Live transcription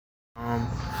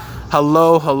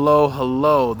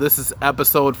Hello. This is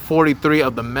episode 43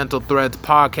 of the Mental Threads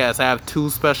podcast. I have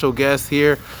two special guests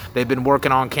here. They've been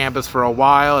working on campus for a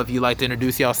while. If you'd like to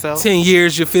introduce yourself. 10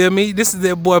 years, you feel me? This is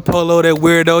their boy Polo, that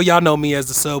weirdo. Y'all know me as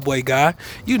the Subway guy.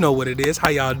 You know what it is. How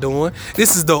y'all doing?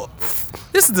 This is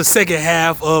the second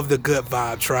half of the Good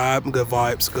Vibe Tribe. Good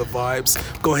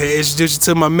vibes. Go ahead, introduce you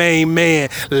to my main man,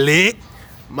 Lit.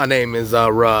 My name is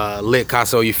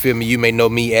LitCasso, you feel me? You may know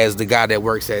me as the guy that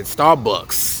works at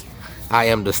Starbucks. I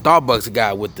am the Starbucks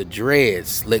guy with the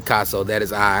dreads, LitCasso. That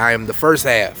is I. I am the first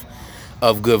half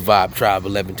of Good Vibe Tribe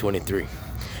 1123.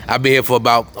 I've been here for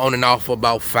on and off for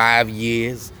about 5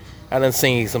 years. I done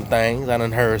seen some things. I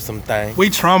done heard some things. We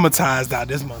traumatized out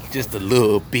this month. Just a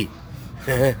little bit.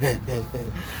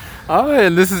 Oh,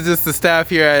 and this is just the staff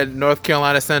here at North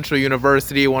Carolina Central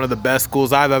University, one of the best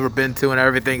schools I've ever been to, and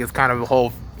everything is kind of a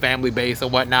whole family base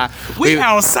and whatnot. We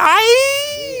outside.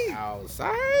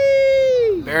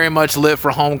 Very much lit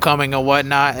for homecoming and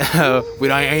whatnot. I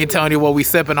ain't telling you what we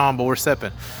sipping on, but we're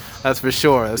sipping. That's for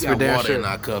sure. That's for damn water sure. In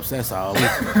our cups. That's all.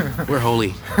 We're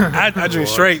holy. I drink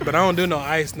straight, but I don't do no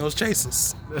ice, no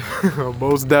chasers.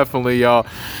 Most definitely, y'all.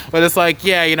 But it's like,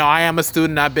 yeah, I am a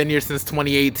student. I've been here since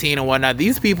 2018 and whatnot.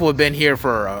 These people have been here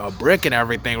for a brick and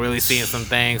everything, really seeing some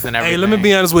things and everything. Hey, let me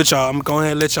be honest with y'all. I'm going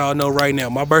ahead and let y'all know right now.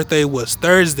 My birthday was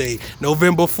Thursday,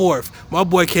 November 4th. My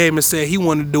boy came and said he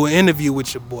wanted to do an interview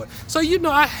with your boy. So,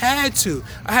 I had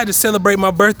to celebrate my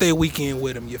birthday weekend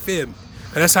with him, you feel me?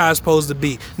 And that's how it's supposed to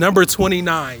be. Number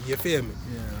 29, you feel me?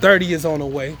 Yeah. 30 is on the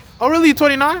way. Oh, really?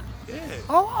 29? Yeah.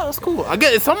 Oh, wow, that's cool. I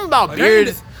get it's something about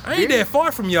beards. I ain't that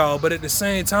far from y'all, but at the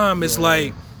same time, it's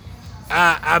like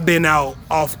I've been out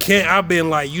off camp. I've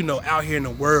been out here in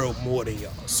the world more than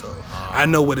y'all, so I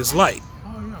know what it's like.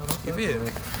 Oh yeah, you feel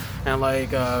me?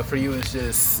 And for you it's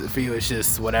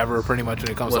just whatever, pretty much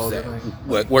when it comes to all that.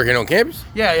 What, working on campus?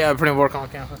 Yeah, pretty much work on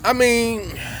campus. I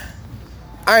mean,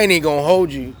 I ain't even gonna hold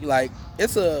you.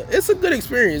 It's a good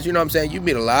experience. You know what I'm saying? You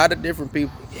meet a lot of different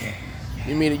people. Yeah.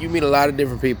 You meet a lot of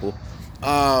different people.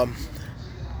 I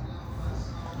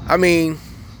mean,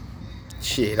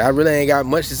 shit, I really ain't got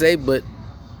much to say, but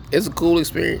it's a cool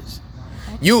experience.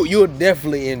 You'll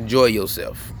definitely enjoy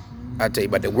yourself. I tell you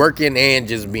about the working and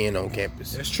just being on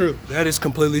campus. That's true. That is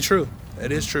completely true.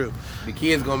 That is true. The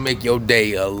kids gonna make your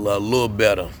day a little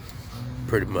better,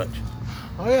 pretty much.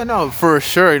 Oh yeah, no, for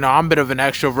sure. I'm a bit of an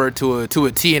extrovert to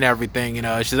a T and everything.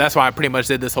 That's why I pretty much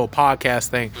did this whole podcast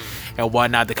thing and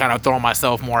whatnot, to kind of throw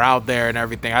myself more out there and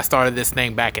everything. I started this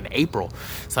thing back in April,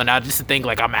 so now just to think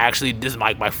this is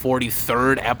like my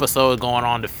 43rd episode, going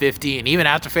on to 50, and even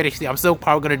after 50, I'm still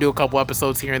probably gonna do a couple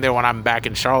episodes here and there when I'm back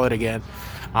in Charlotte again.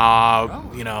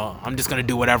 I'm just gonna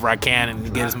do whatever I can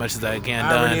and get as much as I can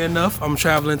done. Irony enough, I'm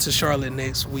traveling to Charlotte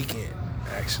next weekend,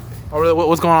 actually. Oh, really?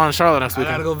 What's going on in Charlotte next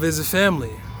weekend? I gotta go visit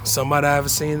family. Somebody I haven't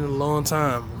seen in a long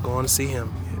time. I'm going to see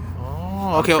him.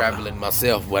 Oh, okay. I'm traveling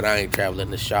myself, but I ain't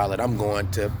traveling to Charlotte. I'm going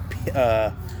to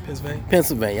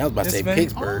Pennsylvania. I was about to say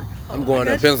Pittsburgh. I'm going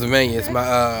to Pennsylvania. It's my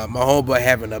homeboy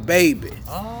having a baby.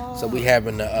 Oh. So we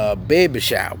having a baby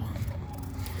shower.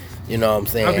 You know what I'm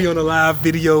saying? I'll be on a live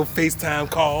video FaceTime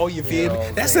call. You feel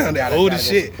me? That sounded old as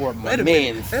shit. Wait a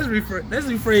minute. Let's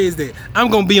rephrase that. I'm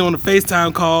going to be on a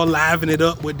FaceTime call, living it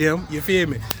up with them. You feel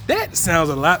me? That sounds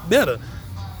a lot better.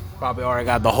 Probably already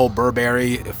got the whole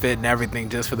Burberry fit and everything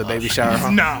just for the baby shower. Huh?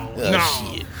 No.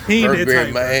 Shit. He ain't Burberry, that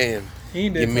type. man.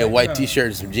 Give me a white t-shirt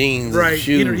and some jeans and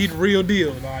shoes. He the real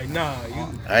deal. I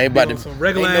ain't about to some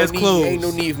regular ass clothes. Ain't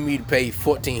no need for me to pay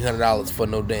 $1,400 for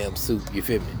no damn suit. You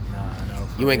feel me?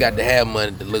 You ain't got to have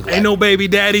money to look like. Ain't no baby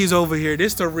daddies over here.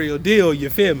 This the real deal.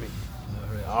 You feel me?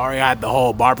 I already had the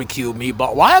whole barbecue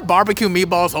meatball. Why are barbecue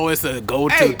meatballs always the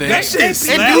go-to thing? That shit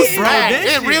slaps, bro.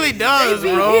 It really does,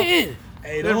 bro.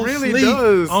 Hey, don't really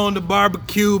sleep on the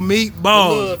barbecue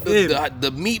meatballs.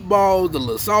 The meatballs, the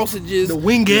little sausages, the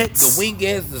wingettes,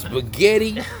 the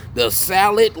spaghetti, the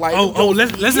salad.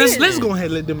 Let's go ahead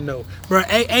and let them know, bro.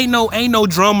 Ain't no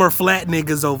drummer flat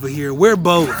niggas over here. We're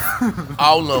both.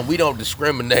 All of them. We don't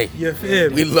discriminate. You feel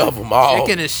me? We love them all.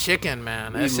 Chicken is chicken,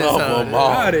 man. We love them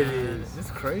all. God, it is.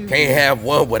 It's crazy. Can't have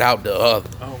one without the other.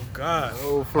 Oh God.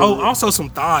 Also some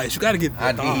thighs. You gotta get the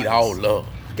thighs. I need all love.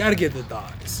 Gotta get the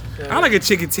thighs. I like a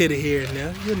chicken titty here and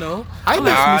there,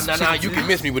 Nah, you can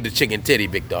miss me with the chicken titty,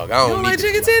 big dog. I don't you need like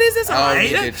chicken titties? It's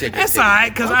alright. That's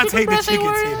alright, because I take the chicken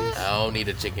titties. I don't need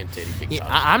a chicken titty, big dog.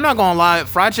 I'm not gonna lie.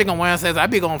 Fried chicken Wednesdays, I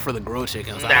be going for the grilled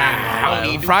chickens. I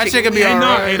don't need fried chicken be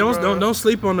alright. Hey, don't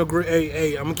sleep on the grill.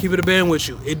 Hey, I'm gonna keep it a band with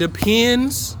you. It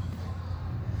depends.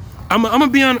 I'm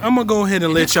gonna go ahead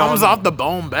and let y'all. Comes off the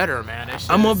bone better, man.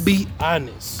 I'm gonna be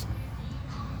honest.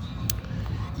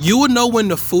 You would know when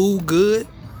the food good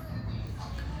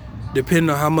depending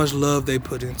on how much love they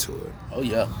put into it. Oh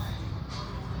yeah.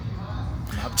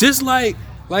 Just like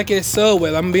at Subway,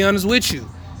 I'm gonna be honest with you.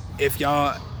 If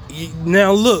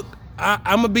now look,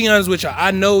 I'm gonna be honest with y'all.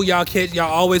 I know y'all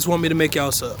always want me to make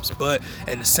y'all subs, but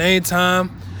at the same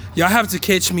time, y'all have to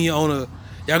catch me y'all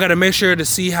gotta make sure to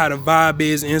see how the vibe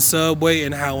is in Subway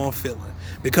and how I'm feeling.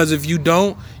 Because if you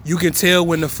don't, you can tell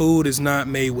when the food is not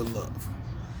made with love.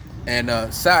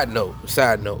 And side note,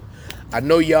 I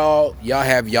know y'all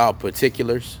have y'all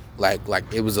particulars. Like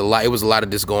it was a lot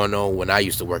of this going on when I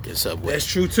used to work in Subway. That's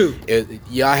true too.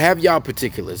 Y'all have y'all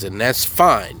particulars, and that's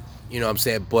fine. You know what I'm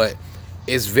saying? But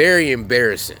it's very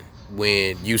embarrassing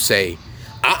when you say,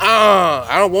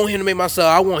 I don't want him to make my sub.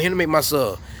 I want him to make my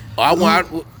sub. Or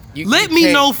Let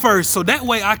me know first, so that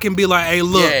way I can be like, hey,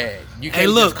 look. Yeah, hey,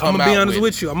 look, I'm going to be honest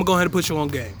with you. I'm going to go ahead and put you on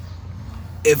game.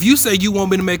 If you say you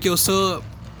want me to make your sub,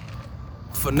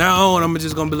 for now on, I'm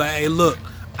just going to be like, hey, look,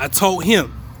 I told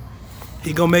him.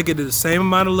 He going to make it to the same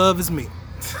amount of love as me.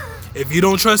 If you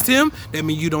don't trust him, that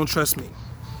means you don't trust me.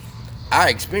 I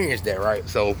experienced that, right?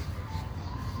 So,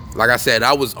 like I said,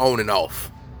 I was on and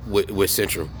off with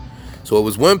Central. So it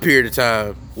was one period of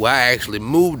time where I actually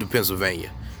moved to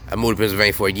Pennsylvania. I moved to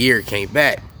Pennsylvania for a year, came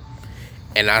back,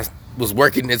 and I was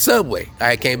working at Subway.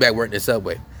 I came back working at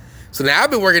Subway. So now I've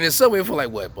been working at Subway for like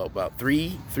what, about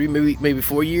three, maybe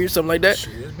 4 years, something like that.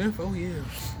 Shit, it's been 4 years.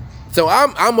 So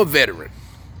I'm a veteran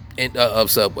of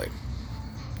Subway.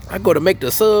 I go to make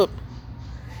the sub,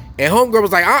 and homegirl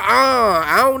was like,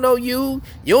 I don't know you.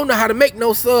 You don't know how to make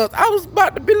no subs. I was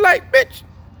about to be like, bitch,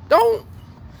 don't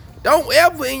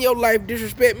ever in your life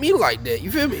disrespect me like that.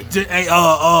 You feel me? Just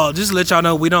to let y'all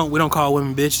know, we don't call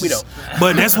women bitches. We don't.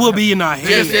 But that's what be in our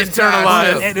head. Just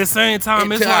internalize. At the same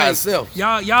time, it's Into like ourselves.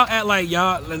 y'all act like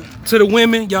y'all to the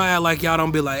women. Y'all act like y'all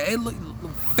don't be like, hey, look,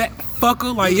 fat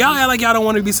fucker. Like y'all act like y'all don't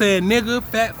want to be saying nigga,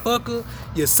 fat fucker,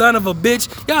 you son of a bitch.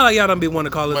 Y'all like y'all don't be want to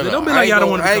call us. Don't be like y'all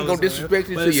don't want to. I ain't gonna disrespect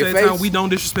you to your face. Time, we don't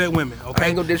disrespect women. Okay, I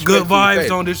ain't gonna disrespect good vibes.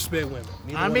 Don't disrespect women.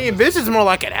 I mean, bitch is more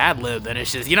like an ad lib than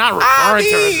it's just you're not referring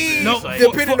to her as a bitch. No, Like,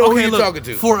 depending on who you're talking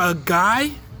to. For a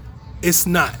guy, it's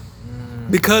not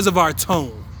because of our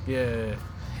tone. yeah.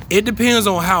 It depends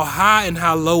on how high and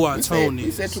how low our tone We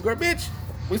is. said to girl, bitch.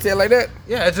 We said it like that.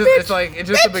 Yeah, it's just Bitch, it's like it's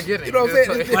just the bitch. beginning. You know what I'm It's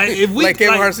saying? Like, if we- like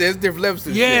Kevin like- Hart says, it's different levels.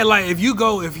 To Yeah, shit. like if you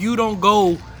don't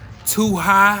go too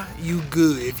high, you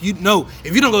good. If you don't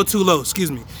go too low, excuse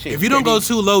me. Shit, If you you don't can't go even-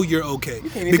 too low, you're okay. can't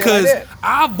even say it Because like that.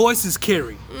 our voices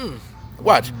carry.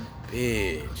 Watch,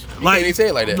 bitch. You can't even say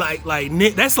it like that.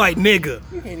 That's like nigga.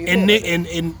 You can't even In say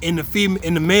it like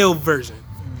in the male version.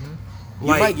 You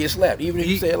might get slapped even if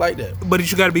you say it like that. But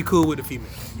you got to be cool with the female.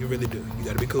 You really do. You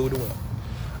got to be cool with the woman.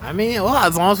 I mean, well,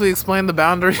 as long as we explain the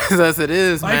boundaries as it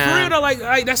is, Like for man. real though,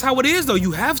 like that's how it is though.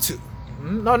 You have to.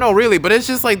 No, really, but it's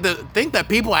just like the think that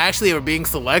people actually are being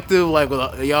selective, like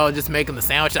with y'all just making the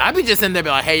sandwich. I'd be just in there, be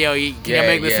like, "Hey, yo, can you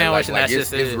make the sandwich?" And that's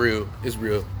just it's it. real. It's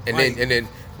real. And Like- then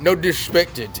no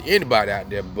disrespect to anybody out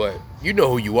there, but you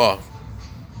know who you are.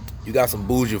 You got some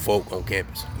bougie folk on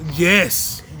campus,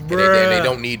 Yes, and they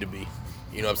don't need to be.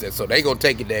 You know what I'm saying? So they gonna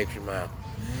take it the extra mile.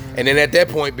 And then at that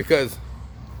point, because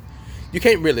you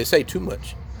can't really say too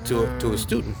much to a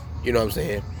student. You know what I'm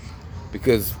saying?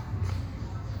 Because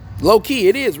low key,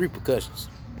 it is repercussions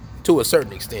to a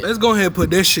certain extent. Let's go ahead and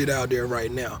put this shit out there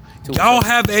right now. To Y'all a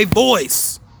have a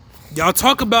voice. Y'all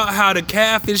talk about how the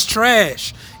calf is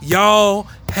trash. Y'all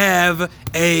have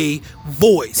a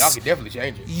voice. Y'all can definitely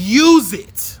change it. Use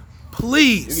it, You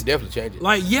please. can definitely change it.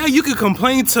 Like, yeah, you can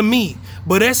complain to me,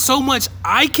 but there's so much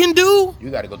I can do You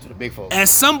got to go to the big folks. as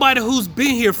somebody who's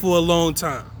been here for a long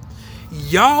time.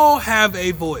 Y'all have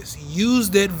a voice. Use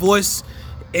that voice,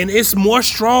 and it's more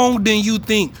strong than you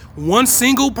think. One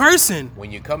single person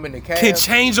When you come in the calf, can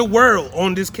change a world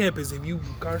on this campus if you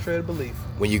contrary to belief.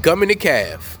 when you come in the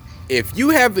calf, if you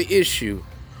have an issue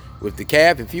with the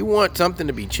calf, if you want something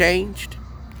to be changed,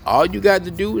 all you got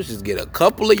to do is just get a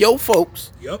couple of your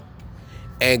folks Yep.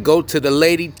 and go to the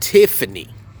lady Tiffany.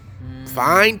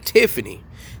 Find Tiffany.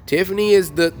 Tiffany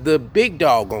is the big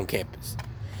dog on campus.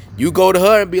 You go to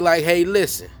her and be like, hey,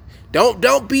 listen,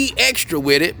 don't be extra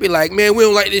with it. Be like, man, we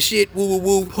don't like this shit. Woo, woo,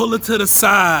 woo. Pull her to the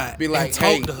side Be like, and talk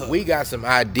hey, to her. we got some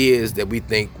ideas that we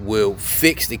think will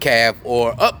fix the calf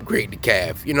or upgrade the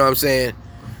calf. You know what I'm saying?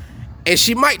 And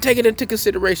she might take it into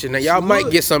consideration. Now y'all might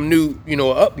would. get some new,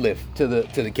 uplift to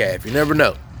the calf. You never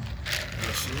know.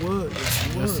 She would.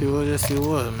 Yes, you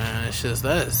would, man. It's just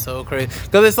that is so crazy.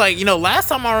 Because it's like, last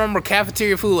time I remember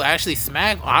cafeteria food actually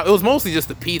smacked. It was mostly just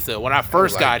the pizza when I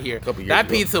first like got a here. couple years That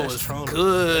ago. pizza That's was Trona.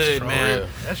 good, man.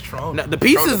 That's strong. No, the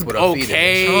pizza's Trona put her feet in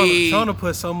it. okay. Trying to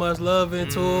put so much love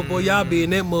into it, boy. Y'all be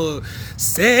in that mug.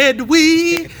 Said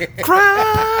we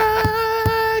cry.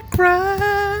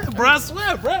 Cry. Bro, I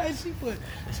swear, bro.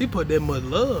 She put that much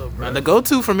love, bro. And the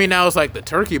go-to for me now is like the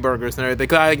turkey burgers and everything.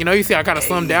 'Cause you see, I kind of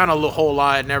slimmed down a whole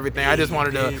lot and everything. I just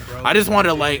wanted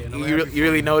to like, you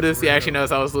really notice? You actually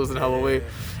notice I was losing hella weight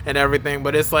and everything.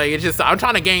 But it's like, I'm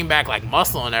trying to gain back like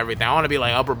muscle and everything. I want to be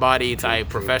like upper body type,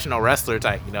 professional wrestler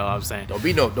type. You know what I'm saying? Don't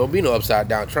be no upside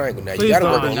down triangle now. You gotta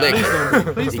work on leg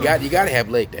day. You gotta have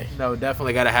leg day. No,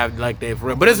 definitely gotta have leg day for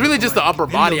real. But it's really just the upper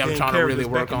body I'm trying to really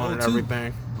work on and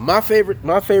everything. My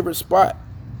favorite spot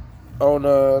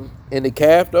on in the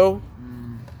calf though,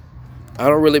 I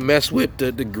don't really mess with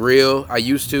the grill. I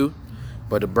used to,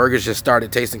 but the burgers just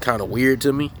started tasting kind of weird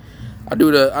to me. I do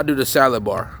the salad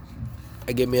bar.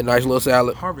 I get me a nice little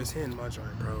salad. Harvest Hen, my joint,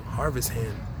 bro. Harvest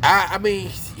Hen. I mean,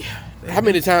 how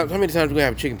many times we gonna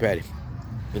have a chicken patty?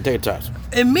 And take a tots.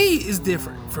 And me is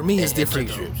different. For me, it's different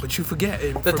though. strips. But you forget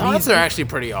The tots are actually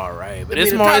pretty alright, but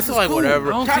it's the more. tots It's is like cool.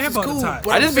 whatever. I don't care about the tots.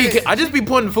 I just be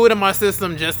putting food in my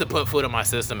system just to put food in my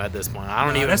system at this point. I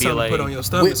don't even that's be something like. to put on your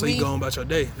stomach With so me- you go on about your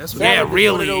day. That's what Yeah, Salad is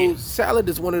really. one of those- salad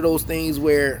is one of those things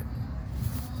where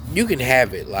you can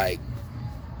have it like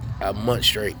a month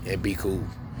straight and be cool.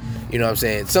 You know what I'm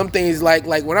saying? Some things like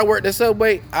when I worked at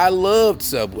Subway, I loved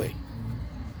Subway.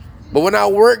 But when I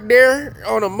worked there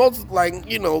on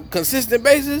a consistent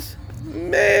basis,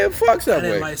 man, fuck I Subway.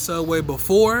 didn't like Subway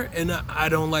before, and I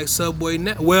don't like Subway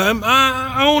now. Well,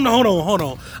 I don't know. Hold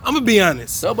on. I'm gonna be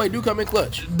honest. Subway do come in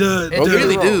clutch. It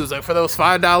really do. Like for those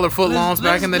 $5 foot longs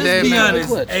back in the day, Let's be man.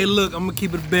 honest. Hey, look, I'm gonna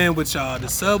keep it a band with y'all. The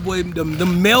Subway, the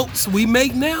melts we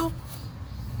make now,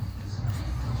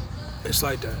 it's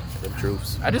like that. Them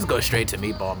truths. I just go straight to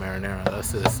meatball marinara.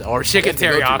 That's just, or chicken That's the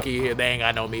go-to. teriyaki. They ain't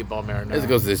got no meatball marinara. Let's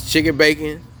go to this chicken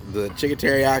bacon, the chicken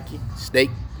teriyaki, steak.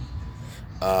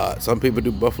 Some people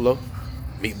do buffalo,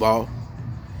 meatball.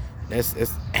 That's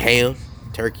ham,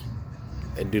 turkey.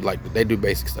 They do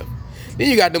basic stuff. Then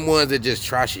you got them ones that just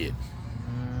try shit.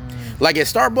 Like at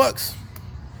Starbucks.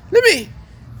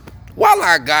 While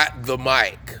I got the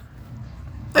mic,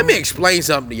 let me explain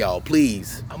something to y'all,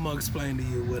 please. I'm gonna explain to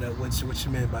you what you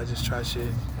meant by just try shit.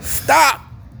 Stop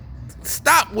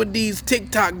with these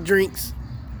TikTok drinks.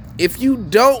 If you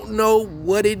don't know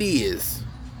what it is,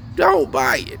 don't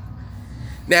buy it.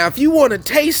 Now, if you want to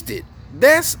taste it,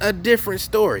 that's a different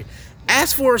story.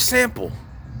 Ask for a sample.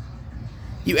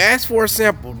 You ask for a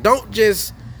sample. Don't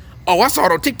just, I saw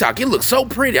it on TikTok. It looks so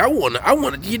pretty. I want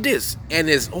to get this, and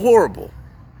it's horrible.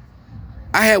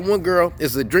 I had one girl.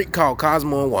 It's a drink called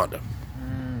Cosmo and Wanda.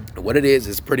 What it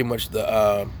is pretty much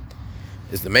the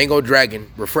Mango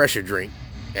Dragon refresher drink,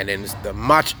 and then it's the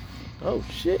matcha. Oh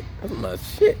shit, that's my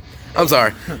shit. I'm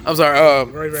sorry.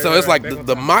 So it's like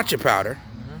the matcha powder.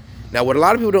 Now, what a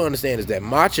lot of people don't understand is that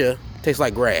matcha tastes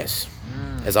like grass.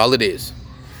 That's all it is.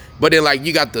 But then, like,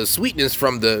 you got the sweetness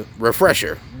from the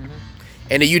refresher,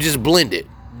 and then you just blend it.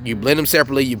 You blend them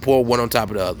separately. You pour one on top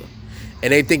of the other,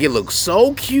 and they think it looks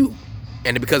so cute.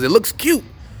 And because it looks cute,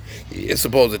 it's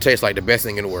supposed to taste like the best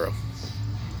thing in the world.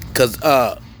 Cause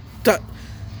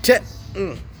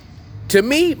to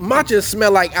me, matcha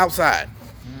smell like outside.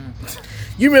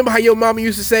 You remember how your mama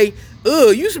used to say,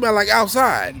 "Ugh, you smell like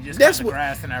outside." You just That's got the what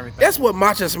grass and everything. that's what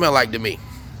matcha smell like to me.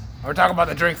 We're talking about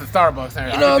the drinks at Starbucks.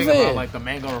 And You know what I'm about saying? like the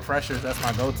mango refreshers. That's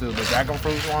my go-to. The dragon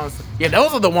fruit ones. Yeah,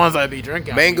 those are the ones I'd be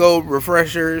drinking. Mango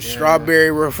refresher, strawberry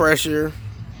refresher.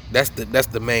 That's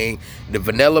the main. The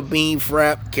vanilla bean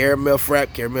frap,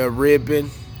 caramel ribbon,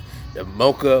 the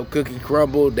mocha cookie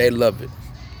crumble. They love it.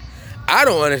 I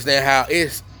don't understand how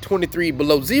it's 23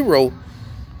 below zero,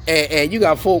 and you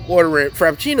got folk ordering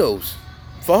frappuccinos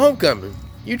for homecoming.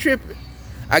 You tripping?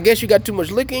 I guess you got too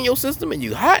much liquor in your system and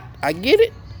you hot. I get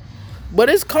it, but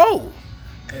it's cold.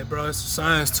 Hey, bro, it's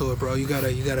science to it, bro. You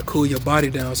gotta cool your body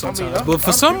down sometimes. I'm- But for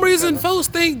I'm some tripping, reason, fella. folks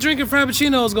think drinking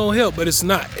Frappuccino is gonna help, but it's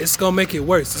not. It's gonna make it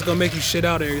worse. It's gonna make you shit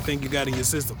out everything you got in your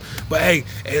system. But hey,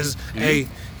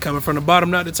 coming from the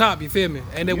bottom, not the top. You feel me?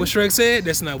 Ain't that what Shrek said?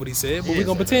 That's not what he said. But we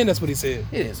gonna pretend that's what he said.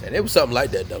 He didn't say that. It was something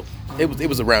like that though. It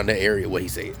was around that area what he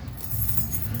said.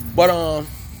 But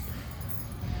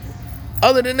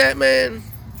other than that, man,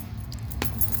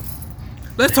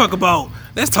 Let's talk about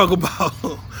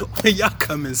when y'all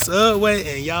come in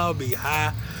Subway and y'all be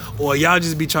high, or y'all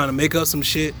just be trying to make up some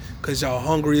shit cause y'all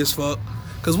hungry as fuck.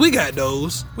 Cause we got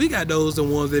those. The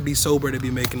ones that be sober that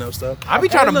be making up stuff. I be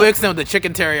trying to look, mix them the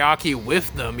chicken teriyaki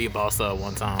with the meatball sub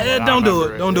one time. But I Don't do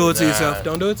remember it. Don't do it to yourself.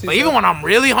 Don't do it to But yourself. even when I'm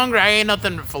really hungry, I ain't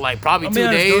nothing for like probably I'll 2 be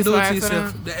honest, days. don't do it by to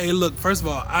accident. yourself. Hey, look. First of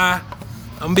all, I'm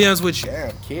gonna be honest with you.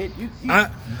 damn kid, you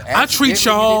I treat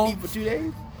y'all. you didn't eat for 2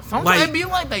 days. Sometimes Like, it be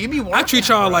like that. You be working. I treat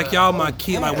y'all like y'all my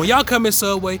kid. Like when y'all come in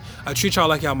Subway, I treat y'all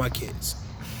like y'all my kids.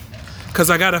 Because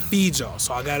I got to feed y'all.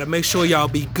 So I got to make sure y'all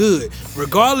be good.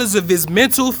 Regardless if it's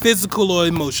mental, physical, or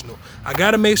emotional. I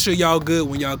got to make sure y'all good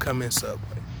when y'all come in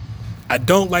Subway. I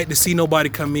don't like to see nobody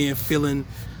come in feeling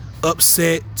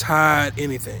upset, tired,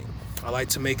 anything. I like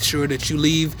to make sure that you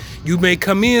leave. You may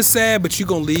come in sad, but you're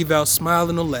going to leave out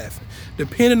smiling or laughing,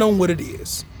 depending on what it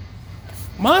is.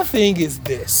 My thing is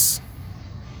this.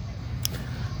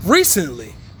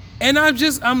 Recently, and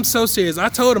I'm so serious. I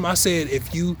told him, I said,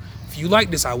 if you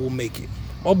like this, I will make it.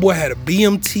 My boy had a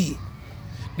BMT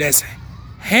that's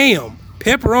ham,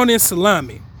 pepperoni, and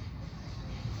salami.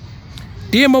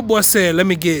 Then my boy said, let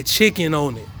me get chicken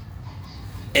on it.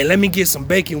 And let me get some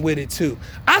bacon with it too.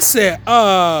 I said,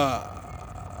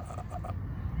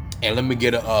 And let me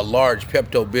get a large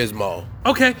Pepto-Bismol.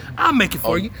 okay, I'll make it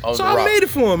for you. On So the I rock. made it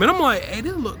for him. And I'm like, hey,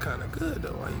 this look kind of good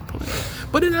though. Why you playing?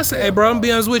 But then I said, hey, bro, I'm gonna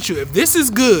be honest with you. If this is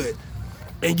good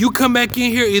and you come back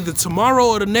in here either tomorrow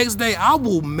or the next day, I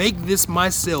will make this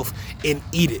myself and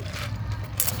eat it.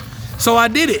 So I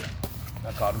did it.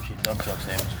 I call them shit dump truck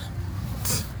sandwiches.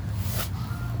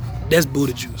 That's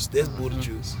Buddha juice. That's Buddha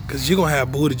juice. Cause you're gonna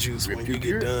have Buddha juice when you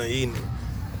get done eating it.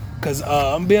 Cause I'm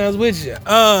gonna be honest with you.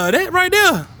 That right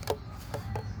there,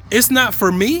 it's not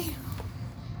for me.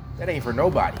 That ain't for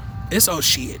nobody. It's oh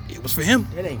shit. It was for him.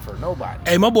 That ain't for nobody.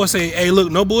 Hey, my boy say, hey, look,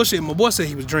 no bullshit. My boy said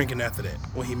he was drinking after that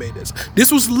when he made this.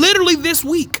 This was literally this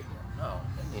week. No,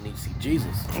 they need to see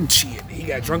Jesus. Shit, he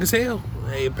got drunk as hell.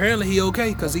 Hey, apparently he okay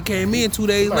because he came in 2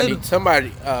 days later.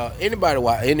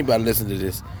 Anybody listen to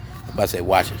this, I'm about to say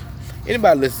watch it.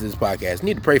 Anybody listen to this podcast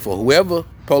need to pray for whoever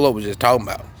Polo was just talking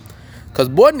about. Cause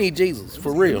boy need Jesus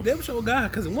for real. Damn sure God,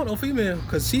 cause it wasn't no female,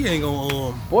 cause she ain't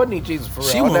gonna Boy need Jesus for real.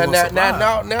 She won't go survive.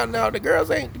 Now the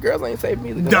girls ain't safe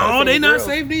neither. No, they not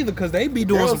safe neither, cause they be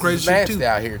doing some crazy shit nasty too.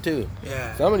 out here too.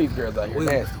 Yeah. Some of these girls out here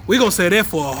nasty. We gonna say that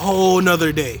for a whole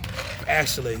nother day.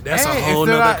 Actually, that's a whole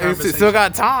nother conversation. Still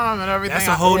got time and everything. That's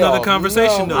a whole nother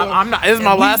conversation though. I'm not. This is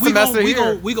my last semester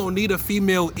here. We gonna need a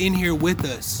female in here with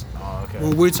us Oh, okay.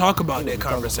 when we talk about that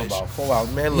conversation. About 4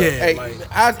 hours, man. Look, Yeah, hey, like-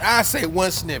 I say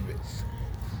one snippet.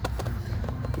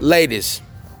 Ladies,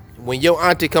 when your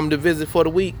auntie come to visit for the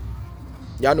week,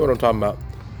 y'all know what I'm talking about.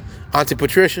 Auntie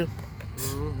Patricia.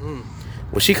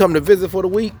 When she come to visit for the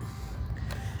week,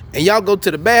 and y'all go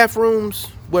to the bathrooms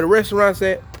where the restaurant's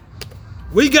at,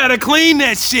 We gotta clean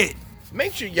that shit.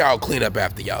 make sure y'all clean up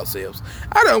after yourselves.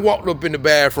 I done walked up in the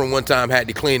bathroom one time, had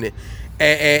to clean it,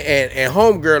 and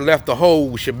homegirl left the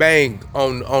whole shebang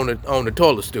on the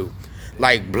toilet stool,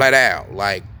 like bled out,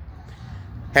 like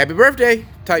happy birthday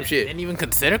type shit. Didn't even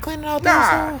consider cleaning out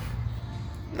there.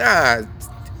 Nah,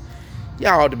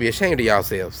 y'all ought to be ashamed of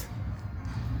yourselves.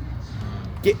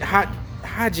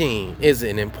 Hygiene is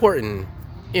an important,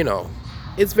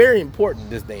 it's very important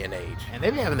this day and age. And they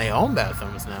be having their own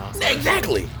bathrooms now. So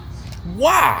Exactly.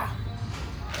 Why?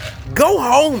 Go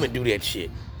home and do that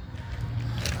shit.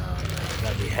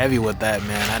 gotta be heavy with that,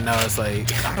 man. I know it's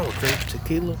like I don't drink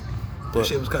tequila. That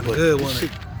shit was kind of good,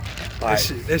 wasn't it? Like,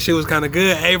 That shit was kind of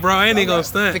good. Hey, bro, I ain't even gonna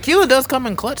stunt. tequila does come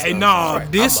in clutch. Hey, though. no,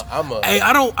 right. this. I'm a- Hey,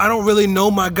 I don't really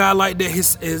know my guy like that.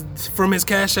 His from his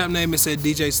Cash App name it said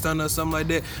DJ Stunner or something like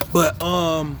that. But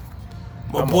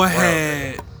my boy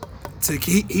had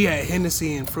he had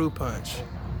Hennessy and fruit punch.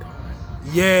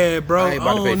 Yeah, bro. I ain't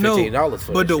about to pay don't know. $15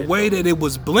 for But that the shit, way though. that it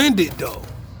was blended though,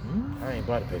 I ain't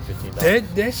about to pay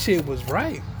 $15. that shit was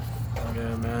right.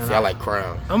 Yeah, man. See, I like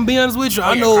Crown. I'm gonna be honest with you.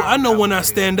 yeah, I know when I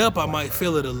stand up, I might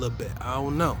feel it a little bit. I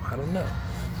don't know.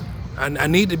 I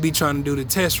need to be trying to do the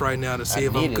test right now to see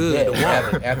if I'm good. to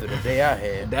walk. After the day I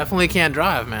had. Definitely can't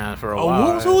drive, man, for a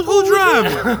while. Who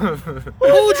driving?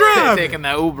 Who driving? Taking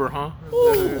that Uber, huh?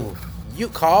 Ooh, you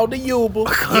call the Uber.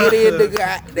 Get in the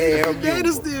goddamn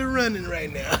Data's Uber. still running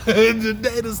right now. The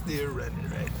data's still running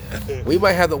right now. We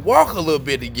might have to walk a little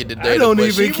bit to get the data. I don't but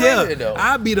even she care. running, though.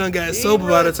 I be done got She sober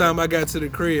by the running. time I got to the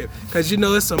crib. Cause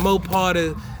it's some more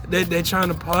party. They trying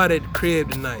to party at the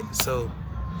crib tonight. So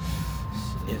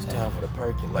It's time for the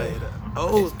percolator.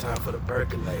 oh, It's time for the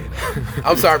percolator.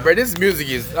 I'm sorry, bro. This music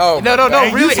is No,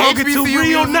 hey, really, you talking to HBCU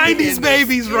real music '90s in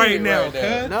babies the right city now. right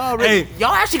now. cuz. No, really. Hey,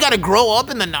 Y'all actually got to grow up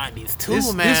in the 90s too,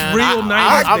 This man. real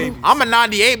 90s babies. I'm a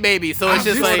 98 baby, so it's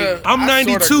just sorta- like, I'm I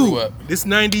sorta 92. grew up. This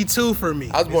 92 for me.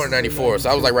 I was born in '94, so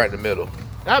I was like right in the middle.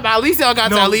 at least y'all got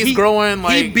to at least growing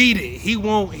like. he beat it. He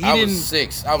won't. He I didn't.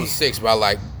 was six by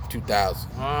like 2000.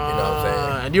 You know what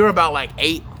I'm And you were about like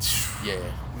 8. saying?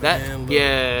 Yeah.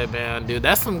 Man, dude,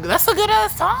 that's a good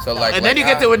ass time. So, like, and then you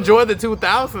get to enjoy the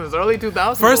 2000s, early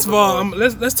 2000s. First of all,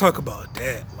 let's talk about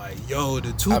that. Like, yo, the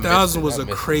 2000s was a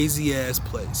crazy ass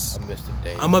place. I missed the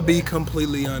day. I'm gonna be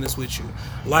completely honest with you.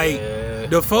 Like,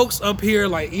 the folks up here,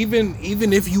 like, even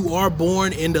if you are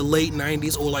born in the late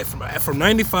 90s or like from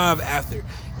 95 after,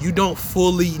 you don't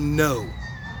fully know,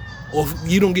 or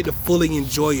you don't get to fully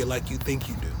enjoy it like you think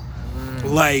you do.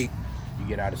 Like, you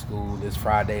get out of school this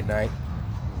Friday night.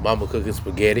 Mama cooking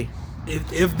spaghetti,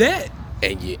 if that,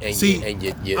 and you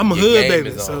I'm a your hood game baby,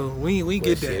 is so on. we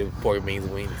get Shit, that. pork beans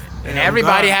and weenies. And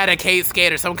everybody had a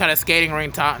skate or some kind of skating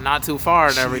rink not too far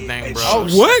and everything, bro. Oh,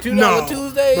 What? $2 No,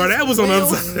 Tuesdays, bro, that was on the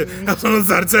other side. That was on the other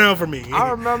side of town for me. I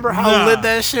remember how lit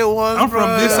that shit was. I'm bro.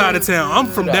 from this side of town. I'm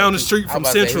from down the street I'm from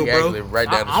about to say, Central, he bro. actually right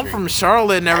down the I'm street. from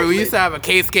Charlotte and everything. We used to have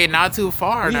a skate not too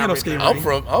far and We had no everything. skating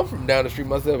rink. I'm from down the street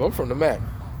myself. I'm from the Mac.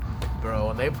 Bro,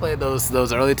 when they played those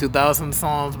early 2000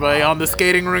 songs, bro, on the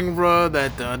skating ring, bro,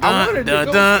 that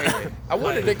I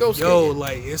wanted to go skate. Yo,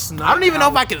 like, it's not. I don't even know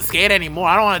if I can skate anymore.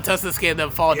 I don't want to touch the skate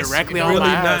and fall directly on really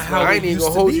my not ass. how I it ain't even used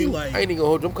gonna to hold be, you. like- I ain't even gonna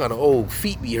hold you. I'm kind of old.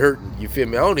 Feet be hurting. You feel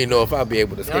me? I don't even know if I'll be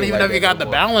able to skate. I don't even know if you got the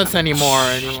balance anymore,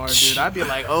 dude. I'd be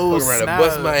like, oh, Fuck around and snap.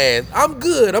 bust my ass. I'm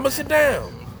good. I'm gonna sit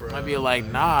down. I'd be like,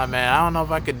 nah, man, I don't know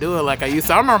if I could do it like I used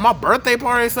to. I remember my birthday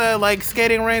party said like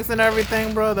skating rinks and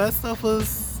everything, bro. That stuff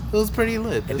was pretty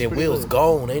lit. And then Will's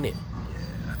gone, ain't it?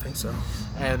 I think so.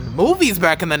 And movies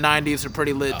back in the 90s were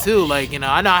pretty lit too. Like, you know,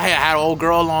 I know I had an old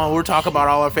girl on. We're talking about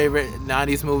all our favorite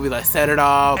 90s movies like Set It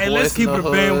Off. Hey, Boys let's keep in it the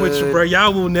a band with you, Hood. bro.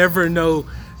 Y'all will never know.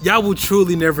 Y'all will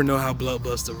truly never know how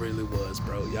Blockbuster really was,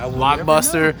 bro. Y'all will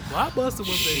Blockbuster. never know. Blockbuster was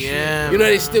that shit. Yeah, You know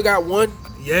they man. still got one.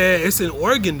 Yeah, it's in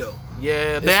Oregon though.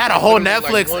 Yeah, they had a whole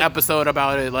literally like Netflix one- episode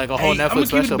about it, like a whole Hey, I'm Netflix gonna keep it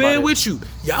special a about band it. with you.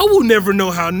 Y'all will never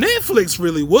know how Netflix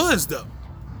really was though.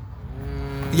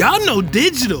 Y'all know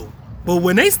digital, but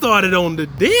when they started on the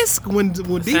disc, when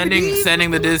DVDs,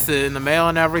 Sending the disc in the mail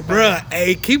and everything. bruh,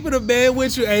 hey, keep it a band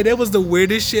with you. Hey, that was the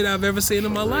weirdest shit I've ever seen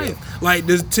in my life. Like,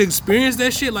 to experience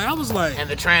that shit, like, I was like, And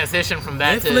the transition from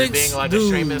that Netflix, to being like a dude.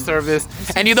 streaming service.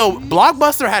 And you know,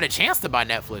 Blockbuster had a chance to buy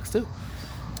Netflix too.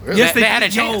 yes, they had a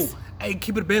did. chance. Yo, hey,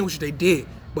 keep it a band with you. They did,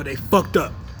 but they fucked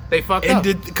up. They fucked And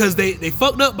up. because they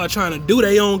fucked up by trying to do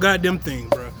their own goddamn thing,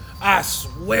 bro. I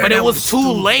swear. But it that was too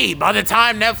stupid. late. By the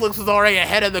time Netflix was already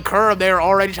ahead of the curve, they were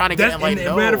already trying to get That's, in like, and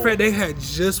no. matter of fact, they had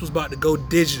just was about to go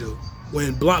digital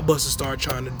when Blockbuster started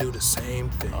trying to do the same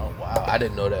thing. Oh wow, I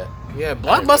didn't know that. Yeah,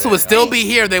 Blockbuster would still be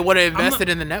here. They would have invested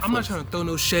in the Netflix. I'm not trying to throw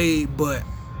no shade, but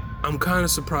I'm kind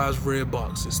of surprised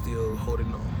Redbox is still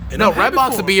holding on. And No, I'm happy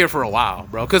Redbox for will be them. here for a while,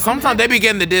 bro. Because sometimes they be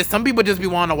getting the disc. Some people just be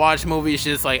wanting to watch movies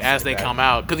just like as they come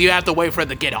out. Because you have to wait for it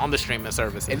to get on the streaming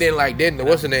services. And then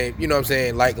what's the name? You know what I'm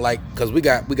saying? Like, cause we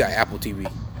got Apple TV,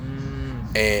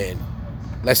 and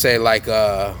let's say like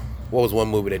what was one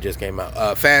movie that just came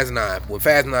out? Fast 9. When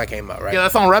Fast 9 came out, right? Yeah,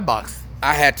 that's on Redbox.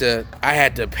 I had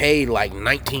to pay like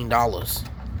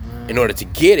 $19 in order to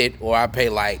get it, or I pay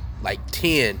like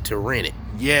 10 to rent it.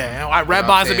 Yeah, and what I'm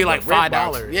Redbox would be saying? like But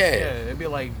 $5. Redbox, yeah. It'd be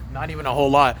like not even a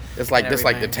whole lot. It's like and that's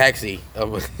like the everything. taxi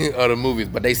of the movies,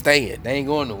 but they staying. They ain't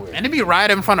going nowhere. And it'd be right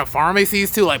in front of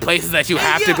pharmacies too, like places that you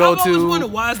have to Yeah, go I've always to.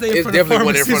 wondered why is they in It's front of definitely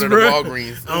one in front of the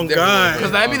pharmacies, Walgreens. bro? Oh It's definitely God,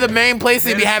 Because that'd be the main place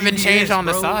they'd be That's having change CVS, on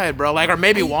the bro. side, bro. Like, or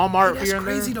maybe Walmart That's here and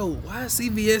crazy there. though. Why is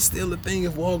CVS still a thing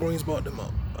if Walgreens bought them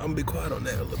up? I'm gonna be quiet on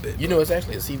that a little bit. You know, it's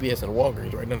actually a CVS and a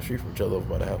Walgreens right down the street from each other over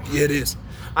by the house. Yeah, it is.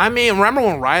 I mean, remember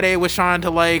when Rite Aid was trying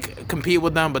to like compete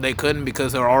with them, but they couldn't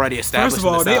because they were already established. First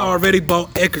of all, in the they South. already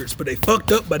bought Eckerd's, but they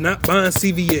fucked up by not buying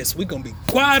CVS. We gonna be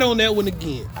quiet on that one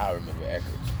again. I remember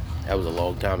Eckerd's. That was a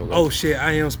long time ago. Oh shit,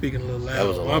 I am speaking a little loud. That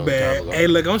was a My long bad. time ago. Hey,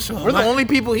 look, I'm showing. We're the only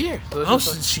people here. So it's Oh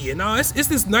just like- shit, no, it's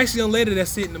this nice young lady that's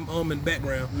sitting in the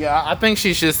background. yeah, I think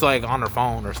she's just like on her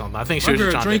phone or something. I think she My was just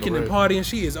girl trying drinking to and take a rip. partying.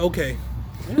 She is okay.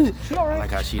 I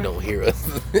like how she don't hear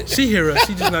us. She hear us.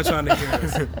 She just not trying to hear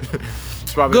us.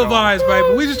 It's probably Good not- vibes,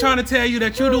 baby. We just trying to tell you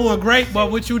that you're doing great by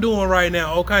what you doing right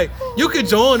now. Okay, you can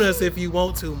join us if you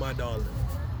want to, my darling.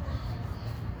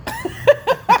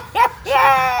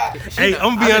 Hey,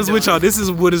 I'm gonna be honest with y'all. This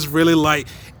is what it's really like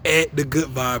at the Good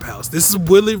Vibe House. This is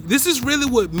really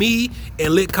what me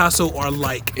and LitCasso are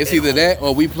like. It's either that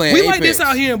or we playing We Apex. like this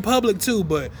out here in public too,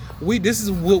 but this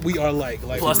is what we are like.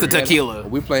 Like Plus the tequila.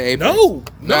 We playing Apex. no,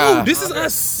 Nah. this is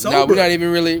us sober. No, we don't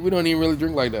even really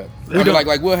drink like that. We do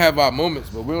like we'll have our moments,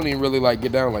 but we don't even really like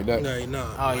get down like that.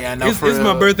 Nah. Oh yeah, no. It's for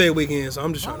my real. birthday weekend, so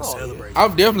I'm just trying to celebrate.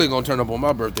 I'm definitely gonna turn up on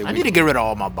my birthday. I need to get rid of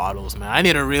all my bottles, man. I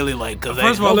need to really like, cause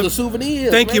First of all, Those are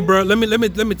souvenirs. Thank you, man. bro. Let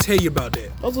me tell you about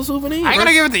that. Those are souvenirs. I ain't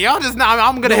gonna give it to y'all just now.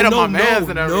 I'm gonna hit up my mans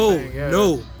and everything. Yeah.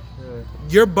 No.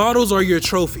 Your bottles are your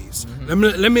trophies.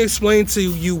 Let me explain to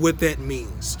you what that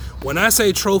means. When I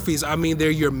say trophies, I mean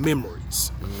they're your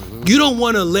memories. You don't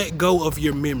want to let go of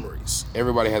your memories.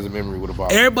 Everybody has a memory with a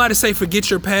bottle. Everybody say forget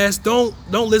your past. Don't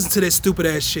listen to that stupid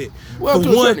ass shit. Well, to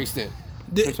a certain extent.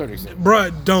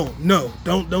 Bruh,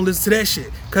 don't listen to that shit.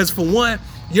 Cause for one,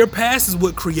 your past is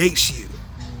what creates you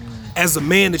as a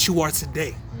man that you are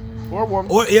today. Or a woman.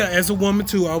 Or yeah, as a woman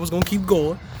too. I was gonna keep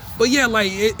going. But yeah,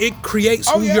 like it creates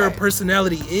who your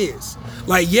personality is.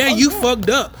 Like, you fucked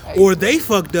up or they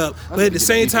fucked up, but at the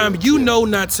same time, you know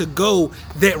not to go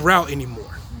that route anymore.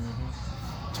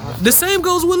 The same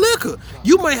goes with liquor.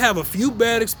 You might have a few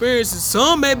bad experiences.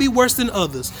 Some may be worse than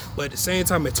others, but at the same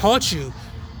time, it taught you,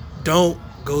 don't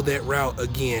go that route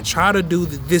again. Try to do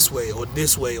this way or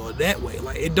that way.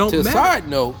 Like, it don't matter. Side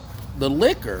note, the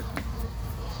liquor.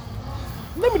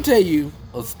 Let me tell you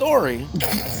a story.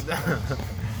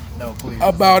 No, please.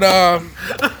 About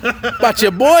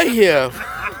your boy here,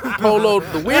 Polo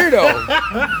the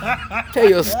weirdo. Tell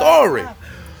you a story.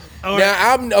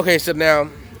 Now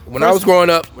when I was growing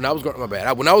up,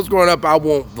 I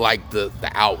wasn't like the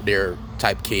out there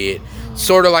type kid.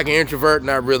 Sort of like an introvert,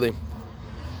 not really.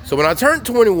 So when I turned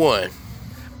 21.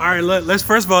 All right, let's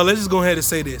first of all, let's just go ahead and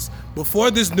say this. Before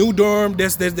this new dorm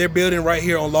that they're building right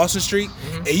here on Lawson Street,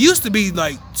 it used to be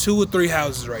like 2 or 3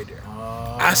 houses right there.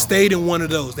 I stayed in one of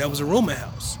those. That was a rooming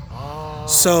house.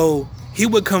 So he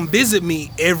would come visit me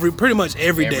pretty much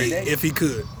every day if he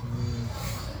could.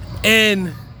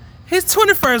 And his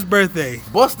 21st birthday.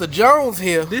 Buster Jones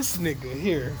here. This nigga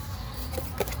here.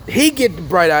 He get the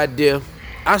bright idea.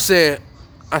 I said,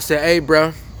 hey,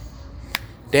 bro.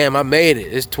 Damn, I made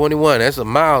it. It's 21. That's a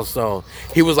milestone.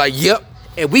 He was like, yep.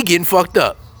 And we getting fucked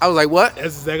up. I was like, what?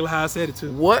 That's exactly how I said it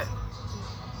too. What?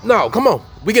 No, come on.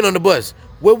 We get on the bus.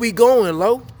 Where we going,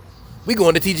 Lo? We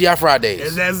going to TGI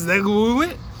Fridays. That's exactly where we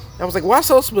went. I was like, why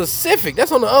so specific?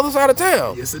 That's on the other side of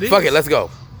town. Yes, it is. Fuck it, let's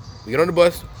go. We get on the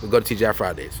bus. We go to TGI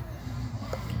Fridays.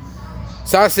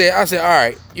 So I said, all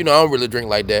right, I don't really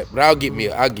drink like that, but I'll get me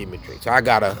a drink. So I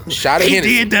got a shot of Hennessy.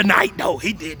 He did that night.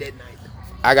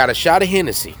 I got a shot of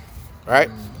Hennessy, right?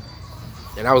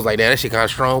 And I was like, damn, that shit kind of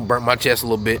strong. Burnt my chest a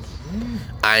little bit.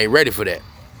 I ain't ready for that.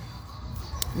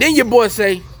 Then your boy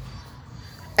say,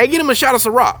 hey, get him a shot of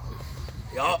Ciroc.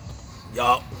 Yup.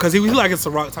 Because he was like a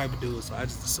Ciroc type of dude, so I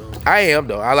just assumed. I am,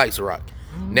 though. I like Ciroc.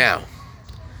 Now,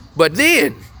 but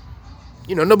then,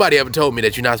 nobody ever told me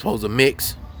that you're not supposed to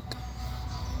mix.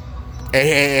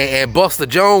 And Buster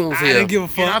Jones here. I didn't give a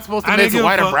fuck. You're not supposed to mix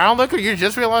white and brown liquor? You're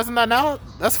just realizing that now?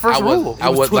 That's the first rule. I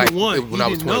was 21. Like, when I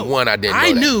was 21, I didn't know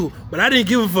I that. knew, but I didn't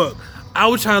give a fuck. I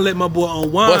was trying to let my boy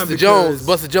unwind. Buster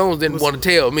Jones didn't want to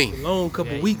tell me. A long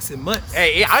couple weeks and months.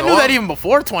 Hey, I knew that even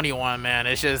before 21, man.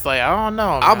 It's just like, I don't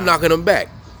know, man. I'm knocking him back.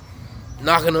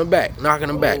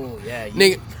 Oh, yeah.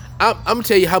 Nigga, I'm going to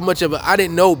tell you how much of it I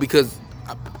didn't know because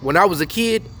when I was a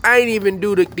kid, I didn't even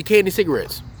do the candy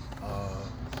cigarettes.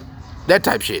 That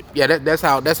type shit. Yeah, that's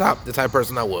how the type of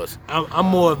person I was. I'm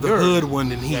more of the hood one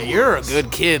than he was. You're a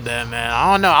good kid then, man.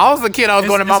 I don't know. I was a kid. I was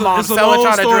going to my mom's cellar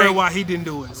trying to drink. Why he didn't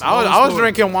do it. I was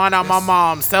drinking wine out my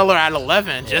mom's cellar at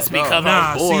 11 just because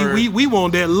I was bored. See, we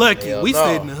weren't that lucky. Hell we no.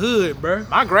 stayed in the hood, bro.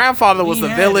 My grandfather was the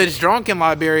village drunk in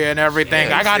Liberia and everything.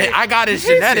 Yeah, I got his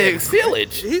genetics.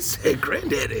 Village. He said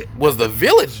granddaddy. Was the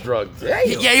village drunk? Damn.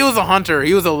 Yeah, he was a hunter.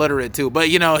 He was illiterate too. But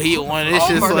when it's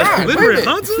just my like God. Literate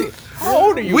hunter? How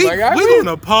old are you, We my guy?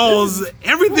 gonna pause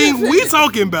everything we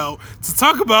talking about to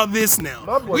talk about this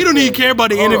now. We don't even care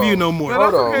about the interview no more.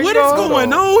 Hold on. What is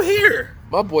going on here?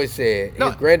 My boy said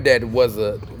his granddad was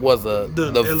the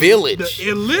village. The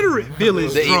illiterate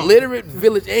village. The drunk. illiterate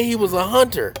village, and he was a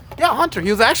hunter. Yeah, hunter. He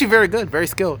was actually very good, very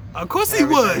skilled. Of course he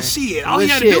was. Shit. All Well,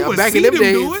 he had to do was back see in them them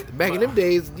days, do it. Back in them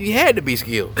days, you had to be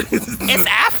skilled. It's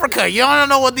Africa. You don't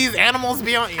know what these animals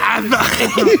be on. I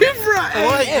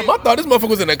Damn, I thought this motherfucker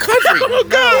was in the country. Oh,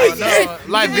 God. No.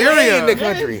 Liberia. In the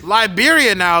country.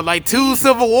 Liberia now, like 2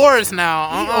 civil wars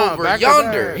now. Over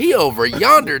yonder. He over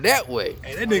yonder that way.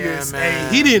 Hey, that nigga is,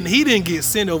 man. he didn't get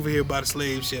sent over here by the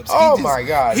slave ships. Oh, my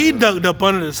God. He ducked up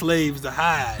under the slaves to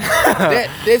hide.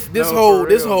 This for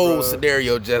real, whole bro.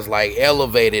 scenario just like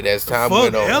elevated as time Fuck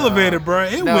went the on. elevator, bro.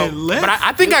 It went left. But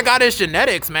I think I got his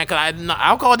genetics, man, because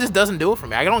alcohol just doesn't do it for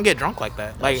me. I don't get drunk like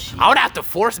that. Like, I would have to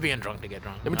force being drunk to get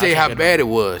drunk. Let me tell you how bad it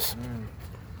was.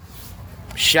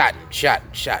 Shot.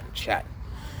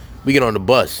 We get on the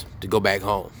bus to go back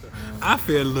home. I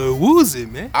feel a little woozy,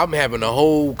 man. I'm having a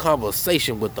whole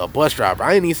conversation with the bus driver.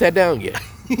 I ain't even sat down yet.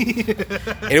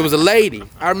 And it was a lady.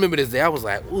 I remember this day. I was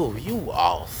like, ooh, you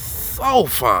are so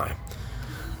fine.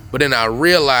 But then I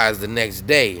realized the next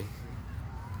day,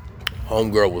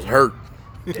 homegirl was hurt.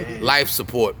 Life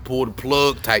support, pull the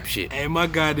plug type shit. Hey, my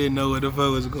guy didn't know what the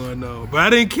fuck was going on. But I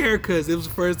didn't care because it was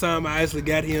the first time I actually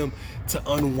got him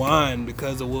to unwind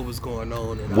because of what was going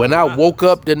on. And When I woke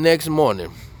up the next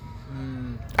morning,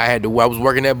 I was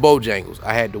working at Bojangles.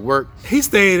 I had to work. He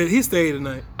stayed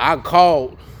tonight. I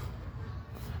called.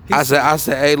 I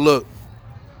said, hey, look,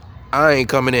 I ain't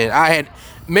coming in. I had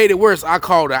made it worse. I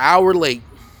called an hour late.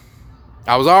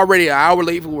 I was already an hour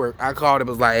late for work. I called him,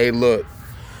 was like, hey, look,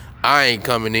 I ain't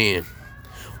coming in.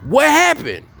 What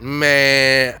happened?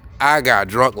 Man, I got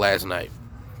drunk last night.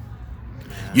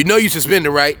 You know you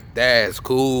suspended, right? That's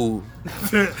cool.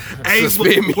 Hey,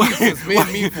 Suspend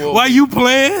me for why you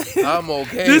playing? I'm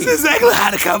okay. This is exactly how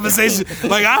the conversation.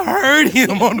 Like I heard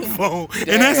him on the phone,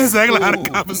 and that's exactly how the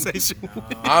conversation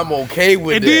went. I'm okay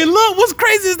with And that. then look, what's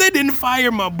crazy is they didn't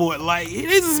fire my boy. Like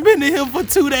they suspended him for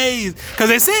 2 days because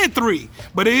they said 3,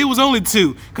 but it was only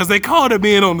 2 because they called him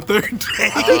in on the 3rd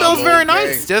day. I think that was very okay.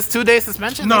 nice. Just 2 day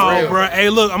suspension. No, real. bro. Hey,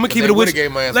 look, I'm gonna keep they it with would've you.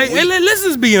 gave my ass a Like, week. let's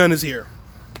just be honest here.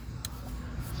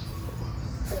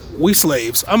 We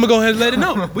slaves. I'm gonna go ahead and let it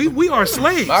know. We are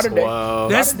slaves. Modern day. Wow.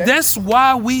 That's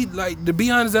why we like to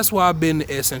be honest. That's why I've been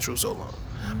at Central so long.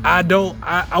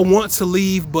 I want to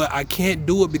leave, but I can't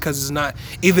do it because it's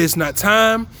not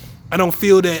time. I don't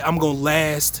feel that I'm gonna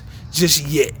last just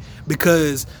yet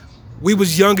because we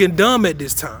was young and dumb at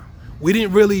this time. We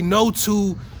didn't really know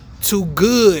too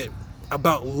good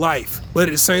about life, but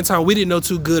at the same time we didn't know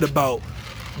too good about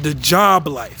the job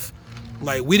life.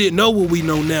 Like we didn't know what we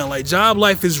know now. Like job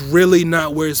life is really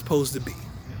not where it's supposed to be.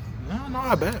 No,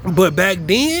 I bet. But back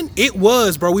then it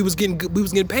was, bro. We was getting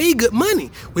paid good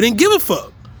money. We didn't give a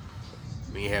fuck.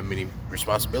 We didn't have many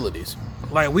responsibilities.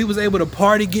 Like we was able to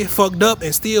party, get fucked up,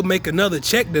 and still make another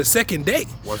check the second day.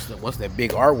 Once that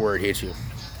big R word hits you,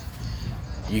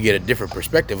 you get a different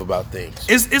perspective about things.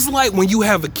 It's like when you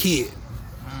have a kid.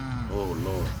 Oh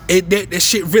Lord. That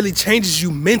shit really changes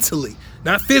you mentally.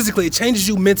 Not physically, it changes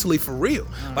you mentally for real.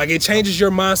 Like it changes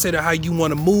your mindset of how you want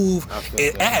to move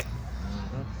and act.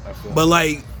 But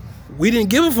like we didn't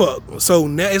give a fuck. So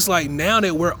now it's like now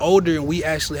that we're older and we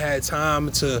actually had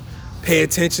time to pay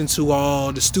attention to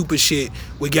all the stupid shit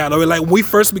we got. Like when we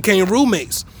first became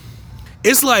roommates,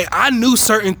 it's like I knew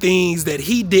certain things that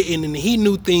he didn't and he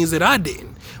knew things that I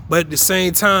didn't. But at the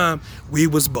same time, we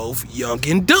was both young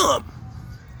and dumb.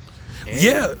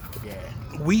 Yeah.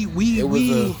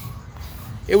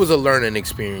 It was a learning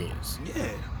experience. Yeah.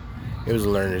 It was a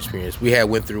learning experience. We had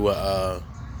went through an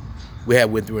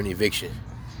eviction.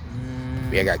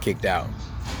 We had got kicked out.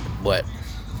 But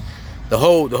the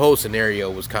whole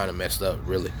scenario was kind of messed up,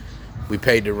 really. We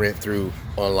paid the rent through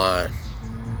online.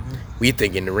 We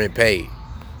thinking the rent paid.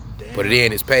 Damn. Put it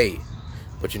in, it's paid.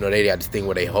 But you know, they got this thing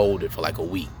where they hold it for like a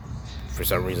week. For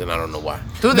some reason, I don't know why.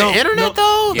 Through the internet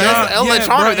though? Yeah. That's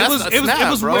electronic. Bro, That's it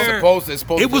was bro.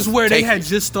 where it was where they had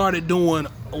just started doing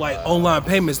like online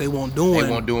payments. They weren't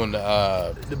doing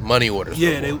the money orders.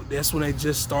 Yeah, that's when they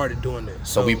just started doing that.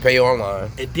 So we pay online.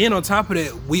 And then on top of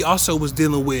that, we also was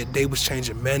dealing with they was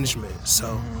changing management,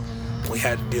 so we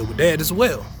had to deal with that as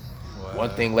well. One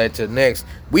thing led to the next.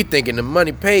 We thinking the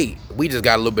money paid. We just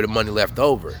got a little bit of money left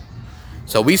over.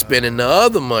 So we spending the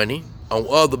other money on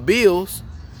other bills.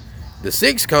 The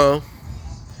 6 come,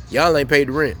 y'all ain't paid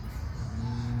the rent.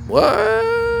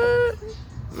 What?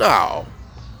 No.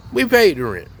 We paid the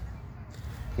rent.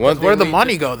 Where'd the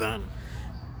money go then?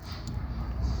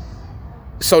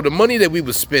 So the money that we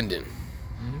was spending,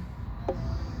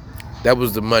 that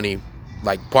was the money,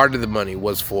 like part of the money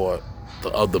was for the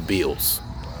other bills.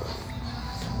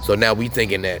 So now we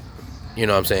thinking that, you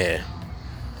know what I'm saying,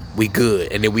 we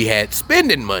good. And then we had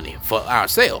spending money for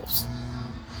ourselves.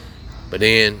 But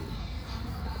then,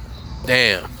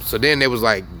 damn. So then they was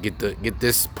like, get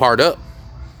this part up.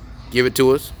 Give it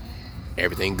to us.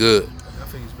 Everything good.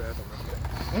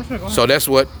 So that's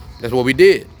what we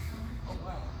did.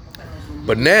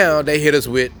 But now they hit us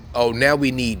with, oh, now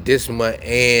we need this month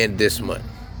and this month.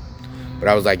 But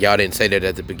I was like, y'all didn't say that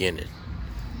at the beginning.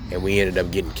 And we ended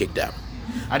up getting kicked out.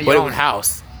 Out of your own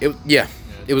house. It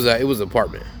was an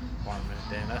apartment.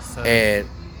 Damn, that's And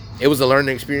it was a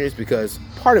learning experience because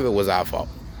part of it was our fault.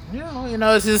 Yeah, you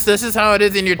know, this is how it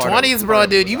is in your 20s, bro,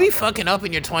 dude. You be fucking up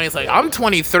in your 20s. Like, I'm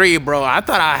 23, bro. I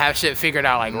thought I have shit figured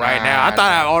out, like, right now. I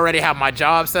thought I already have my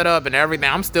job set up and everything.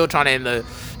 I'm still trying to in the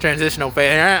transitional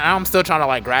phase. I'm still trying to,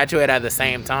 like, graduate at the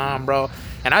same time, bro.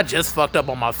 And I just fucked up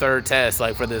on my 3rd test,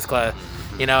 like, for this class.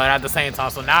 You know, and at the same time.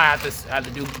 So now I have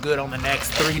to do good on the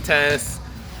next 3 tests.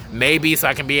 Maybe so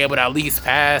I can be able to at least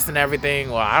pass and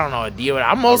everything. Well, I don't know.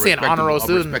 I'm mostly an honor roll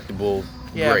student. Respectable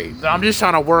Yeah, great. I'm just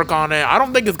trying to work on it. I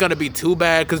don't think it's gonna be too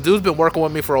bad because dude's been working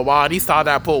with me for a while. And he saw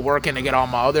that I put work in to get all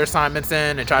my other assignments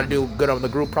in and try to do good on the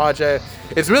group project.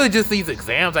 It's really just these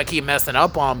exams I keep messing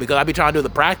up on because I be trying to do the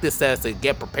practice test to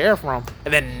get prepared for them,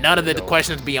 and then none of the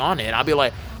questions be on it. And I'll be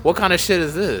like, what kind of shit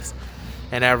is this?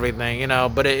 And everything,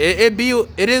 but it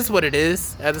is what it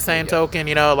is. At the same token,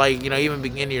 even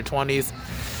beginning your 20s,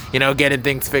 getting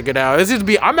things figured out.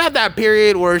 I'm at that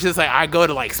period where it's just like I go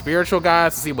to like spiritual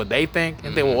guys to see what they think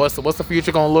and think, well, what's the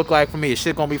future gonna look like for me? Is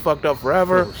shit gonna be fucked up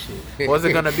forever? What's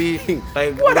it gonna be?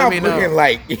 Like, what I'm looking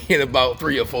like in about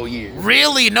 3 or 4 years?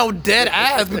 Really, no, dead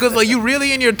ass, because like you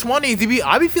really in your 20s,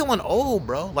 I be feeling old,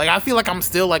 bro. Like I feel like I'm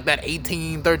still like that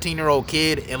 13-year-old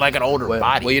kid in like an older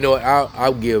body. Well, you know what?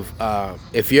 I'll give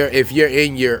if you're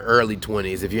in your early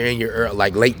 20s, if you're in your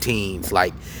like late teens,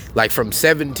 like from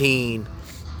 17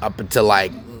 up until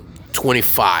like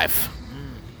 25.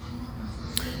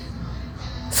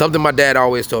 Something my dad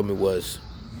always told me was,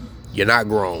 you're not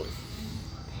grown.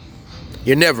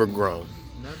 You're never grown.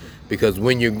 Never. Because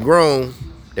when you're grown,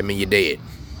 that means you're dead.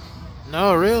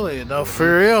 No, really. No,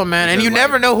 for real, man. Because and you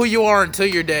never know who you are until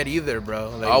you're dead either,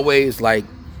 bro. Like, always, like,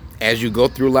 as you go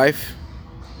through life,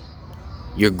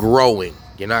 you're growing.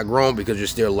 You're not grown because you're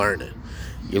still learning.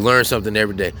 You learn something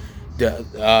every day.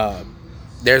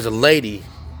 There's a lady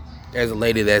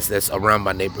that's around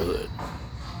my neighborhood.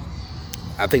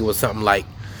 I think it was something like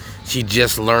she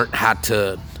just learned how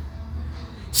to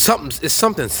it's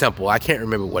something simple. I can't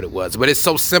remember what it was, but it's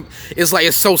so simple.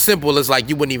 It's so simple. It's like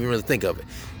you wouldn't even really think of it.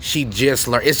 She just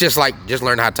learned. It's just like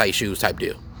learn how to tie shoes type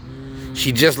deal.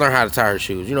 She just learned how to tie her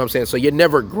shoes. You know what I'm saying? So you're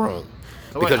never grown.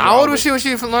 Wait, how old was she when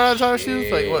she learned how to tie her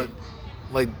shoes? Like what?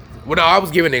 Like well, no, I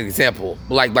was giving an example,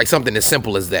 like something as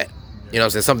simple as that. You know what I'm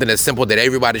saying? Something as simple that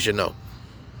everybody should know.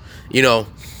 And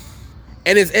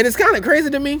it's kind of crazy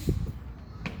to me.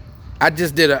 I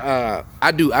just did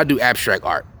I do abstract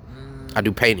art. I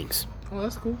do paintings. Oh,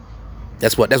 that's cool.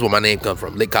 That's what my name comes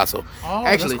from, LitCasso. Oh,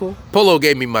 actually, that's cool. Polo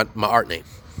gave me my art name.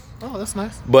 Oh, that's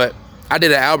nice. But I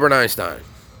did an Albert Einstein.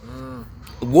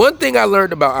 One thing I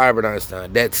learned about Albert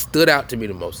Einstein that stood out to me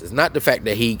the most is not the fact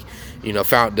that he,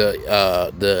 found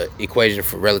the equation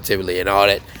for relativity and all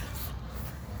that.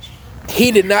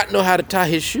 He did not know how to tie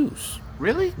his shoes.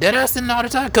 Really? Deadass didn't know how to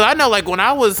tie? Because I know, like, when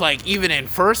I was, like, even in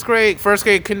first grade,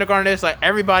 kindergarten, it's like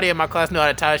everybody in my class knew how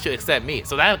to tie a shoe except me.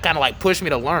 So that kind of, like, pushed me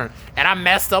to learn. And I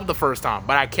messed up the first time,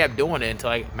 but I kept doing it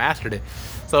until I mastered it.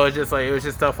 So it's just, like, it was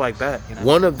just stuff like that.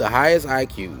 One of the highest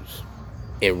IQs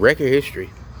in record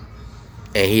history,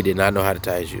 and he did not know how to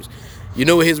tie his shoes. You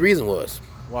know what his reason was?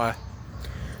 Why?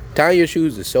 Tying your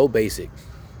shoes is so basic.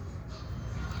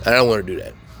 I don't want to do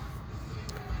that.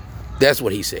 That's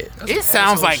what he said. It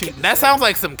sounds like sounds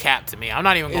like some cap to me. I'm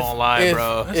not even gonna lie,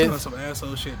 bro. That's some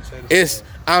asshole shit to say.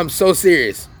 I'm so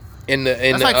serious.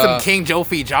 That's like some King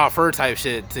Jofi Jaffer type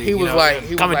shit. He was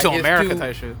like coming to America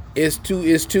type shit. It's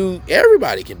too.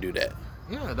 Everybody can do that.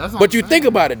 Yeah, that's. But you think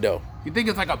about it though. You think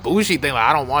it's like a bougie thing, like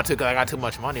I don't want to because I got too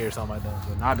much money or something like that,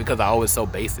 but not because I was so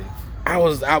basic.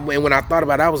 When I thought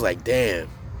about it, I was like, damn.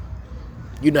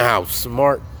 You know how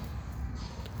smart.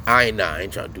 I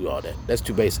ain't trying to do all that. That's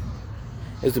too basic.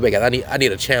 It's too big. I need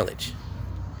a challenge.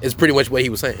 It's pretty much what he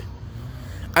was saying.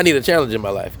 I need a challenge in my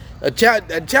life. A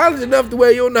challenge enough to where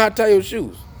you don't know how to tie your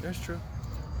shoes. That's true.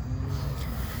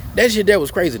 That shit was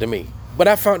crazy to me. But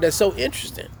I found that so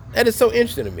interesting. That is so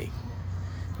interesting to me.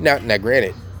 Now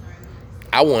granted,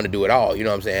 I want to do it all. You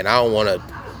know what I'm saying? I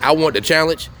want the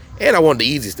challenge and I want the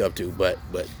easy stuff too. But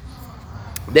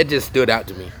that just stood out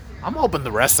to me. I'm hoping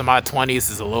the rest of my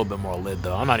 20s is a little bit more lit,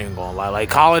 though. I'm not even gonna lie.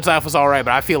 Like, college life was all right, but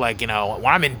I feel like, when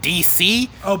I'm in D.C.,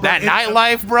 that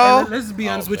nightlife, bro. Let's be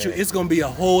honest with you. It's gonna be a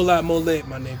whole lot more lit,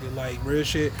 my nigga. Like, real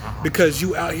shit. Because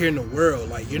you out here in the world.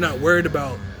 Like, you're not worried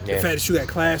about the fact that you got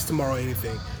class tomorrow or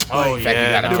anything. Like,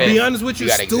 to be honest with you,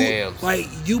 like,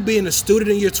 you being a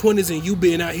student in your 20s and you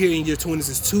being out here in your 20s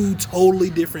is two totally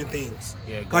different things.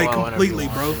 Yeah, like, completely,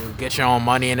 bro. Get your own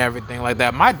money and everything like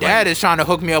that. My dad is trying to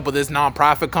hook me up with this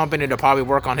nonprofit company to probably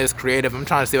work on his creative. I'm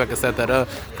trying to see if I can set that up,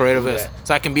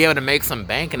 so I can be able to make some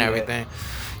bank and everything.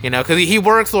 Because he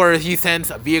works or he sends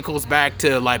vehicles back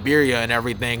to Liberia and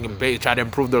everything and try to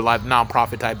improve their life,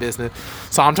 nonprofit type business.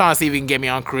 So I'm trying to see if he can get me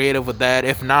on creative with that.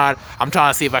 If not, I'm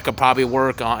trying to see if I could probably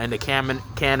work in the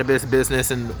cannabis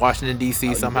business in Washington,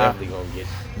 D.C. somehow.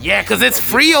 Yeah, because it's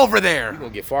free over there. You're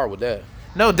going to get far with that.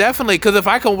 No, definitely. Because if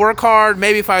I can work hard,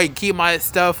 maybe if I keep my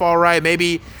stuff all right,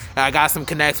 maybe I got some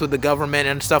connects with the government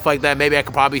and stuff like that, maybe I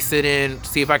could probably sit in,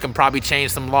 see if I can probably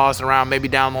change some laws around maybe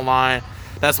down the line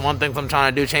That's one thing I'm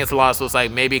trying to do, change the law, so it's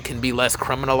like maybe it can be less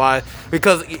criminalized.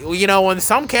 Because, you know, when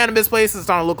some cannabis places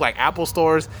starting to look like Apple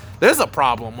stores, there's a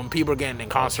problem when people are getting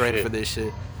incarcerated for this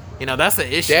shit. You know, that's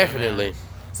the issue. Definitely. Man.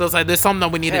 So it's like there's something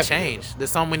that we need to change.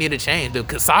 There's something we need to change.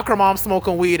 Because soccer moms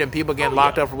smoking weed and people getting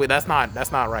locked up for weed, that's not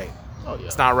right. Oh yeah.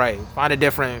 It's not right. Find a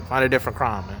different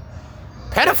crime, man.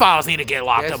 Pedophiles need to get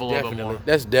locked up a little bit more.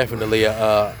 That's definitely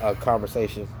a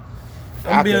conversation. I'm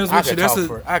gonna be honest with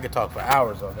you. I could talk for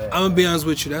hours on that. I'm gonna be honest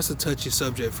with you. That's a touchy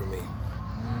subject for me.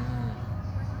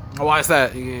 Why is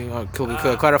that? Could we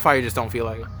clarify? You just don't feel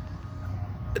like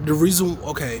it. The reason,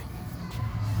 okay.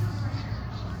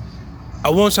 I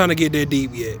wasn't trying to get that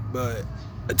deep yet, but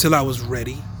until I was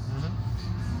ready.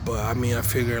 But I mean, I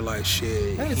figured like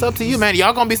shit. Hey, it's up to you, man.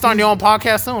 Y'all gonna be starting your own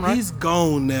podcast soon, right? He's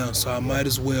gone now, so I might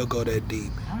as well go that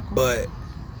deep. But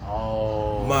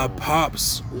my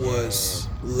pops was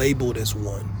labeled as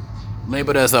one.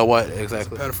 Labeled as a what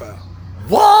exactly? As a pedophile.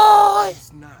 What?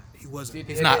 He's not. He wasn't.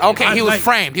 He's not. Okay, he was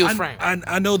framed. He was framed.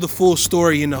 I know the full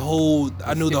story and the whole.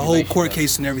 I knew the whole court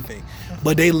case and everything,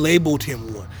 but they labeled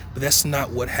him one. But that's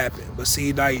not what happened. But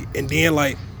see, like, and then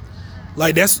like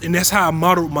that's how I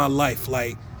modeled my life.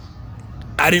 Like,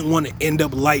 I didn't want to end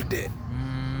up like that.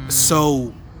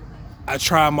 So I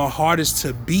tried my hardest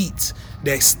to beat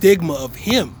that stigma of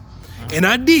him. And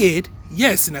I did,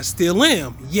 yes, and I still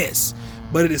am, yes.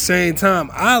 But at the same time,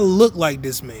 I look like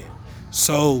this man.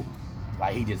 So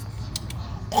like he just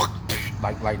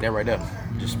like that right there.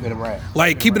 Just spit him right.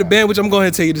 Like, keep it a band, which I'm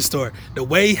going to tell you the story. The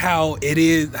way how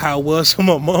it was for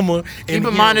my mama. Keep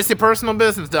in mind, it's your personal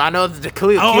business, though. I know the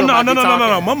Khalil. Oh,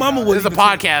 no. My mama would. It's a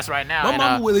podcast right now. My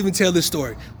mama would even tell this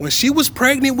story. When she was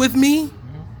pregnant with me,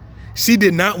 she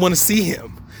did not want to see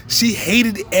him. She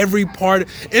hated every part.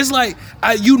 It's like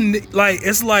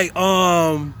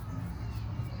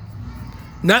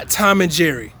not Tom and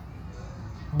Jerry,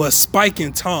 but Spike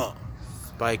and Tom.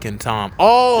 Spike and Tom.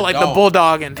 Oh, like the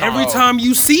bulldog and Tom. Every time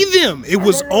you see them, it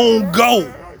was on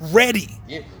go, ready.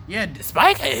 Yeah,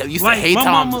 Spike used to hate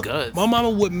Tom's guts. My mama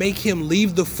would make him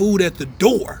leave the food at the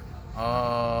door.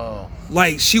 Oh.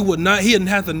 Like, he didn't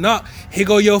have to knock. Here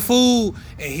go your food,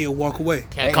 and he'll walk away.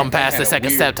 Can't come past the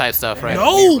second step type stuff, right?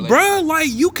 No, bro. Like,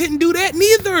 you couldn't do that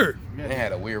neither. They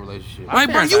had a weird relationship.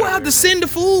 Like, bro, you have to send the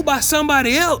food by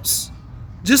somebody else.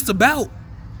 Just about.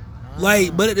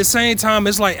 Like, but at the same time,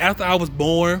 it's like after I was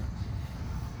born,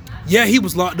 yeah, he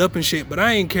was locked up and shit, but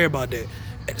I ain't care about that.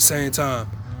 At the same time,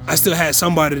 I still had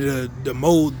somebody to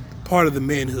mold part of the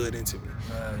manhood into me.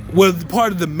 Well,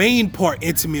 part of the main part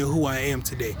into me of who I am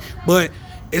today. But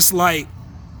it's like,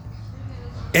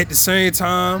 at the same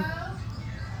time,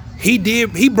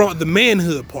 he brought the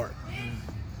manhood part.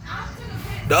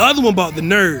 The other one brought the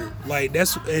nerd. Like,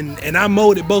 that's, and I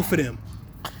molded both of them.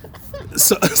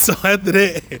 So after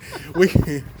that, we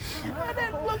can.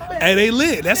 Hey, they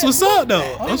lit. That's what's up,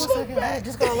 though. Just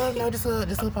go let no,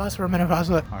 just pause for a minute.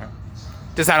 Pause. All right.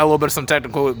 Just had a little bit of some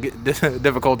technical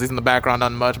difficulties in the background,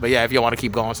 not much, but yeah, if you want to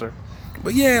keep going, sir.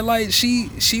 But yeah, like she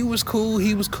was cool,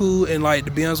 he was cool, and like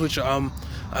to be honest with you, I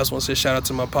just want to say shout out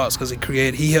to my pops because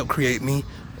he helped create me,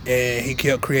 and he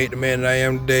helped create the man that I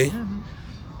am today.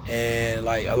 And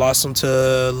like I lost him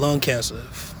to lung cancer.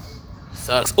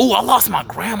 Sucks. Oh, I lost my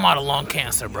grandma to lung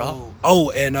cancer, bro.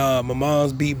 Oh, and my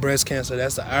mom's beat breast cancer.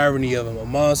 That's the irony of it. My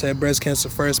mom's had breast cancer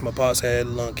first. My pops had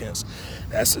lung cancer.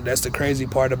 That's the crazy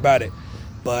part about it.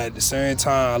 But at the same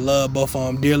time, I love both of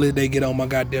them dearly. They get on my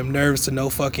goddamn nerves to no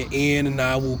fucking end, and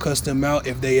I will cuss them out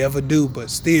if they ever do. But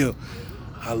still,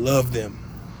 I love them.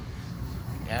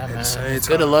 Yeah, man. It's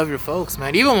good to love your folks,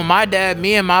 man. Even when my dad,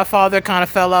 me and my father kind of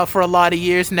fell out for a lot of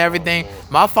years and everything.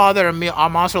 My father and me, our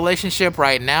mom's relationship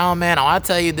right now, man, I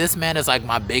tell you, this man is like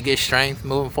my biggest strength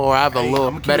moving forward. I have a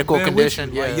little medical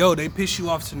condition. Yeah. Like, yo, they piss you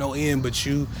off to no end, but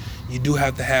you do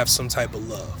have to have some type of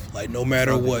love. Like, no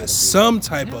matter what, some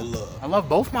type of love. I love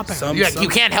both my parents. You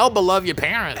can't help but love your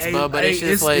parents, but it's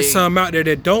just like... It's some out there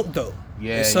that don't, though.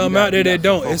 Yeah, it's some out there that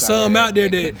don't. It's some out there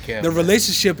that the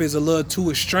relationship is a little too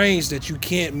estranged that you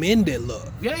can't mend that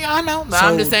love. Yeah, I know. So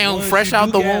I'm just saying, fresh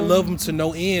out the womb. Love them to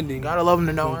no end. And gotta love them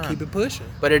to no end. Keep it pushing.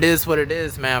 But it is what it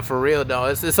is, man. For real, though.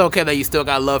 It's okay that you still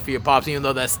got love for your pops, even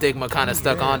though that stigma kind of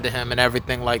stuck onto him and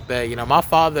everything like that. You know, my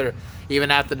father,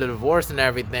 even after the divorce and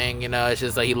everything, you know, it's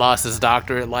just like he lost his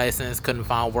doctorate license, couldn't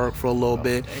find work for a little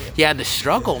bit. He had to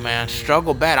struggle, man.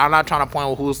 Struggle bad. I'm not trying to point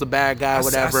out who's the bad guy,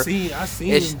 whatever.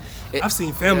 I've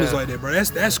seen families like that, bro.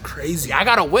 That's crazy. I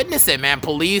gotta witness it, man.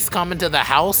 Police coming to the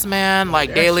house, man,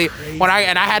 like daily. Crazy.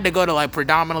 I had to go to like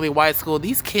predominantly white school.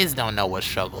 These kids don't know what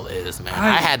struggle is, man.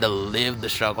 I had to live the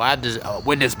struggle. I had to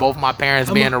witness both my parents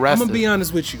being arrested. I'm gonna be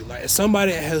honest with you, like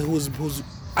somebody who's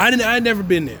I never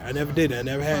been there. I never did it. I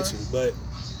never had to. But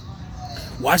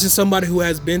watching somebody who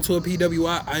has been to a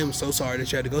PWI, I am so sorry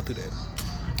that you had to go through that.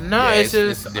 No, Yeah, it's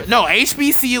just no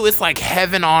HBCU. It's like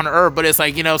heaven on earth, but it's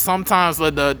like sometimes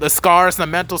the scars, the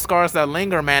mental scars that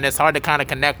linger, man. It's hard to kind of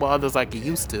connect with others like you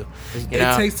used to.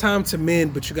 It takes time to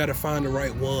mend, but you got to find the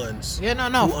right ones. Yeah,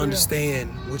 no, who understand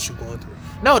what you're going through.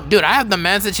 No, dude, I have the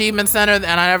Men's Achievement Center and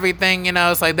everything.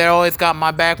 It's like they always got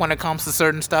my back when it comes to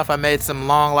certain stuff. I made some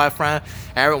long life friends.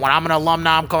 When I'm an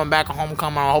alumni, I'm coming back at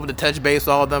homecoming. I hope to touch base with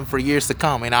all of them for years to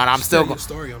come. And I'm still. Tell your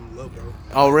story on the low, bro.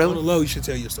 Oh, really? On the low, you should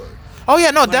tell your story. Oh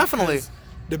yeah, no, definitely.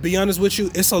 To be honest with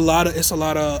you, it's a lot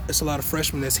of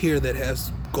freshmen that's here that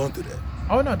has gone through that.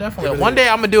 Oh no, definitely. One day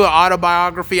I'm gonna do an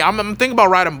autobiography. I'm thinking about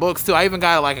writing books too. I even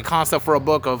got like a concept for a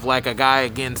book of like a guy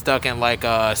getting stuck in like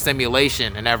a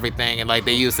simulation and everything, and like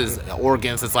they use his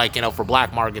organs as like for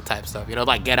black market type stuff,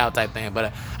 like Get Out type thing.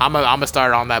 But I'm gonna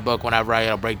start on that book whenever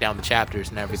I break down the chapters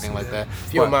and everything like that.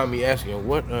 If you don't mind me asking,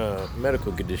 what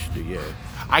medical condition do you have?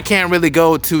 I can't really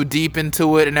go too deep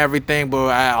into it and everything,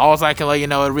 but all I can let you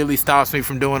know, it really stops me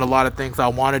from doing a lot of things I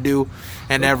want to do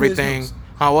and everything.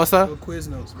 What's up?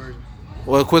 Quiznos version.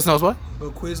 Well, Quiznos what?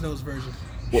 Quiznos version.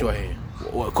 Shorthand.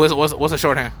 What's a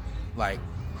shorthand? Like,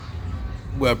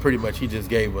 well, pretty much he just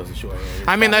gave us a shorthand.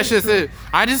 I mean, that's just it.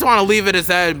 I just want to leave it as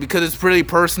that because it's pretty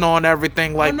personal and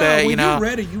everything like that, when you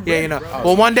ready, Yeah, bro.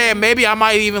 Well, one day maybe I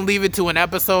might even leave it to an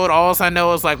episode. All I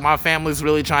know is like my family's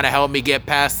really trying to help me get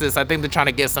past this. I think they're trying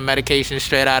to get some medication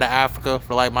straight out of Africa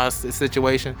for like my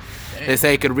situation. Damn. They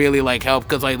say it could really like help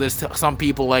because like there's some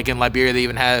people like in Liberia that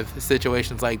even have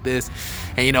situations like this,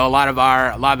 and a lot of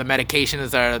the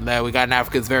medications that we got in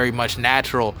Africa is very much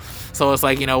natural. So it's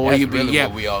like what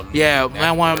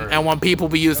when people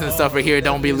be using stuff right here,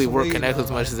 don't really work connect as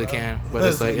much as it can. But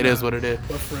it's like it is what it is.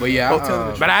 But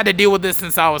yeah, but I had to deal with this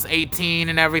since I was 18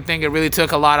 and everything. It really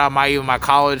took a lot out of my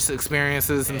college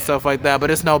experiences and stuff like that.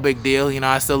 But it's no big deal.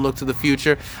 I still look to the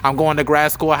future. I'm going to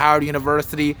grad school at Howard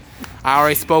University. I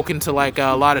already spoken to like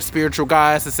a lot of spiritual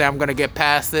guys to say I'm gonna get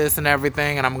past this and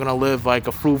everything, and I'm gonna live like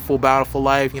a fruitful, bountiful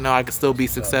life. I can still be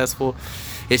successful.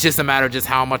 It's just a matter of just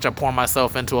how much I pour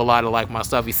myself into a lot of like my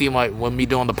stuff. You see, like when me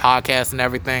doing the podcast and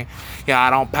everything,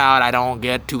 I don't pout. I don't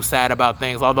get too sad about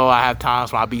things. Although I have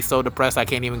times where I'll be so depressed I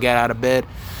can't even get out of bed.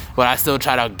 But I still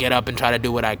try to get up and try to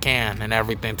do what I can and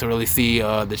everything to really see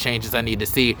the changes I need to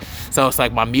see. So it's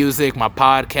like my music, my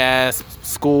podcast,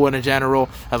 school in general.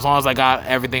 As long as I got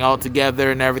everything all together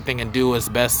and everything and do as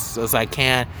best as I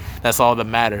can, that's all that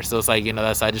matters. So it's like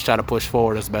I just try to push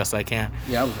forward as best I can.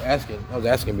 Yeah, I was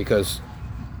asking because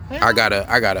I got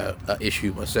a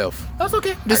issue myself. That's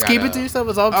okay. Just keep it to yourself.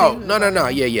 It's all. Oh no.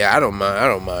 Yeah. I don't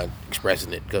mind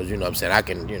expressing it because what I'm saying, I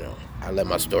can I let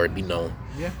my story be known.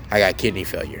 Yeah. I got kidney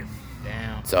failure.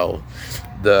 Damn. So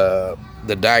the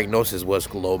diagnosis was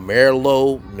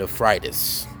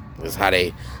glomerulonephritis. That's how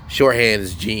they shorthand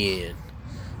is GN.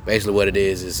 Basically what it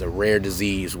is a rare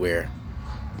disease where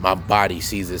my body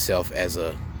sees itself as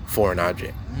a foreign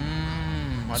object.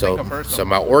 So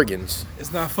my organs.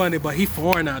 It's not funny, but he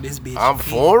foreign out this bitch. I'm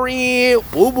foreign,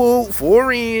 boo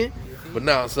foreign. But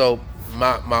no, so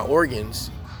my organs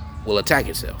will attack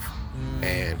itself,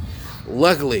 and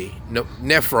luckily,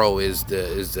 nephro is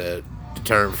the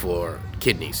term for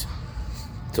kidneys.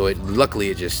 So luckily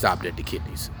it just stopped at the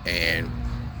kidneys, and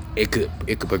it could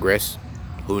progress.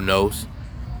 Who knows?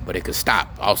 But it could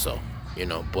stop also,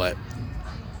 But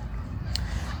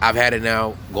I've had it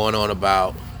now going on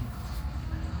about.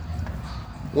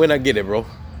 When I get it, bro?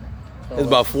 It's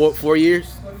about 4 years.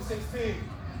 2016.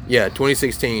 Yeah,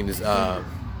 2016 is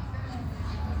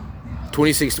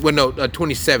 2016. Well, no,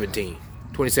 2017.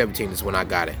 2017 is when I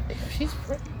got it. She's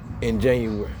pretty. In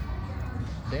January.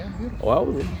 Damn beautiful. Oh, I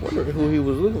was wondering who he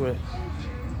was looking at.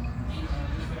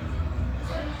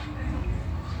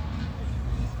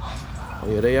 Oh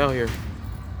yeah, they out here.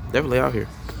 Definitely out here.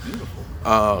 Beautiful.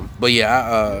 But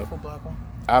yeah, Beautiful black one.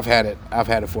 I've had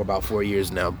it for about 4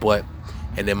 years now,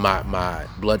 and then my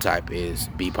blood type is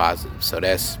B positive, so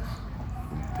that's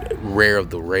rare of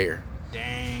the rare.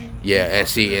 Dang. Yeah, and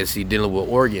see, dealing with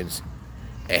organs,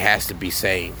 it has to be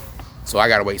same. So I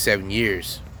gotta wait 7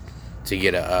 years to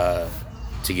get a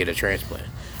transplant.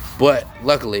 But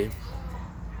luckily,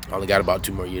 I only got about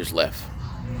 2 more years left,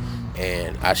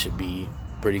 and I should be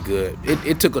pretty good.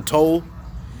 It took a toll.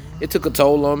 It took a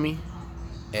toll on me,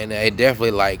 and it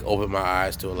definitely like opened my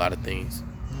eyes to a lot of things.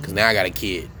 Cause now I got a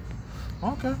kid.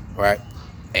 Okay. Right?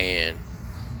 And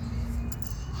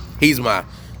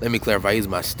let me clarify, he's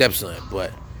my stepson,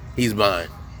 but he's mine.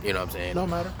 You know what I'm saying? Don't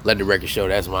matter. Let the record show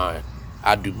that's mine.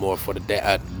 I do more for the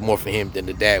dad, more for him than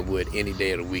the dad would any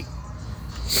day of the week.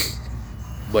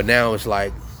 But now it's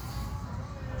like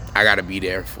I gotta be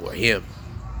there for him,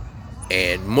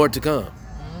 and more to come.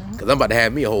 Cause I'm about to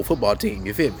have me a whole football team.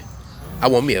 You feel me? I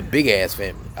want me a big ass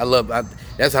family.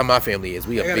 That's how my family is.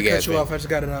 We a big ass family. I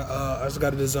just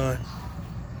got a design.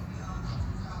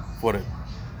 For the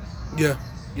Yeah.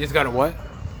 You just got a what?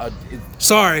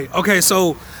 Sorry. Okay,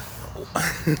 so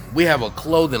we have a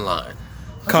clothing line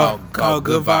called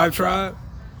Good Vibe Tribe,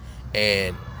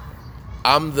 and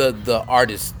I'm the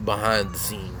artist behind the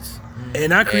scenes.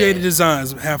 And I created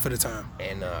designs half of the time.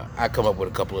 And I come up with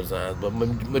a couple of designs, but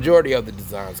majority of the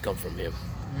designs come from him.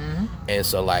 Mm-hmm. And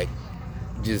so like,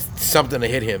 just something to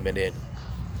hit him, and then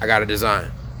I got a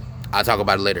design. I'll talk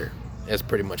about it later. That's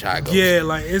pretty much how it goes. Yeah,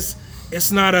 like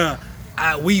it's not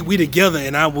we together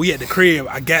and we at the crib.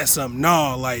 I got something.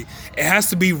 No, like it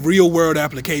has to be real world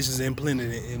applications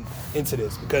implemented into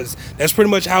this because that's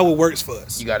pretty much how it works for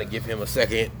us. You got to give him a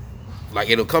second. Like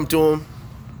it'll come to him.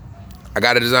 I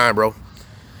got a design, bro.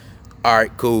 All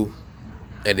right, cool.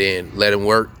 And then let him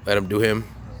work. Let him do him.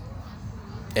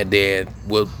 And then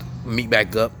we'll meet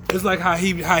back up. It's like how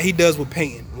he does with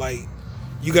painting. Like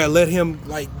you gotta let him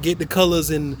like get the colors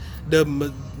and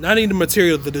not even the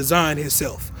material, the design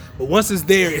itself. But once it's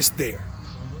there, it's there.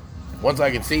 Once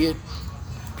I can see it,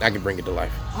 I can bring it to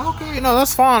life. Okay, no,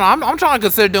 that's fine. I'm trying to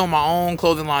consider doing my own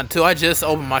clothing line too. I just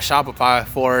opened my Shopify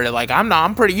for it. Like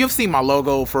you've seen my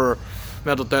logo for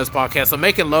Mental Threads Podcast, so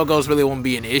making logos really won't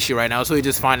be an issue right now. So we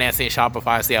just financing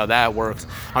Shopify, see how that works.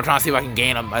 I'm trying to see if I can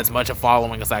gain as much a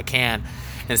following as I can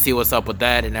and see what's up with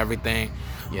that and everything.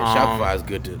 Yeah, Shopify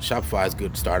is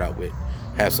good to start out with.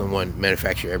 Have someone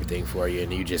manufacture everything for you,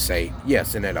 and you just say, yeah,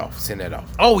 send that off.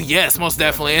 Oh yes, most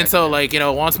definitely. And so like,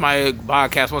 once my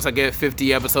podcast, once I get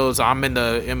 50 episodes, I'm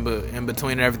in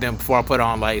between and everything before I put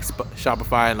on like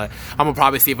Shopify, and like I'm gonna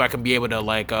probably see if I can be able to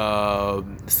like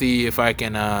see if I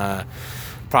can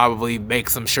probably make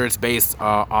some shirts based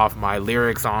off my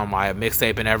lyrics on my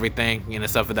mixtape and everything,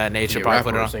 stuff of that nature. Probably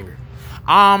put it on. Singer?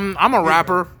 I'm a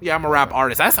rapper. Yeah, I'm a rap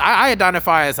artist. I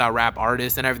identify as a rap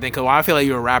artist and everything. Cause when I feel like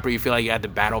you're a rapper, you feel like you have to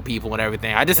battle people and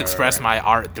everything. I just express my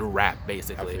art through rap,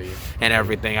 basically, and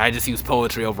everything. I just use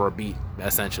poetry over a beat,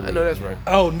 essentially. I know that's right.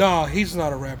 Oh no, he's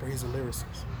not a rapper. He's a lyricist.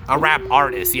 A rap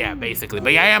artist, yeah, basically.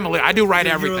 But yeah, I do write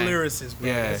everything. You're a lyricist, bro.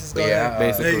 Yeah,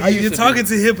 basically. You're talking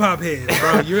to hip hop heads,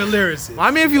 bro. You're a lyricist. I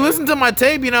mean, if you listen to my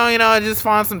tape, just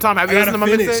find some time. Have you listened to my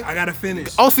mixtape? I gotta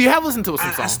finish. Oh, so you have listened to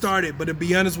some songs? I started, but to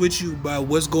be honest with you, about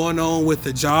what's going on with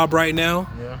the job right now,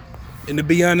 and to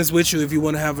be honest with you, if you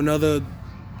want to have another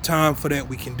time for that,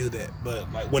 we can do that.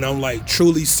 But like when I'm like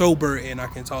truly sober and I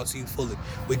can talk to you fully,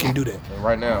 we can do that. And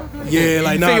right now. Yeah,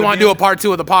 like you want to do a part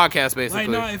 2 of the podcast, basically.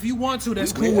 Like, if you want to,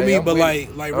 that's cool with me. But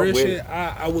like real shit,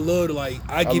 I would love to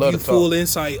I give you full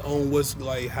insight on what's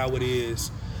like how it is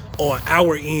on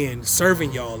our end,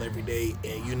 serving y'all every day,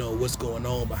 and what's going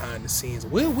on behind the scenes.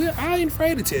 I ain't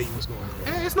afraid to tell you what's going on.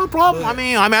 Hey, it's no problem. I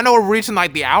mean, I know we're reaching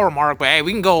like the hour mark, but hey,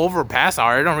 we can go over past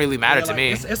hour. It don't really matter to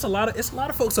me. It's a lot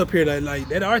of folks up here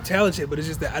that are talented, but it's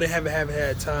just that I haven't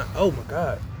had time. Oh my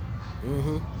god.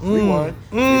 Rewind.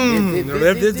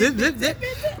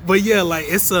 But yeah, like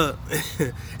it's a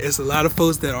lot of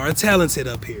folks that are talented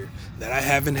up here that I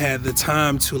haven't had the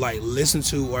time to like listen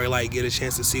to or like get a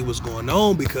chance to see what's going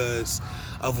on because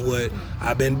of what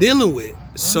I've been dealing with.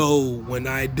 So when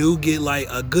I do get like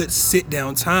a good sit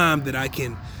down time that I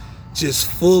can just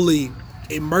fully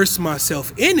immerse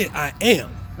myself in it, I am.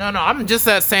 No, I'm just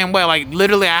that same way. Like,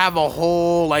 literally, I have a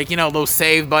whole, like, those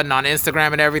save button on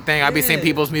Instagram and everything. I'd be seeing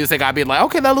people's music. I'd be like,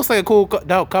 okay, that looks like a cool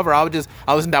cover. I'll listen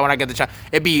to that when I get the chance.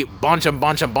 It'd be bunch of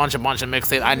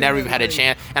mixtapes. I never even had a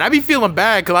chance. And I'd be feeling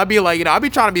bad because I'd be like, I'd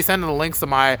be trying to be sending the links to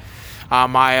my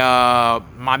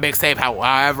mixtape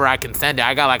however I can send it.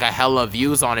 I got like a hella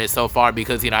views on it so far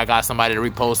because, I got somebody to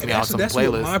repost me on some that's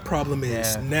playlist. What my problem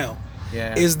is now.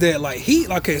 Yeah. Is that like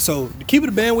so to keep it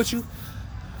a band with you,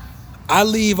 I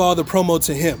leave all the promo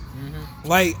to him. Mm-hmm.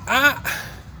 Like I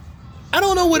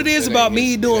don't know what it is about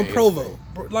me doing promo.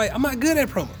 Like I'm not good at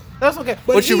promo. That's okay.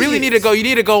 But you really need to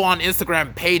go on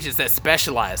Instagram pages that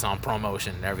specialize on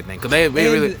promotion and everything. Because they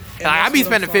really, I'd be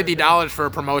spending $50 for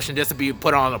a promotion just to be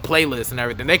put on a playlist and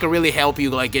everything. They could really help you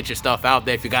like get your stuff out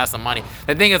there if you got some money.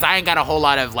 The thing is, I ain't got a whole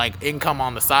lot of like income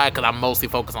on the side because I'm mostly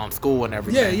focused on school and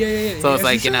everything. Yeah. So it's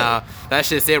like, that's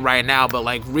just it right now. But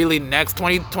like really next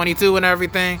 2022 and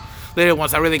everything, literally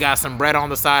once I really got some bread on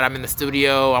the side, I'm in the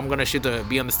studio. I'm gonna shoot to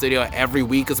be in the studio every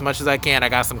week as much as I can. I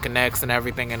got some connects and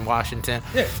everything in Washington.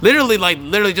 Yeah.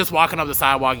 Literally just walking up the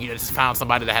sidewalk, you just found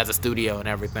somebody that has a studio and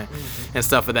everything and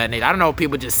stuff of that nature. I don't know if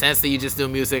people just sense that you just do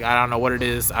music. I don't know what it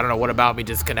is. I don't know what about me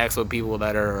just connects with people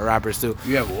that are rappers too.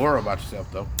 You have an aura about yourself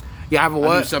though. Yeah, I have a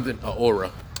what? An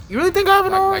aura. You really think I have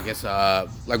an aura? I guess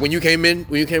like when you came into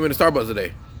Starbucks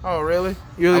today. Oh, really?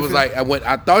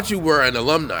 I thought you were an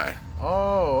alumni.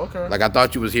 Oh, okay. Like I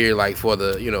thought you was here like for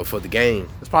the game.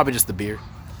 It's probably just the beer.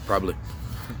 Probably.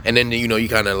 And then you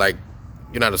kind of like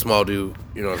you're not a small dude.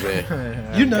 You know what I'm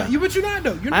saying? But you're not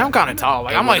though. I am kind of tall.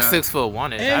 Like I'm like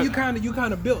 6'1". And you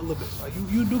kind of built a little bit. Like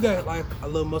you do got like a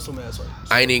little muscle mass. Right?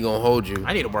 So. I ain't even gonna hold you.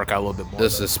 I need to work out a little bit more. The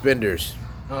suspenders.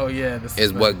 Oh yeah,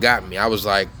 is what got me. I was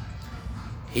like,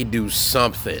 he do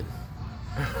something.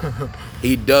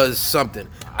 He does something.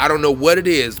 I don't know what it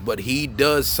is, but he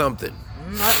does something.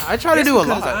 I try to do a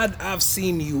lot. I've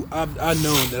seen you. I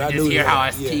know that. I just knew hear how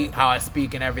I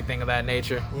speak and everything of that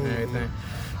nature and everything.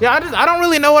 Yeah, I don't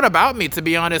really know what about me, to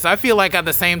be honest. I feel like at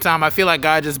the same time, I feel like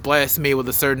God just blessed me with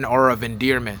a certain aura of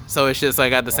endearment. So it's just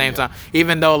like at the same time,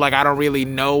 even though like I don't really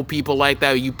know people like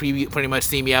that, you pretty much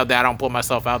see me out there. I don't put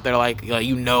myself out there like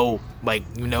you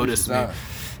notice me.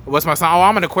 What's my sign? Oh,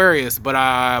 I'm an Aquarius, but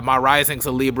my rising's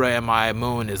a Libra and my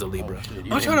moon is a Libra.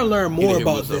 I'm trying to learn more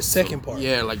about the second part.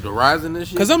 Yeah, like the rising and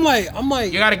shit. Cause I'm like,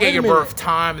 you gotta get your birth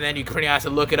time, and then you pretty much have to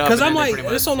look it up. Cause I'm like,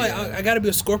 it's so like I gotta be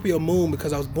a Scorpio moon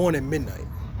because I was born at midnight.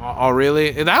 Oh, really?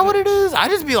 Is that what it is? I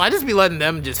just be letting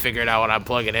them just figure it out when I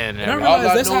plug it in. And I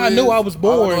realized that's how I knew I was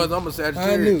born. I'm a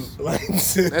Sagittarius. I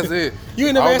knew. That's it. You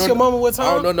ain't never asked your mama what time?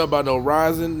 I don't know nothing about no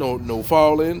rising, no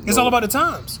falling. It's all about the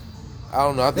times. I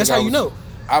don't know. That's how you know.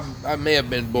 I may have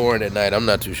been born at night. I'm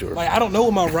not too sure. Like I don't know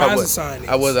what my rising sign is.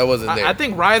 I wasn't there. I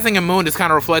think rising and moon is kind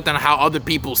of reflecting on how other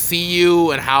people see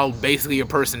you and how basically your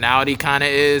personality kind of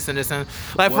is in a sense.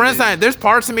 Like for instance, there's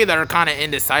parts of me that are kind of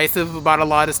indecisive about a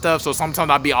lot of stuff. So sometimes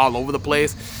I'll be all over the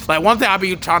place. Like one thing I'll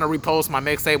be trying to repost my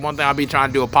mixtape. One thing I'll be trying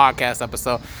to do a podcast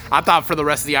episode. I thought for the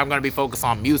rest of the year I'm gonna be focused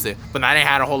on music, but I didn't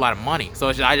have a whole lot of money. So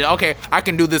it's just, I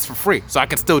can do this for free, so I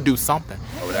can still do something.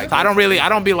 So I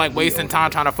don't be like wasting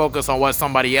time trying to focus on what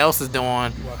somebody else is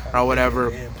doing or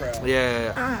whatever.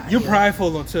 Yeah. You're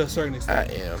prideful until a certain extent.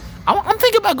 I am. I'm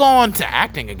thinking about going to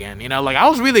acting again. Like I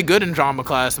was really good in drama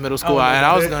class in middle school, and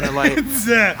I was gonna like.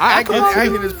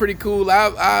 Acting is pretty cool.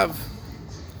 I've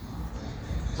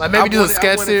like maybe do a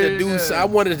sketch series. I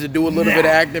wanted to do a little bit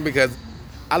of acting because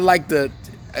I like to.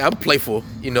 I'm playful,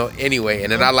 anyway,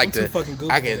 and then I like to.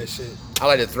 I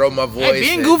like to throw my voice. Hey,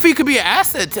 being goofy could be an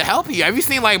asset to help you. Have you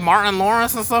seen like Martin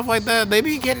Lawrence and stuff like that? They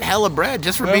be getting hella bread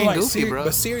just for being like goofy, bro.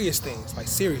 But serious things,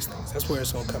 that's where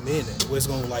it's gonna come in. Where it's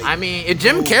gonna like. I mean, if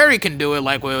Jim Carrey can do it,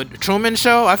 like with Truman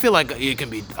Show, I feel like it can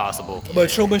be possible. But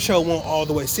Truman Show won't all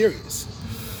the way serious.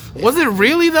 Was it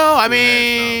really though? I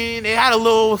mean, it had a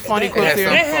little funny clip here.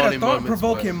 It had a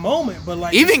thought-provoking moment, but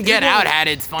like even Get Out had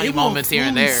its funny moments here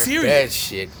and there. That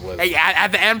shit was. Hey, at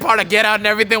the end part of Get Out and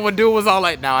everything, when dude was all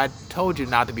like, "No, I told you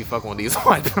not to be fucking with these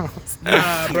white girls."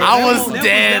 Nah, bro, I was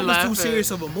dead. That was too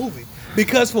serious of a movie.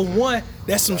 Because for one,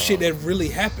 that's some shit that really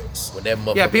happens.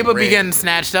 Yeah, people be getting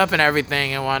snatched up and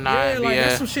everything and whatnot. Yeah,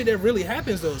 that's some shit that really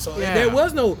happens though. So there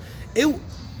was no.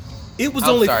 It was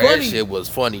only funny. That shit was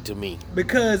funny to me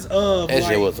because of that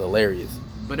shit was hilarious.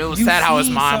 But it was sad how his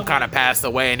mom kind of passed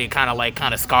away, and he kind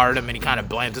of scarred him, and he kind of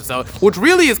blames himself, which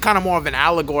really is kind of more of an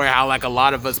allegory how like a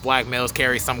lot of us black males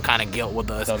carry some kind of guilt with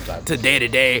us to day to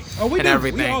day and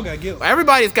everything. We all got guilt.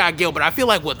 Everybody's got guilt, but I feel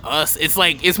like with us,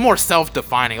 it's more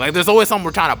self-defining. Like there's always something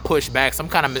we're trying to push back, some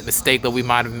kind of mistake that we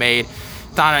might have made,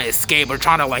 trying to escape or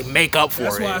trying to like make up for it.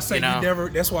 That's why I say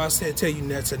That's why I said tell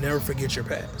you to never forget your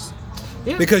past.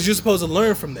 Yeah. Because you're supposed to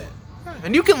learn from that.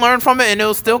 And you can learn from it, and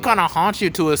it'll still kind of haunt you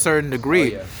to a certain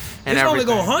degree. And it's only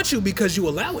gonna haunt you because you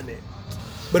allowing it.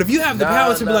 But if you have the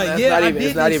power to be like,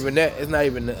 it's not even that. It's not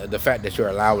even the fact that you're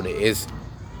allowing it.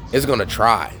 It's gonna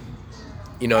try.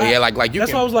 Like you. That's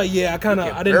can, why I was like,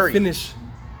 I didn't finish.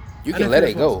 You can let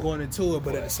it go. Going into it,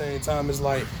 but at the same time, it's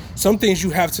like some things you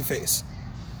have to face.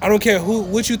 I don't care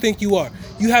what you think you are.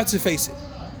 You have to face it.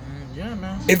 Yeah,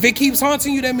 man. If it keeps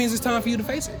haunting you, that means it's time for you to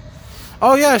face it.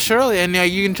 Oh yeah, surely, and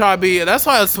you can try to be. That's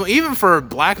why it's, even for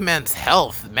black men's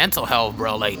mental health,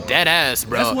 bro, like dead ass,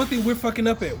 bro. That's one thing we're fucking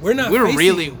up at. We're not.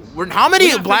 How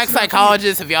many black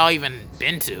psychologists have y'all even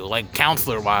been to, like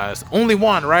counselor wise? Only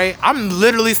one, right? I'm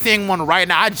literally seeing one right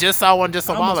now. I just saw one just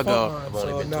a while ago.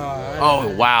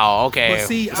 Oh wow, okay. But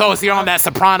see, so you're on that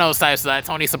Sopranos type, so that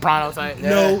Tony Soprano type.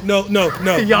 No.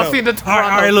 Y'all see the all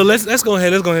right, look, let's go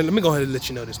ahead. Let me go ahead and let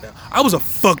you know this now. I was a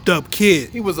fucked up kid.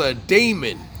 He was a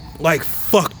demon. Like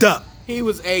fucked up. He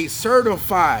was a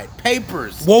certified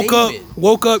papers. Woke up.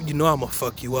 You know I'm gonna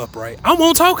fuck you up, right? I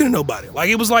won't talking to nobody. Like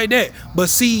it was like that. But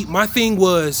see, my thing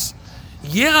was,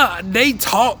 they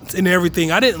talked and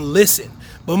everything. I didn't listen.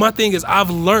 But my thing is, I've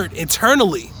learned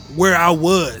internally where I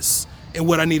was and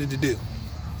what I needed to do.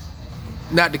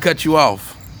 Not to cut you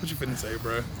off. What you finna say,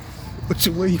 bro?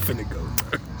 Where you finna go,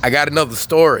 bro? I got another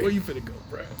story. Where you finna go,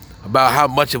 bro? about how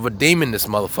much of a demon this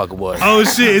motherfucker was. Oh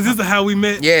shit! Is this how we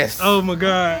met? Yes. Oh my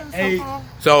god. Hey.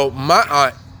 So my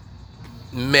aunt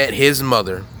met his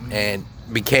mother and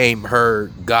became her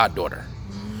goddaughter.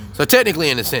 So technically,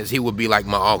 in a sense, he would be like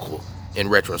my uncle. In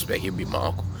retrospect, he'd be my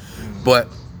uncle. But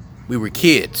we were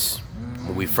kids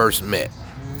when we first met.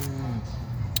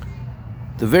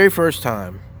 The very first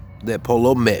time that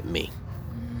Polo met me.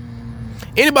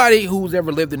 Anybody who's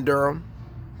ever lived in Durham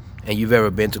and you've ever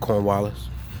been to Cornwallis,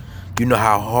 you know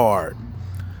how hard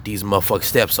these motherfucking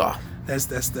steps are. That's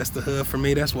the hood for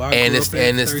me. That's why I And grew it's up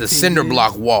at the 13 cinder years.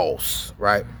 block walls,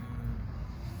 right?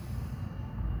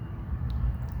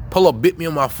 Polo bit me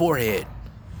on my forehead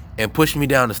and pushed me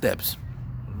down the steps.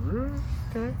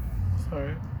 Okay.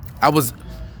 Sorry. I was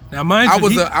Now mind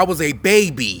you, I was a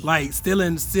baby, like still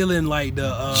in like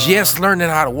the just learning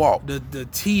how to walk. the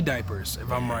T diapers,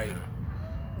 if I'm right.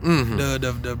 Mm-hmm.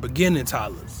 The beginning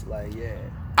toddlers. Like yeah.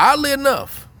 Oddly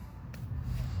enough,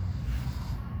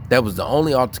 that was the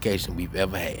only altercation we've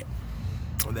ever had.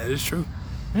 Well, that is true.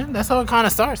 Yeah, that's how it kind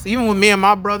of starts. Even with me and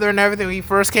my brother and everything, when he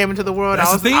first came into the world, That's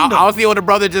I was the thing, I was the older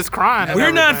brother just crying. and We're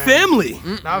not everything.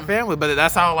 family. Not family, but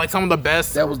that's how like some of the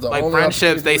best That was the like only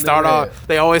friendships they opportunity start we off. had.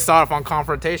 They always start off on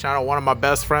confrontation. I know one of my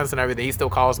best friends and everything. He still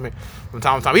calls me from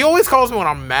time to time. He always calls me when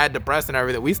I'm mad, depressed, and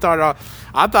everything. We started off.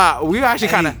 I thought we actually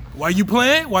kind of. Hey, why you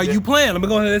playing? Why you playing? Let me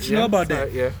go ahead and let you know about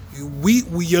that. Yeah. We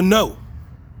you know.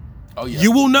 Oh yeah.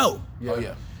 You will know. Oh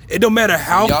yeah. It don't matter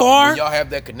how When far. y'all have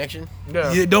that connection.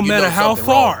 Yeah. It don't You matter know how something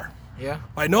far. wrong. Yeah.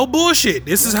 Like no bullshit.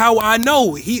 This is how I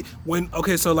know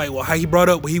so like how he brought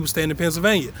up when he was staying in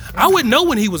Pennsylvania. I would know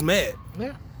when he was mad.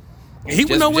 Yeah. He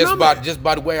would know when I'm mad. Just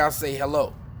by the way I say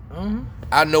hello. Mm-hmm.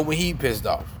 I know when he pissed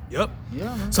off. Yep. Yeah.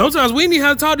 Man. Sometimes we need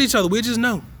how to talk to each other. We just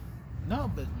know. No,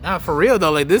 but not for real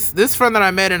though. Like this friend that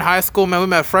I met in high school, man. We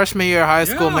met freshman year of high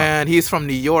school, Yeah. man. He's from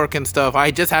New York and stuff.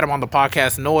 I just had him on the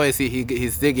podcast Noise.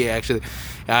 He's Ziggy actually.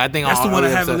 I think That's the one I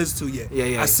earlier haven't episode- listened to yet. Yeah,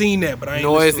 yeah. I seen that, but I ain't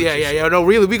Noise, listened to it yeah. No,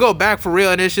 really, we go back for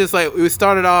real, and it's just like we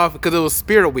started off because it was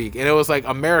Spirit Week, and it was like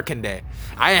American Day.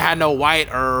 I ain't had no white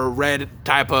or red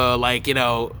type of like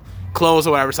clothes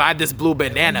or whatever, so I had this blue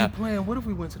bandana. Playing. What if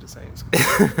we went to the same school?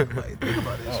 Like, think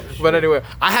about this. But anyway,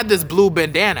 I had this blue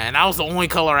bandana, and that was the only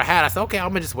color I had. I said, okay, I'm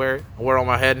gonna just wear it. I wear it on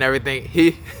my head and everything.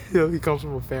 He comes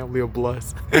from a family of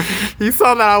bloods. He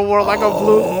saw that I wore like a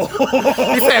blue.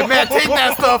 He said, man, take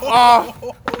that stuff off.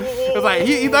 It's like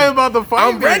he thought about the fight.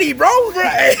 I'm ready, bro.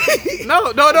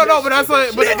 No, but that's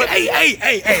like, but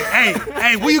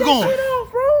Hey, where you going?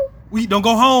 We don't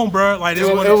go home, bro. Like this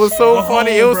it one. was so go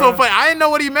funny. home, It was so bruh. funny. I didn't know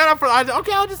what he meant.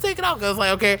 Okay, I'll just take it out. Cause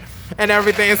like okay, and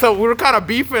everything. And so we were kind of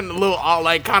beefing a little,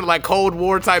 like kind of like Cold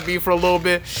War type beef for a little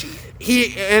bit.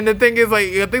 And the thing is, like,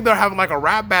 I think they're having like a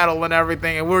rap battle and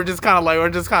everything, and we were just kind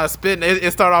of spitting.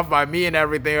 It started off by me and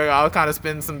everything. I was kind of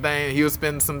spitting some things. He was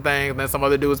spitting some things, and then some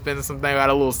other dude was spitting some things. We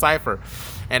had a little cipher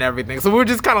and everything. So we were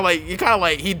just kind of like,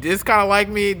 he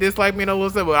disliked me in a little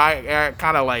bit, but I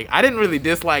kind of like, I didn't really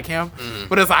dislike him,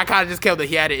 but it's I kind of just kept that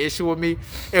he had an issue with me.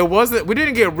 We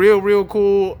didn't get real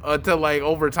cool until like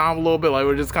over time a little bit. Like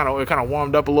we just kind of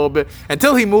warmed up a little bit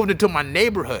until he moved into my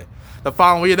neighborhood. The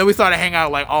following year, then we started hanging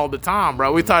out like all the time,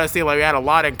 bro. We started seeing like we had a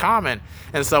lot in common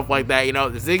and stuff like that.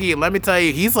 Ziggy, let me tell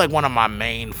you, he's like one of my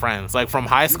main friends, like from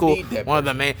high school. One of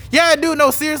the main. Yeah, dude.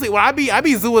 No, seriously. Well, I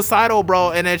be suicidal,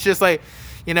 bro, and it's just like,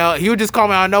 he would just call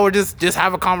me out of nowhere, just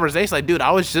have a conversation. Like, dude,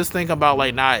 I was just thinking about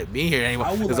like not being here anymore.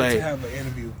 I would It's like to have an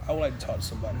interview. I would like to talk to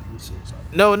somebody who's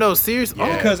suicidal. No, seriously.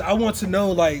 Yeah. Because I want to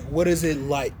know, like, what is it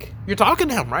like? You're talking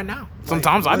to him right now.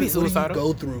 Sometimes I be suicidal. What do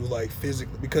you go through, like,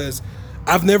 physically? Because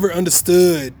I've never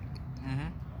understood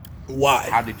why.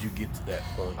 How did you get to that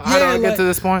point? How do I get to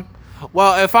this point?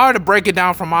 Well, if I were to break it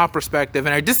down from my perspective,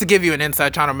 and just to give you an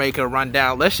insight, trying to make a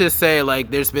rundown, let's just say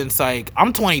like there's been like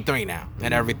I'm 23 now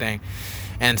and everything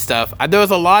and stuff. There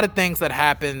was a lot of things that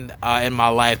happened in my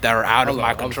life that are out of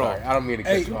my control. I'm sorry. I don't mean to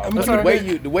cut you off. I'm But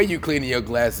sorry. the way you cleaning your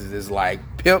glasses is like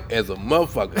pimp as a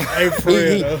motherfucker. Hey, for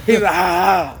real. He's like,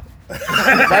 ha.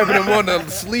 Wiping him on the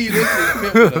sleeve. This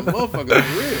is pimp as a motherfucker.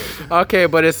 For real. Okay,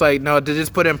 but it's like, no, to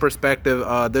just put in perspective,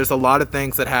 there's a lot of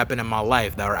things that happen in my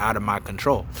life that are out of my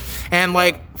control. And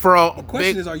like for a The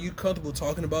question is, are you comfortable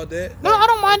talking about that? No, I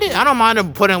don't mind it. I don't mind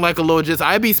him putting like a little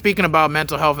I be speaking about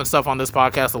mental health and stuff on this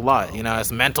podcast a lot.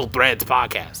 It's Mental Threads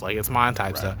podcast. Like it's mine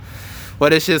type stuff.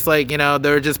 But it's just like, there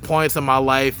are just points in my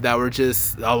life that were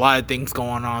just a lot of things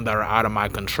going on that are out of my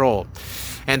control.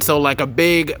 And so like a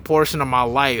big portion of my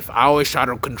life, I always try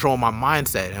to control my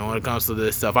mindset. And when it comes to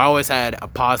this stuff, I always had a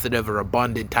positive or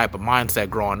abundant type of mindset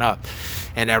growing up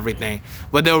and everything.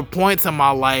 But there were points in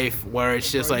my life where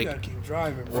it's just like, you gotta keep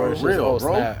driving, For bro. real,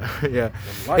 bro. yeah,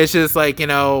 it's just like, you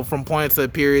know, from points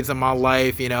of periods in my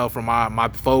life, you know, from my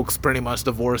folks pretty much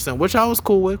divorcing, which I was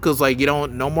cool with, because like, you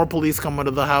don't, no more police coming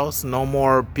to the house, no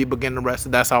more people getting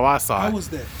arrested. That's how I saw it. How was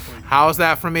that for you? How was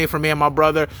that for me and my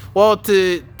brother? Well,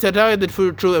 to tell you the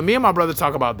truth, and me and my brother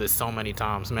talk about this so many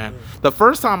times, man. The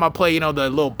first time I played, you know, the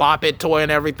little Bop It toy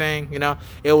and everything, you know,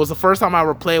 it was the first time I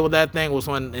ever played with that thing was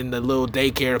when in the little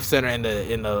daycare center in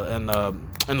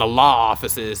the law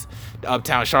offices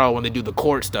uptown Charlotte when they do the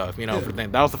court stuff, you know, for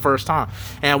things. That was the first time.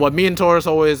 And what me and Taurus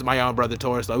always, my young brother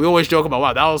Taurus, we always joke about,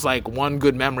 wow, that was like one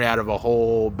good memory out of a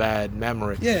whole bad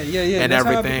memory. Yeah. And That's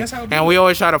everything. how And we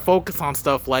always try to focus on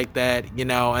stuff like that, you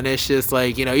know, and it's just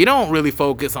like, you know, you don't really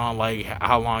focus on like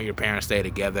how long your parents stay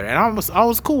together. And I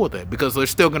was cool with it because they're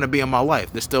still going to be in my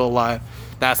life. They're still alive.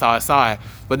 That's how I saw it.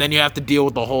 But then you have to deal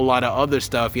with a whole lot of other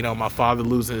stuff. You know, my father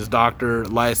losing his doctor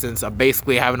license. I'm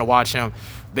basically having to watch him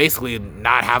basically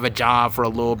not have a job for a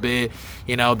little bit.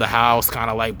 You know, the house kind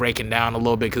of like breaking down a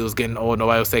little bit because it was getting old.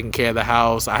 Nobody was taking care of the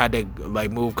house. I had to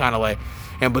like move kind of like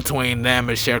in between them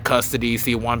and share custody,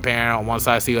 see one parent on one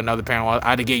side, see another parent. I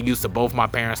had to get used to both my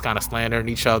parents kind of slandering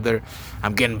each other.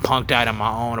 I'm getting punked out in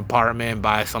my own apartment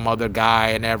by some other guy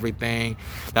and everything.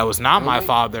 That was not my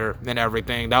father and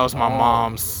everything. That was my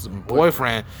mom's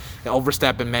boyfriend,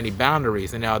 overstepping many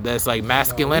boundaries. You know, that's like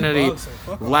masculinity,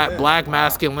 black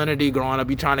masculinity growing up.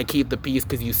 You trying to keep the peace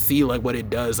because you see like what it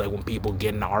does, like when people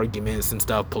get in arguments and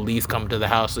stuff, police come to the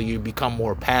house, so you become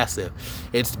more passive.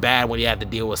 It's bad when you have to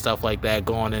deal with stuff like that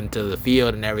going into the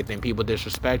field and everything. People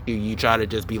disrespect you. You try to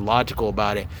just be logical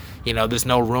about it. You know, there's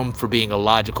no room for being a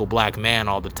logical black man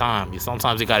all the time.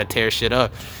 Sometimes you got to tear shit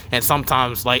up. And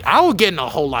sometimes, like, I would get in a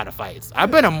whole lot of fights.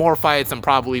 I've been in more fights than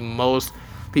probably most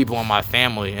people in my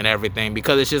family and everything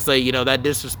because it's just like, you know, that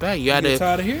disrespect. You get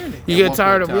tired of hearing it. You get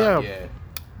tired of, yeah.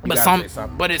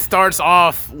 But it starts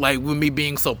off like with me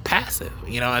being so passive,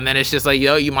 you know, and then it's just like,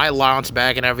 yo, you might launch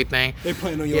back and everything. They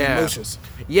playing on your emotions.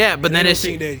 Yeah, but then it's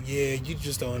think that you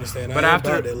just don't understand. But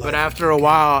after a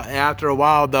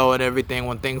while though, and everything,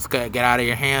 when things get out of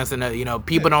your hands, and you know,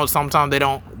 people don't. Sometimes they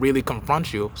don't really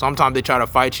confront you. Sometimes they try to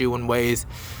fight you in ways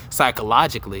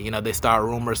psychologically. You know, they start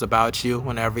rumors about you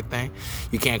and everything.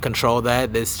 You can't control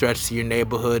that. They stretch to your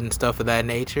neighborhood and stuff of that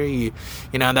nature. You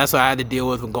know, and that's what I had to deal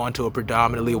with when going to a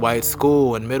predominantly white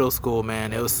school in middle school,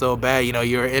 man. It was so bad. You know,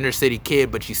 you're an inner city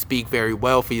kid, but you speak very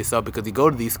well for yourself because you go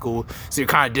to these schools, so you're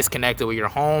kind of disconnected with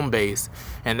your home base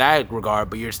in that regard,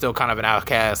 but you're still kind of an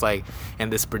outcast, like in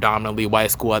this predominantly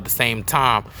white school at the same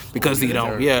time because you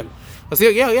don't, So,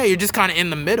 you're just kind of in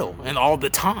the middle and all the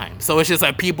time. So it's just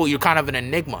like people, you're kind of an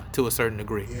enigma to a certain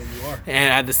degree. Yeah, you are.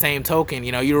 And at the same token,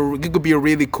 you know, you could be a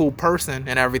really cool person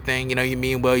and everything. You know, you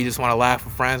mean well, you just want to laugh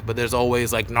with friends, but there's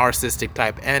always like narcissistic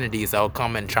type entities that will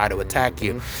come and try to attack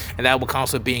you. And that will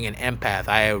comes with being an empath.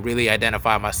 I really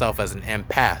identify myself as an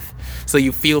empath. So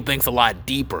you feel things a lot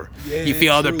deeper. Yeah, you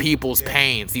feel other people's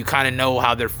pains. You kind of know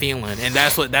how they're feeling. And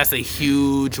that's a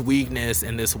huge weakness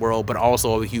in this world, but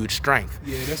also a huge strength.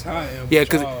 Yeah, that's how I am. Yeah,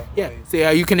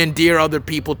 because you can endear other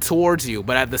people towards you,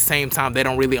 but at the same time, they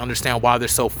don't really understand why they're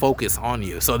so focused on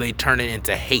you, so they turn it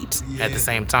into hate at the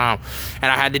same time.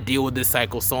 And I had to deal with this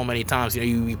cycle so many times. You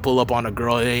know, you pull up on a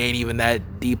girl, it ain't even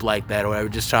that deep like that, or whatever.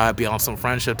 Just try to be on some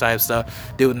friendship type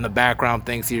stuff. Dude in the background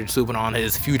thinks you're swooping on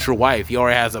his future wife. He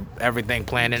already has everything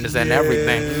planned in his head and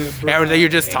everything. Bro. Everything you're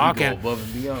just talking.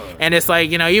 And it's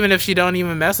like, you know, even if she don't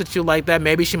even mess with you like that,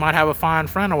 maybe she might have a fine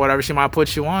friend or whatever she might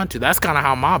put you on to. That's kind of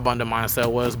how my abundant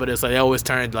mindset was, but it's like they always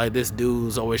turned like this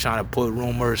dude's always trying to put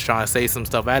rumors, trying to say some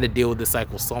stuff. I had to deal with this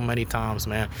cycle so many times,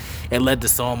 man. It led to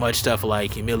so much stuff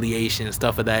like humiliation,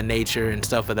 stuff of that nature, and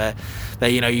stuff of that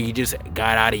you know, you just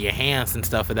got out of your hands and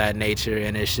stuff of that nature.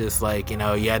 And it's just like, you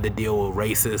know, you had to deal with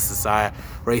racist society,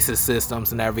 racist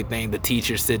systems and everything. The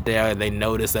teachers sit there and they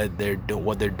notice that they're doing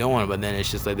what they're doing, but then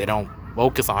it's just like they don't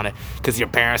focus on it because your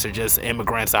parents are just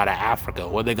immigrants out of Africa.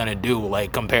 What are they gonna do,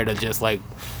 like, compared to just like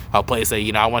a place that,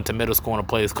 you know, I went to middle school in a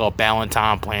place called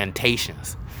Ballantyne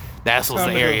Plantations. That's what's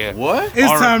the area. What?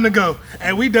 It's time to go,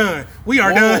 and we done. We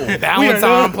are done.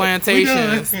 Ballantyne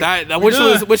Plantations.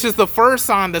 Which is the first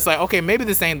sign that's like, okay, maybe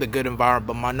this ain't the good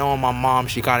environment. But knowing my mom,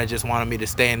 she kind of just wanted me to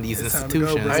stay in these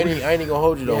institutions. I ain't gonna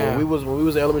hold you though. Yeah. When we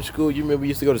was in elementary school, you remember we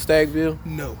used to go to Stagville?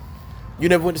 No. You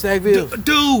never went to Stagville?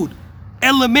 Dude,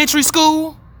 elementary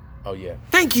school? Oh yeah.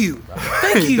 Thank you.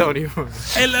 Thank you. Don't even.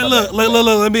 Hey, look,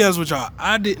 let me honest with y'all.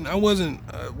 I wasn't,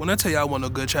 when I tell you I wasn't a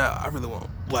good child, I really won't.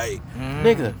 Like,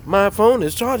 Nigga, my phone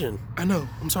is charging. I know,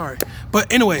 I'm sorry.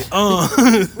 But anyway,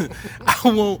 I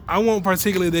won't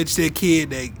particularly that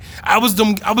kid that, I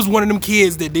was one of them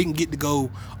kids that didn't get to go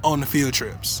on the field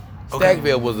trips. Okay?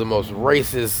 Stagville was the most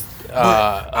racist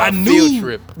I field knew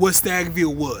trip. what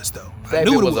Stagville was, though. I Stagville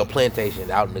knew what was it a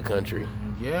plantation out in the country.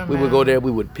 Yeah, We man. would go there,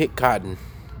 we would pick cotton.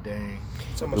 Dang.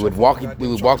 We would walk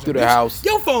through the house.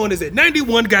 Your phone is at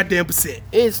 91 goddamn %.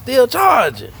 It's still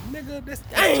charging. Nigga, that's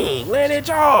Dang, let it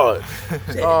charge.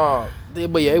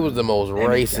 But yeah, it was the most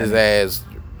racist ass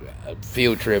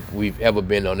field trip we've ever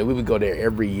been on. And we would go there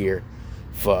every year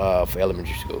for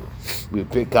elementary school. We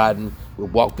would pick cotton.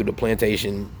 We'd walk through the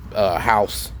plantation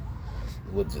house.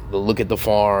 We'd look at the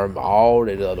farm. All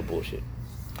that other bullshit.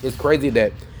 It's crazy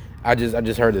that I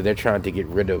just heard that they're trying to get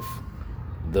rid of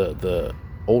the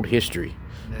old history.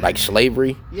 Like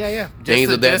slavery, Yeah. things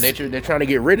of that nature. They're trying to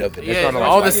get rid of it. They're trying to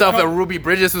all the like, stuff that Ruby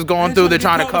Bridges was going through, they're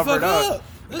trying to cover it up.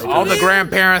 All the grand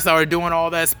grandparents that were doing all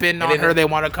that spitting on then her, they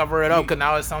want to cover it up because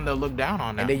now it's something to look down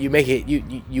on now. and then you make it.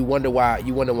 You wonder why.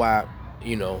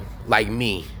 You know, like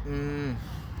me.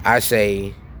 I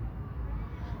say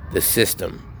the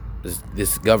system,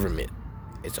 this government,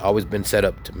 it's always been set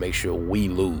up to make sure we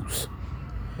lose.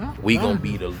 We gonna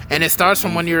be the. And it starts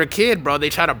from when you're a kid, bro.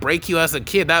 They try to break you as a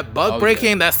kid. That bug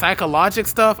breaking, that psychological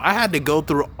stuff. I had to go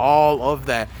through all of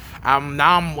that.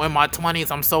 Now I'm in my 20s.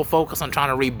 I'm so focused on trying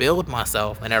to rebuild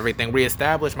myself and everything,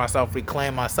 reestablish myself,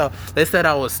 reclaim myself. They said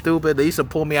I was stupid. They used to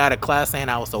pull me out of class saying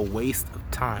I was a waste of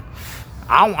time.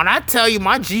 When I tell you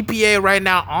my GPA right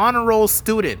now, honor roll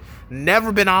student,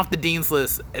 never been off the dean's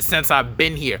list since I've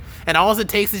been here. And all it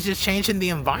takes is just changing the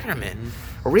environment.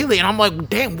 Really, and I'm like,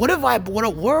 dang, where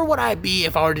would I be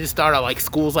if I were to just start at like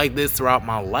schools like this throughout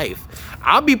my life?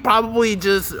 I'll be probably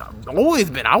just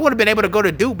always been. I would have been able to go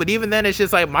to Duke, but even then, it's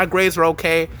just like my grades were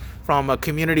okay from a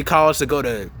community college to go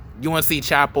to UNC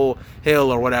Chapel Hill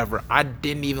or whatever. I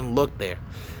didn't even look there.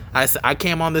 I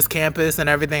came on this campus and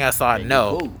everything. I saw it.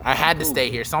 No, I had to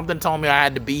stay here. Something told me I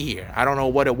had to be here. I don't know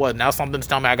what it was. Now something's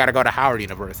telling me I got to go to Howard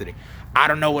University. I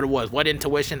don't know what it was. What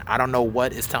intuition? I don't know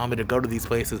what is telling me to go to these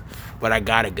places, but I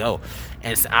got to go.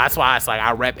 And that's why it's like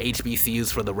I rep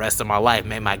HBCUs for the rest of my life.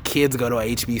 Man, my kids go to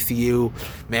a HBCU.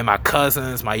 Man, my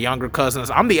cousins, my younger cousins.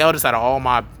 I'm the eldest out of all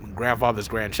my grandfather's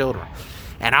grandchildren.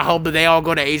 And I hope that they all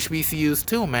go to HBCUs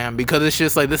too, man, because it's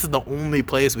just like this is the only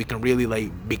place we can really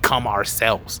like become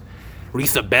ourselves,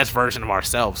 reach the best version of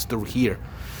ourselves through here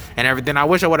and everything. I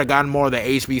wish I would have gotten more of the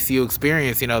HBCU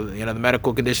experience, you know, the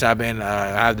medical condition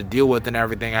I have to deal with and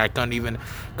everything. I couldn't even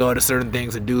go to certain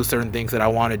things and do certain things that I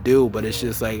want to do, but it's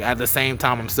just like at the same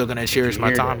time, I'm still going to cherish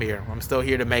my time here. I'm still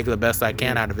here to make the best I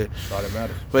can out of it. That's all that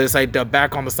matters. But it's like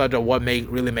back on the subject of what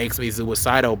really makes me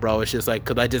suicidal, bro. It's just like,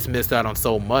 cause I just missed out on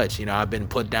so much, you know, I've been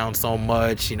put down so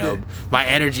much, you know, my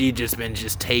energy just been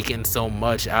taken so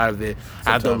much out of it.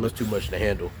 Sometimes it's too much to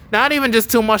handle. Not even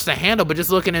just too much to handle, but just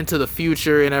looking into the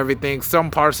future and everything.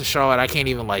 Some parts of Charlotte I can't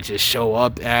even like just show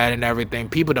up at and everything.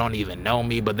 People don't even know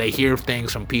me, but they hear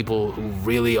things from people who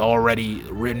really already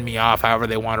written me off however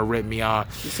they want to rip me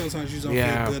off. Sometimes you don't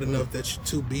feel good enough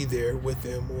to be there with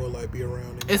them or like be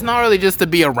around them. It's not really just to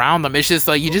be around them. It's just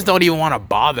like you just don't even want to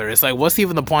bother. It's like, what's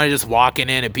even the point of just walking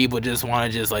in and people just want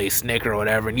to just like snicker or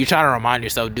whatever, and you try to remind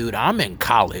yourself, dude, I'm in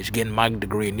college getting my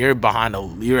degree and you're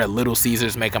at Little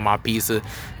Caesars making my pizza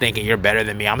thinking you're better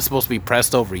than me. I'm supposed to be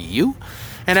pressed over you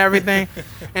and everything.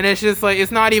 And it's just like,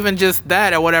 it's not even just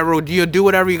that or whatever. You do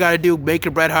whatever you got to do, bake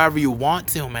your bread however you want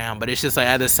to, man. But it's just like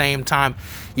at the same time,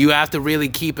 you have to really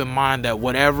keep in mind that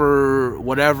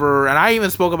whatever, and I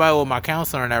even spoke about it with my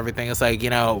counselor and everything. It's like,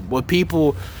 you know, what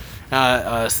people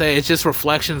say, it's just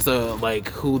reflections of like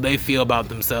who they feel about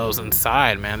themselves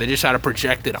inside, man. They just try to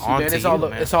project it onto Man,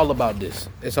 man. it's all about this.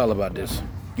 It's all about this.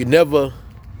 You never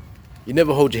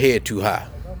hold your head too high.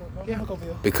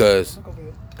 Because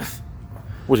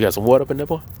what, you got some water up in there,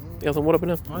 boy? You got some water up in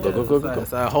there? Go.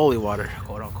 It's holy water,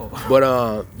 quote unquote.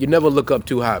 But you never look up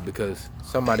too high because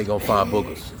somebody gonna find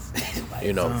boogers.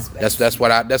 You know, that's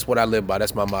what I live by.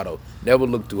 That's my motto. Never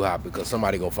look too high because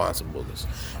somebody gonna find some boogers.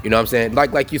 You know what I'm saying?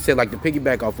 Like you said, like to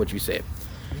piggyback off what you said,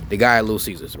 the guy at Little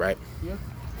Caesars, right? Yeah.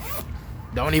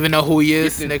 Don't even know who he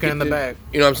is, snicker in the back.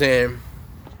 You know what I'm saying?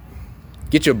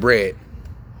 Get your bread.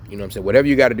 You know what I'm saying? Whatever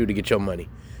you got to do to get your money.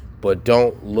 But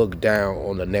don't look down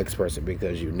on the next person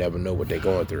because you never know what they're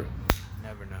going through.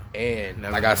 Never know. And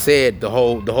like I said, the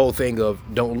whole thing of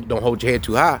don't hold your head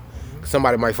too high.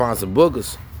 Somebody might find some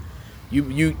boogers.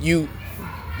 Your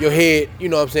head, you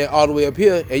know what I'm saying, all the way up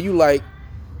here, and you like,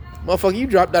 motherfucker, you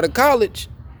dropped out of college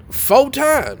 4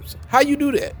 times. How you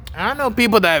do that? I know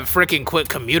people that freaking quit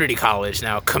community college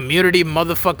now. Community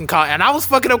motherfucking college. And I was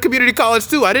fucking up community college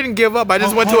too. I didn't give up. I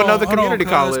just went to another community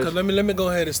college. Cause let me go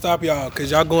ahead and stop y'all,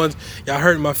 cause y'all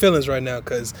hurting my feelings right now,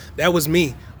 cause that was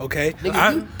me, okay?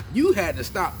 Nigga, you had to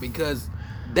stop because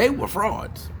they were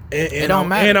frauds. And it don't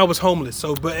matter. And I was homeless.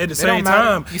 So, but at the same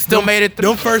time, you still made it through.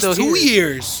 Them first 2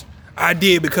 years, I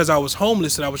did because I was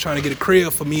homeless and I was trying to get a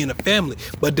crib for me and a family.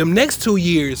 But them next 2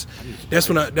 years, that's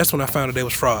when I found out they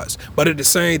was frauds. But at the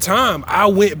same time, I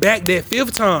went back that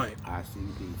 5th time.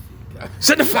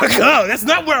 Shut the fuck up. That's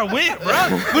not where I went,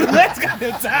 bro. But let's go.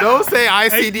 Don't say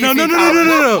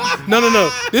ICDC. No.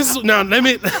 This is now. Let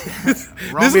me.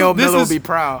 Romeo Miller will be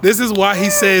proud. This is why he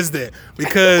says that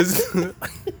because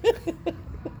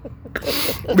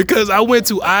I went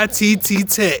to ITT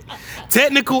Tech,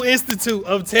 Technical Institute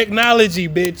of Technology,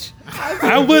 bitch.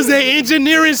 I was an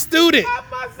engineering student.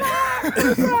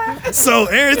 So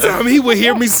every time he would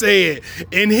hear me say it,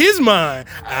 in his mind,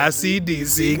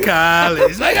 ICDC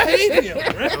college. Like, I hate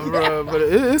him, bro. But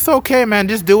it's okay, man.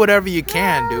 Just do whatever you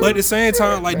can, dude. But at the same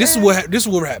time, like, this is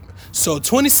what happened. So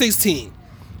 2016,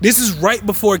 this is right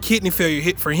before kidney failure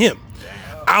hit for him.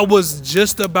 I was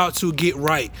just about to get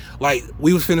right. Like,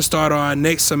 we was finna start our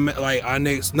next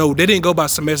no, they didn't go by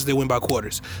semesters, they went by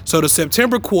quarters. So the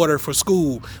September quarter for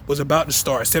school was about to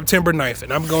start, September 9th,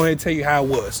 and I'm going to tell you how it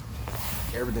was.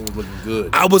 Everything was looking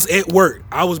good. I was at work.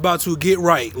 I was about to get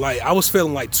right. Like, I was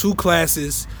failing like 2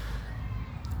 classes,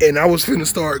 and I was finna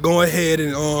start going ahead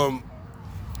and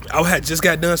I had just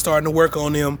got done starting to work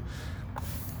on them.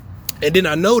 And then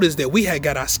I noticed that we had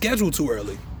got our schedule too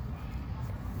early.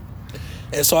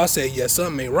 And so I said, yeah,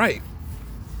 something ain't right.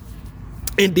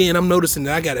 And then I'm noticing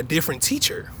that I got a different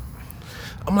teacher.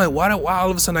 I'm like, why all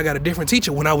of a sudden I got a different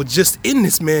teacher when I was just in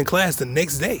this man class the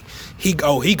next day? He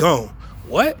gone.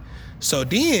 What? So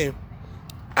then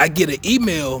I get an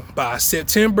email by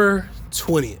September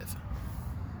 20th.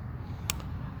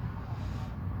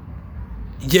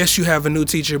 Yes, you have a new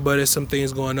teacher, but there's some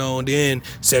things going on. Then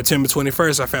September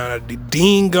 21st, I found out the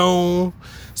dean gone.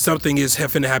 Something is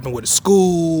having to happen with the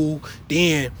school.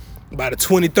 Then by the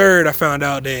 23rd, I found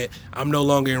out that I'm no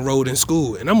longer enrolled in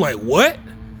school. And I'm like, what?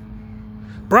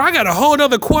 Bro, I got a whole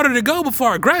other quarter to go before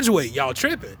I graduate. Y'all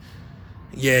tripping.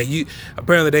 Yeah,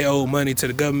 apparently they owe money to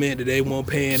the government that they weren't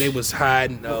paying. They was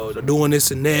hiding, doing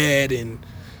this and that,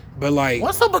 but like,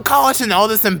 what's up with college and all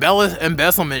this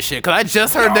embezzlement shit? Cause I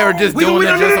just heard they were just doing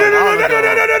it just a while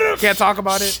ago. Can't talk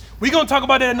about it. We gonna talk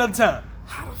about that another time.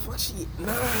 How the fuck she?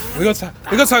 We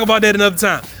gonna talk about that another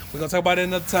time. We gonna talk about it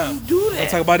another time. Do that.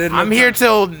 Talk about it. I'm here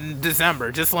till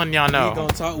December. Just letting y'all know.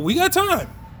 We got time.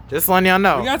 Just letting y'all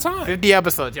know. We got time. 50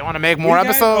 episodes. You want to make more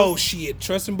episodes? Oh shit!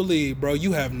 Trust and believe, bro.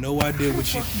 You have no idea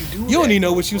what you don't even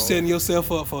know what you setting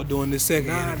yourself up for doing this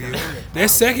second interview.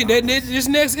 This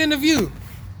next interview.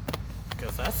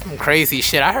 Cause that's some crazy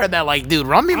shit. I heard that, like, dude,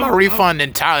 run me my refund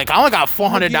entirely. Like, I only got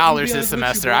 $400 this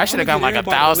semester. I should have gotten like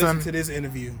 1,000. To this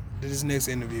interview, to this next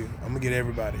interview, I'm gonna get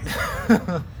everybody.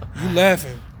 You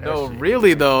laughing? No,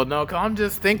 really though. No, cause I'm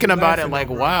just thinking about it. Like,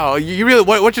 wow. You really?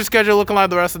 What's your schedule looking like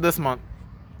the rest of this month?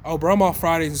 Oh, bro, I'm off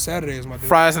Fridays and Saturdays, my dude.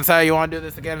 Fridays and Saturday, you want to do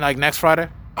this again, like next Friday?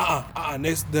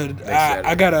 Next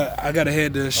I gotta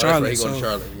head to Charlotte. So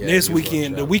Charlotte. Yeah, next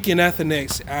weekend, the weekend after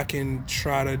next, I can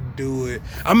try to do it.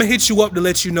 I'm gonna hit you up to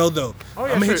let you know though. Oh,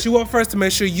 yeah, I'm gonna hit you up first to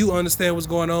make sure you understand what's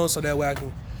going on, so that way I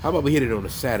can. How about we hit it on a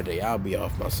Saturday? I'll be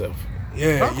off myself.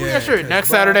 Yeah, sure. Next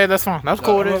Saturday, that's fine. That's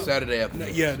cool with it. Saturday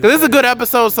after. Yeah, This is a good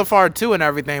episode so far too, and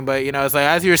everything. But you know, it's like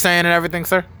as you were saying and everything,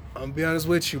 sir. I'm gonna be honest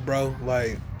with you, bro.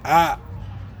 Like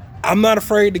I'm not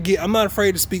afraid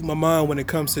to speak my mind when it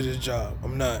comes to this job.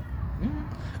 I'm not.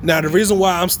 Now, the reason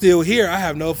why I'm still here, I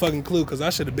have no fucking clue, because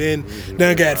I should have been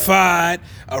done got fired,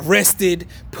 arrested,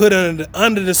 put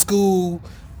under the school,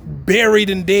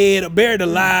 buried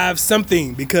alive,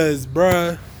 something, because,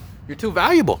 bruh. You're too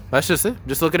valuable. That's just it.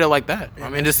 Just look at it like that. I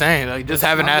mean, just saying. Like, just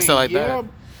have an asset like that.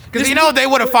 Because, you know, they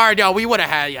would have fired y'all. We would have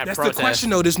had y'all. That's protest. The question,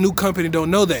 though. This new company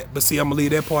don't know that. But see, I'm going to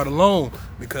leave that part alone,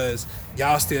 because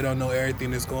y'all still don't know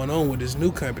everything that's going on with this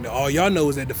new company. All y'all know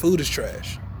is that the food is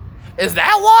trash. Is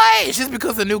that why? It's just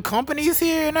because the new company's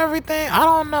here and everything? I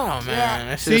don't know, man.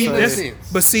 Yeah.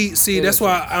 See, that's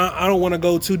why I don't want to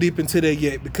go too deep into that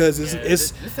yet, because it's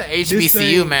an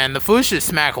HBCU, man. The food should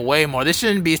smack way more. This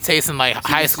shouldn't be tasting like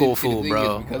high school food,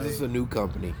 bro. Because it's a new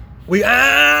company. We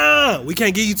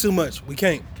can't give you too much. We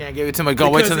can't. Can't give you too much. Go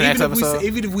wait till the next episode.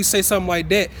 Even if we say something like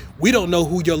that, we don't know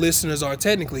who your listeners are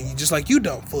technically, just like you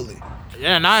don't fully.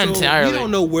 Yeah, not entirely. We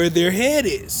don't know where their head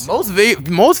is.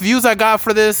 Most views I got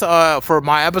for this for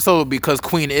my episode because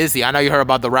Queen Izzy. I know you heard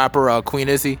about the rapper Queen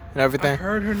Izzy and everything. I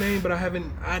heard her name, but I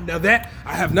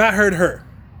have not heard her.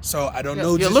 So I don't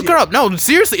know. Yeah, look her up. No,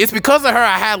 seriously, it's because of her.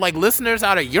 I had like listeners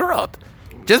out of Europe.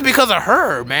 Just because of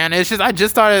her, man. It's just I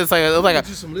just started. It's like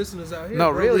just some listeners out here.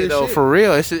 No, really though, for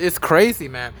real. It's crazy,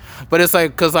 man. But it's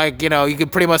like because you can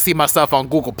pretty much see my stuff on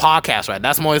Google Podcasts, right?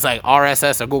 That's my always like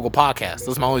RSS or Google Podcasts.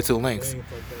 Those are my only two links.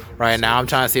 Right now, I'm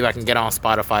trying to see if I can get on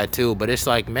Spotify too. But it's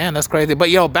like, man, that's crazy. But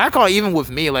back on even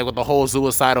with me, like with the whole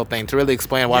suicidal thing, to really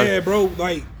explain why. Yeah, bro.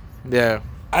 Like, yeah,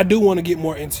 I do want to get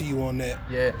more into you on that.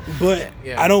 Yeah, but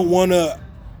I don't want to.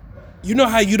 You know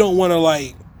how you don't want to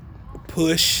like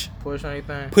push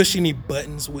any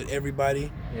buttons with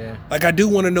everybody. Yeah. Like I do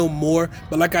want to know more,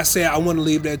 but like I said, I want to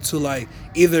leave that to like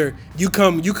either you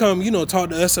come, talk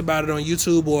to us about it on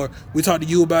YouTube, or we talk to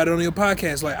you about it on your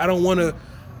podcast. Like I don't want to.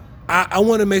 I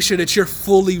want to make sure that you're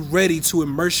fully ready to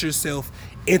immerse yourself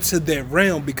into that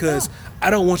realm because I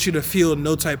don't want you to feel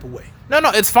no type of way. No,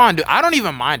 it's fine, dude. I don't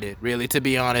even mind it, really, to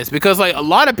be honest, because like a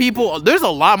lot of people, there's a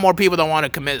lot more people that want to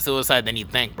commit suicide than you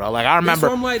think, bro. Like I remember,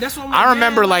 I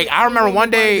remember one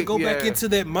day to go back into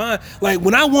that mind. Like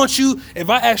when I want you, if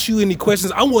I ask you any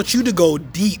questions, I want you to go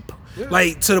deep,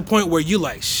 like to the point where you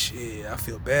like, shit, I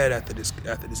feel bad after this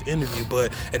interview,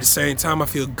 but at the same time, I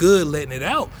feel good letting it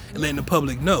out and letting the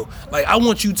public know. Like I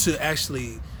want you to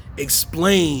actually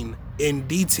explain in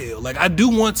detail. Like I do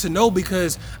want to know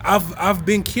because I've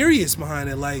been curious behind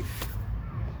it, like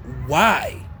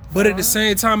why? But at the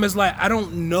same time, it's like I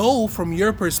don't know from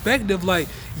your perspective. Like,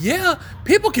 yeah,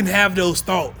 people can have those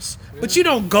thoughts, but you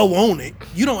don't go on it.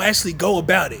 You don't actually go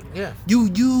about it. Yeah. You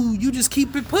just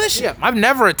keep it pushing. Yeah, I've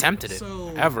never attempted it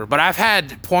ever, but I've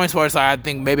had points where it's like I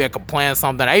think maybe I could plan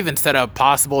something. I even set up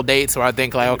possible dates where I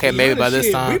think like, okay, maybe by this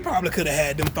time we probably could have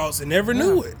had them thoughts and never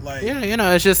knew it. Like, yeah,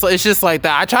 it's just like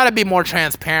that. I try to be more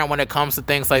transparent when it comes to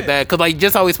things like that, because like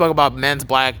just always spoke about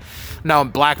black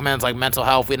men's like mental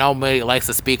health. Nobody likes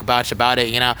to speak about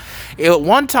it.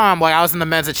 One time, like I was in the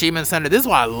Men's Achievement Center. This is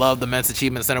why I love the Men's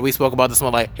Achievement Center. We spoke about this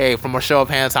one, like, hey, from a show of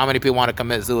hands, how many people want to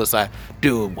commit suicide?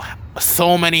 Dude,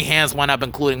 so many hands went up,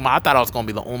 including mine. I thought I was gonna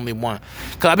be the only one,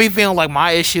 cause I be feeling like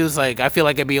my issues, like I feel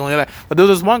like it'd be only that. But there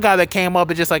was this one guy that came up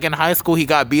and just like in high school, he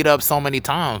got beat up so many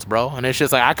times, bro. And it's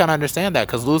just like I can understand that,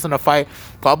 cause losing a fight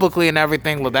publicly and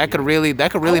everything, well, that could really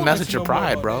mess with your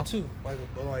pride, bro. Too. Like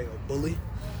a bully.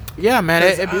 Yeah, man,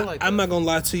 it'd be like I'm not gonna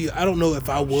lie to you. I don't know if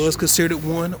I was considered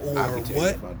one or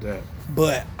what,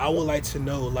 but I would like to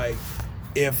know, like,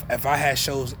 if I had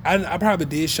shows. I probably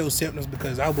did show symptoms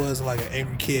because I was like an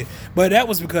angry kid, but that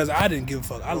was because I didn't give a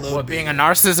fuck. I love being a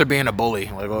narcissist or being a bully.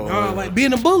 Like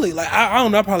being a bully. Like I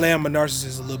don't know. I probably am a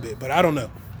narcissist a little bit, but I don't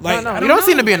know. Like you don't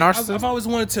seem to be a narcissist. I've always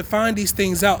wanted to find these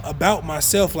things out about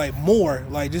myself, like more,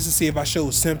 like just to see if I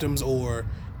show symptoms or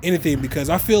anything, because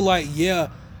I feel like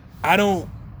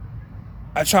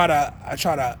I try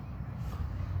to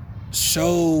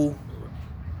show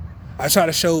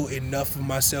enough of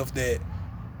myself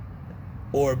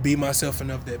or be myself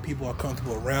enough that people are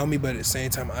comfortable around me, but at the same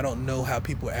time, I don't know how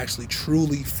people actually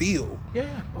truly feel. Yeah.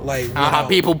 Like how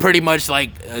people pretty much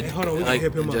like. Hey, hold on, we gotta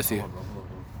help him up. Jesse.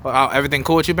 Everything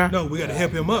cool with you, man? No, we gotta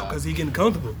help him up because he's getting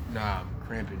comfortable. Nah, I'm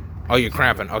cramping. Oh, you're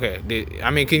cramping. Okay.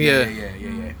 I mean, can you?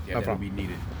 Yeah. That'll be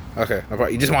needed. Okay. No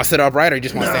problem. You just want to sit upright, or you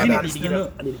just want to stand up? I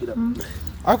need to get up.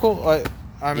 Oh, cool.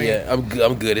 I mean, yeah,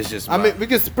 I'm good. It's just. I mean, we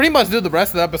can pretty much do the rest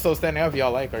of the episode standing up if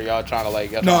y'all like, or y'all trying to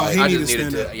like. No, he needs to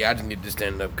stand up. Yeah, I just need to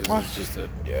stand up because it's just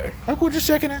Oh, cool. Just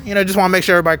checking in. Just want to make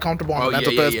sure everybody comfortable on the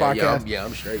Mental Pills podcast. Yeah,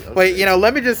 I'm straight. But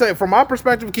let me just say, from my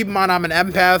perspective, keep in mind I'm an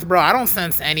empath, bro. I don't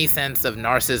sense any sense of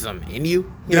narcissism in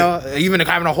you. You know, even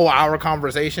having a whole hour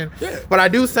conversation. Yeah. But I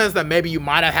do sense that maybe you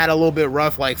might have had a little bit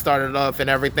rough, like started off and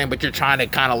everything, but you're trying to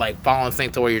kind of like fall in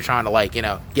sync to where you're trying to like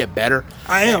get better.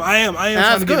 I am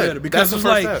trying to get better because it's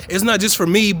like it's not just for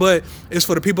me, but it's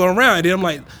for the people around. And then I'm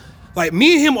like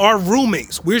me and him are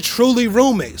roommates. We're truly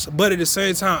roommates. But at the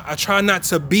same time, I try not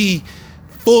to be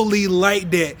fully like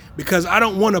that because I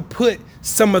don't want to put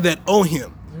some of that on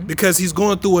him because he's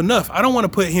going through enough. I don't want to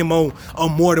put him on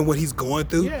more than what he's going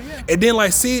through. Yeah. And then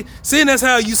like seeing that's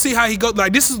how you see how he goes.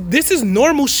 Like this is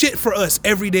normal shit for us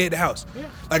every day at the house. Yeah.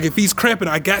 Like if he's cramping,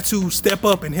 I got to step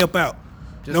up and help out.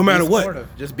 Just no matter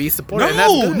what. Just be supportive.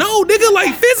 No, nigga,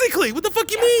 like physically. What the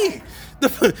fuck you mean?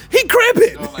 He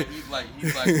cramping. No,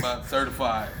 he's like my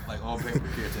certified like all paper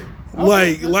caretaker.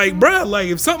 Like, bruh, like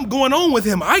if something going on with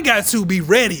him, I got to be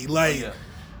ready. Like,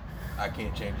 I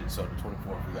can't change it. So the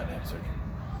 24th, we got to have surgery.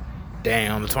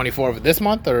 Damn, the 24th of this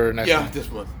month or next month?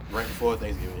 This month. Right before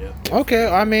Thanksgiving, yeah. Okay,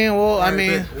 I mean,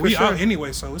 we sure. out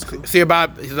anyway, so it's cool. See,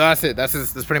 that's it.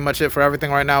 That's pretty much it for everything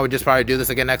right now. We just probably do this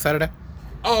again next Saturday.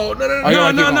 Oh, no.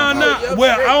 No.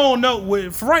 Well, I don't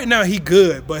know. For right now, he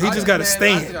good, but he just got to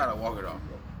stand. I just got to walk it off,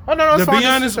 bro. Oh, no, To fine. be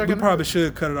honest, we probably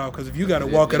should cut it off because if you got to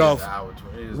walk it off,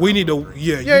 we need to.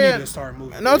 You need to start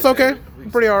moving. No, it's okay. I'm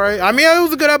pretty all right. I mean, it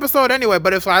was a good episode anyway.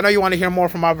 But if I know you want to hear more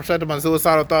from my perspective on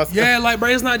suicidal thoughts. Yeah, like, bro,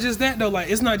 it's not just that though. Like,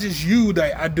 it's not just you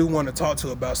that I do want to talk to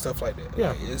about stuff like that. Yeah,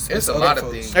 like, it's a lot of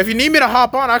things. If you need me to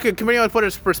hop on, I could continue to put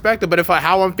it in perspective. But if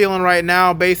how I'm feeling right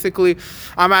now, basically,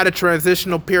 I'm at a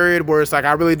transitional period where it's like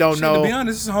I really don't know. To be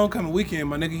honest, this is homecoming weekend,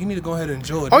 my nigga. You need to go ahead and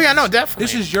enjoy it. Oh yeah, no, definitely.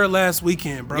 This is your last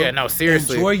weekend, bro. Yeah, no,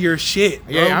 seriously. Enjoy your shit,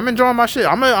 bro. Yeah, I'm enjoying my shit.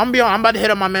 I'm about to hit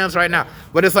up my mans right now.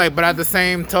 But it's like, but at the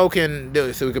same token,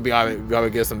 dude, so we could be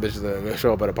get some bitches to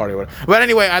show up at a party or whatever. But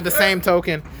anyway, at the same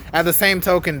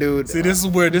token, dude. See, this is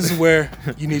where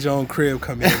you need your own crib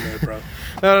come in there, bro.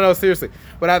 No, seriously.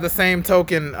 But at the same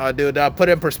token, dude, I put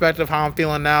in perspective how I'm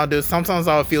feeling now, dude. Sometimes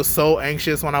I would feel so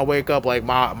anxious when I wake up, like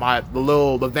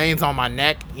the veins on my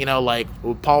neck, like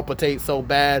would palpitate so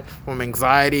bad from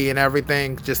anxiety and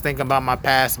everything. Just thinking about my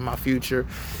past and my future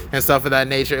and stuff of that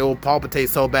nature, it will palpitate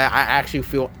so bad. I actually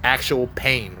feel actual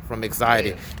pain from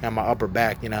anxiety in my upper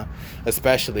back,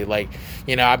 especially like,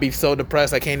 I'd be so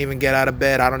depressed I can't even get out of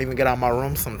bed. I don't even get out of my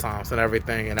room sometimes and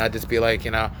everything, and I'd just be like,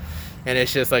 and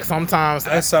it's just like sometimes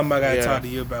that's something I gotta talk to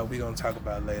you about. We're gonna talk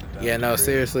about it later though. Yeah, no,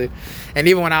 seriously. And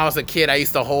even when I was a kid, I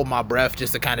used to hold my breath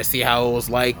just to kind of see how it was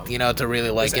like, to really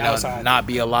like, not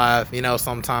be alive.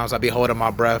 Sometimes I'd be holding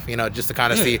my breath, just to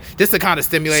kind of see, just to kind of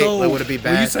stimulate. So, like, would it be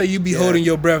bad? When you say you be holding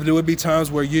your breath, there would be times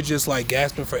where you're just like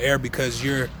gasping for air because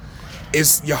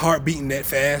it's your heart beating that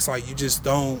fast, like you just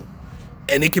don't.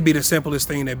 And it could be the simplest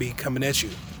thing that be coming at you.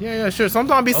 Yeah, sure.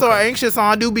 Sometimes I be so anxious,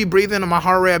 I do be breathing, and my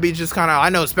heart rate, I be just kind of, I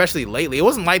know, especially lately. It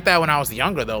wasn't like that when I was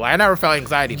younger, though. Like, I never felt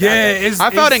anxiety. Yeah,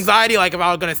 I felt anxiety, like, if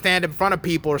I was going to stand in front of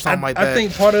people or something like that. I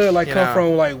think part of it, like, come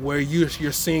from, like, where you're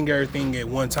seeing everything at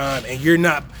one time, and you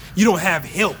don't have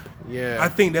help. Yeah, I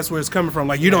think that's where it's coming from.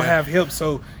 Like, you don't have help,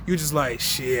 so you're just like,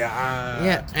 shit.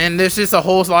 Yeah, and there's just a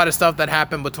whole lot of stuff that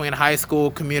happened between high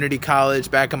school, community college,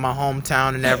 back in my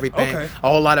hometown and everything. A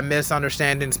whole lot of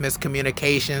misunderstandings,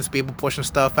 miscommunications, people pushing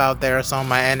stuff out there. Some of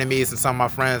my enemies and some of my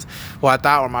friends who I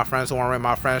thought were my friends who weren't really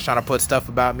my friends trying to put stuff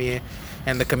about me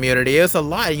in the community. It's a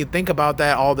lot. You think about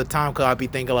that all the time because I'd be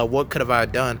thinking, like, what could have I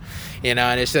done? And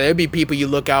it'd be people you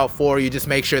look out for. You just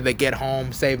make sure they get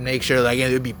home safe. Make sure, like,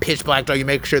 it'd be pitch black, though. You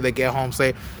make sure they get home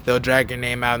safe. They'll drag your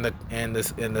name out in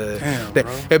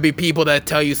the it'd be people that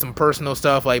tell you some personal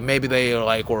stuff, like maybe they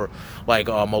were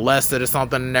molested or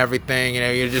something and everything.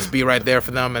 You just be right there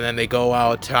for them, and then they go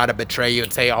out, try to betray you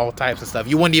and say all types of stuff.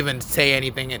 You wouldn't even say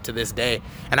anything to this day,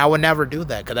 and I would never do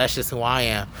that because that's just who I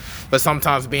am. But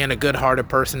sometimes being a good-hearted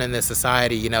person in this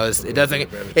society,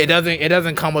 it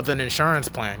doesn't come with an insurance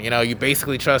plan. You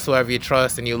basically trust whoever you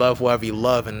trust, and you love whoever you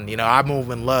love. And I move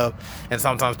in love, and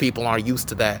sometimes people aren't used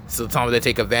to that, so sometimes they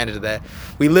take advantage of that.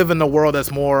 We live in a world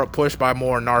that's more pushed by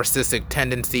more narcissistic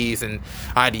tendencies and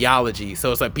ideology,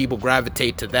 so it's like people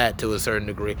gravitate to that to a certain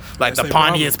degree, like the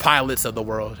Pontius Pilates of the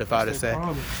world, if I were to say.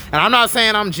 And I'm not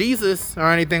saying I'm Jesus or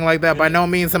anything like that. By no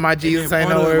means am I Jesus. I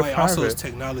know it. Also, it's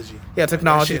technology. Yeah,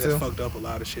 technology too. Fucked up a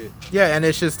lot of shit. Yeah, and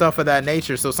it's just stuff of that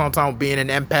nature. So sometimes being an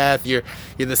empath, you're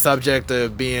the subject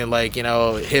of being like,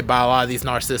 hit by a lot of these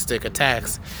narcissistic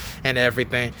attacks and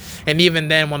everything. And even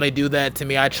then, when they do that to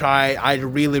me, I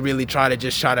really, really try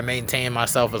to maintain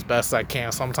myself as best I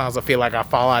can. Sometimes I feel like I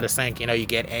fall out of sync. You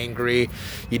get angry,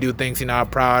 you do things you're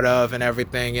not proud of and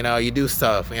everything. You do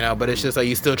stuff. But it's just like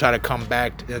you still try to come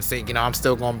back and think, I'm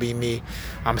still gonna be me.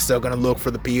 I'm still gonna look out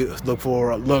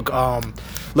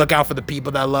for the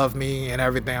people that love me and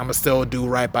everything. I'm gonna still do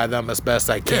right by them as best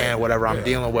I can, whatever I'm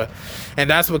dealing with. And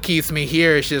that's what keeps me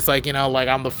here. It's just like, like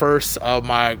I'm the first of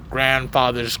my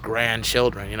grandfather's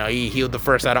grandchildren. He was the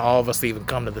first out of all of us to even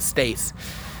come to the States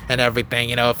and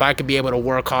everything. If I could be able to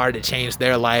work hard to change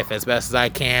their life as best as I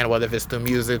can, whether if it's through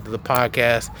music, through the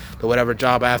podcast, to whatever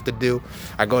job I have to do.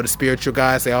 I go to spiritual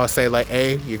guys, they all say like,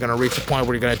 hey, you're going to reach a point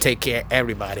where you're going to take care of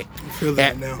everybody. I feel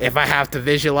that now. If I have to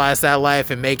visualize that life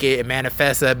and make it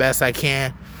manifest as best I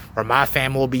can, or my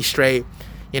family will be straight,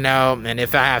 and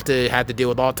if I have to deal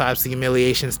with all types of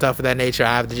humiliation, stuff of that nature,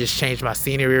 I have to just change my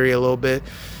scenery a little bit.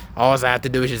 All I have to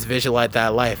do is just visualize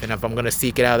that life. And if I'm going to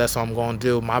seek it out, that's what I'm going to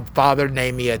do. My father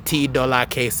named me a T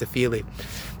Dolake Safili.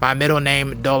 My middle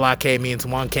name, Dolake, means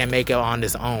one can't make it on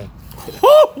his own.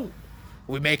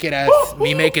 We make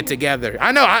it together.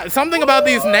 I know, something about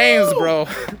these names, bro.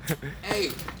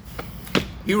 Hey,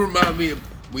 You remind me of,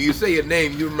 when you say your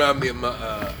name, you remind me of my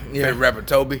favorite rapper,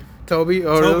 Toby. Toby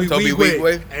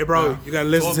Wigwe. Hey, bro, you gotta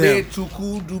listen to him.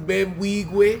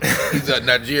 He's a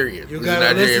Nigerian. You He's a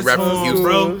gotta Nigerian listen rapper to from him, Houston.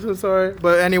 bro. So sorry,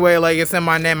 but anyway, like it's in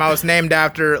my name. I was named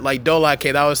after like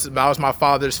Dolake. That was my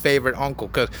father's favorite uncle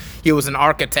because he was an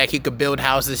architect. He could build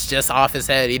houses just off his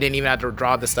head. He didn't even have to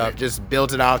draw the stuff; just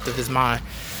built it off of his mind.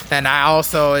 And I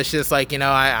also, it's just like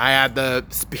I had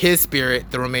his spirit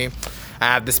through me. I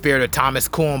have the spirit of Thomas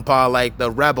Kuhnpa, like the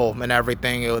rebel and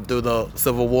everything through the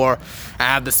Civil War. I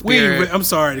have the spirit. I'm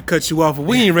sorry to cut you off, but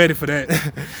we ain't ready for that.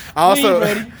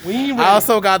 We ain't ready. I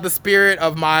also got the spirit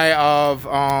of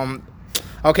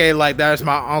okay, like there's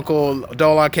my uncle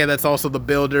Dolake, that's also the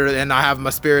builder, and I have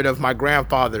my spirit of my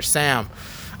grandfather Sam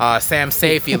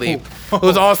Safely,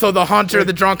 who's also the hunter,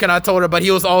 the drunken I told her, but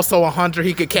he was also a hunter.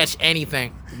 He could catch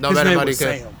anything. His name was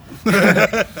Sam.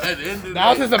 That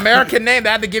was his American name. They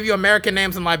had to give you American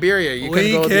names in Liberia. We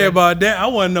didn't care about that. I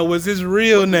want to know what's his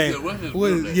real name.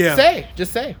 Yeah.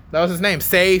 Just say. That was his name,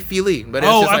 Safely. But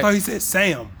I thought he said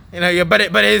Sam.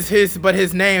 But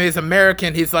his name is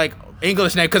American. He's like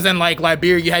English name, because in like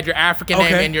Liberia you had your African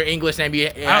name and your English name. You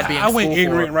had to be in I went school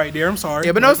ignorant for. right there. I'm sorry.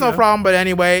 Yeah, but no, it's no problem. But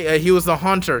anyway, he was the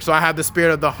hunter, so I have the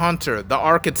spirit of the hunter, the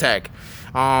architect,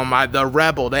 the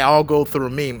rebel. They all go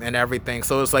through me and everything.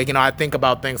 So it's like I think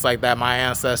about things like that, my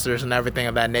ancestors and everything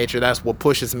of that nature. That's what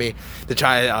pushes me to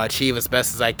try to achieve as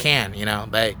best as I can.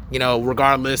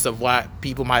 Regardless of what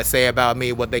people might say about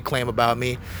me, what they claim about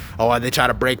me, or they try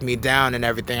to break me down and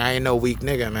everything. I ain't no weak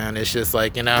nigga, man. It's just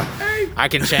like I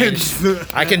can change.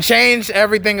 I can change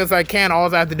everything as I can.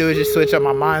 All I have to do is just switch up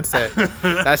my mindset.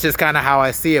 That's just kind of how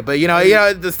I see it. But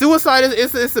the suicide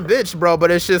is it's a bitch, bro.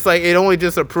 But it's just like it only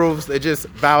just approves. It just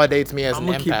validates me as an empath. I'm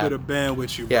gonna keep it a band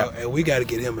with you, bro. Yeah. And we gotta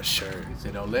get him a shirt. He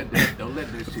said, don't let that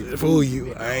shit fool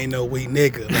you. I ain't no weak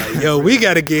nigga. Like, yo, we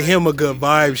gotta get him a good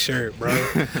vibe shirt, bro.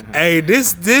 Hey,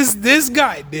 this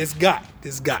guy.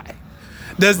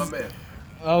 My man.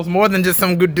 That was more than just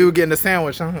some good dude getting a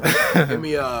sandwich, huh?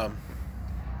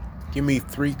 Give me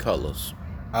 3 colors.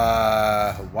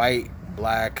 White,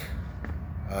 black.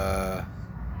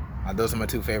 Those are my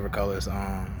 2 favorite colors.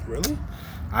 Really?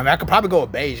 I could probably go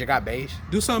with beige. I got beige.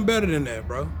 Do something better than that,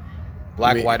 bro.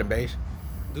 Black, white, and beige.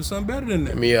 Do something better than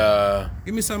that.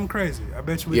 Give me something crazy. I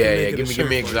bet you we can make it a shirt. Give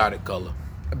me exotic color.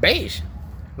 Beige.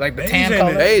 Like the beige tan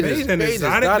color. Beige ain't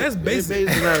exotic. That's basic.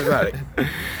 Beige is not exotic.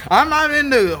 I'm not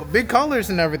into big colors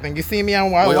and everything. You see me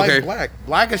on I like black.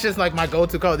 Black is just like my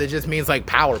go-to color. It just means like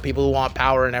power. People who want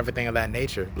power and everything of that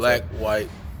nature. Black, white.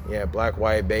 Yeah, black,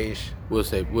 white, beige. We'll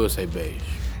say beige.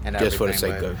 And just for the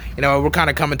sake of we're kind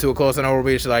of coming to a close. I know we're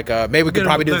reaching like maybe we could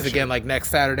probably do this again like next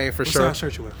Saturday for sure. What size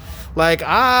shirt you wear? Like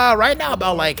right now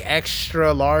about like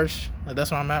extra large. That's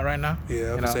where I'm at right now.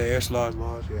 Yeah, I'm gonna say extra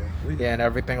large, yeah, and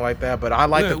everything like that. But I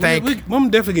like to thank.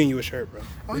 I'm definitely getting you a shirt, bro.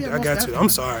 Oh yeah, I got you. I'm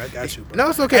sorry, I got you, bro. No,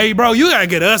 it's okay. Hey, bro, you gotta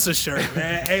get us a shirt,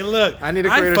 man. Hey, look, I need to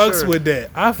create a shirt. I fucks with that.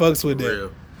 I fucks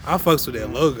with that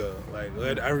logo. Like,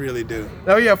 I really do.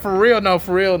 Oh yeah, for real,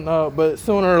 no. But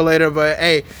sooner or later. But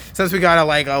hey, since we got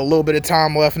like a little bit of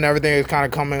time left and everything is kind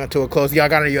of coming to a close, y'all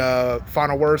got any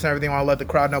final words and everything? Want to let the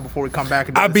crowd know before we come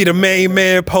back? I be the main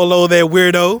man, Polo, that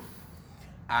weirdo.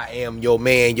 I am your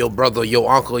man, your brother, your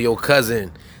uncle, your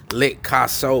cousin,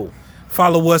 LitCasso.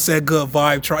 Follow us at Good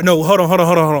Vibe Tribe. No, hold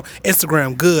on.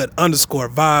 Instagram,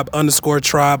 good_vibe_tribe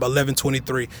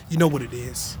 1123. You know what it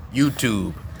is.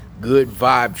 YouTube, Good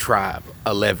Vibe Tribe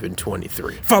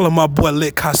 1123. Follow my boy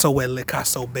LitCasso at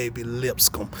LitCasso Baby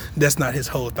Lipscomb. That's not his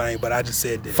whole thing, but I just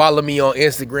said that. Follow me on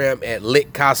Instagram at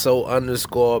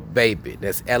LitCasso_baby.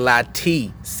 That's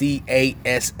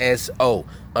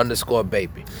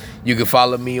LITCASSO_baby. You can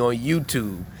follow me on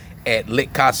YouTube at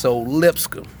LitCasso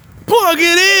Lipscomb. Plug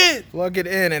it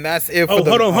in, and that's it. Hold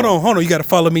on. You got to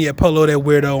follow me at Polo that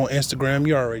weirdo on Instagram.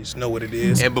 You already know what it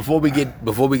is. And before we get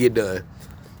done,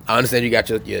 I understand you got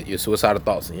your suicidal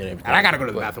thoughts and everything. And I gotta go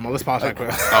to the bathroom. Let's pause that quick.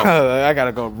 I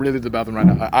gotta go really to the bathroom right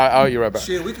now. I'll be right back.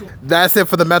 That's it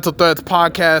for the Mental Threads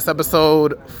podcast,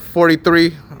 episode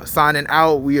 43. Signing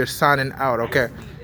out. We are signing out. Okay.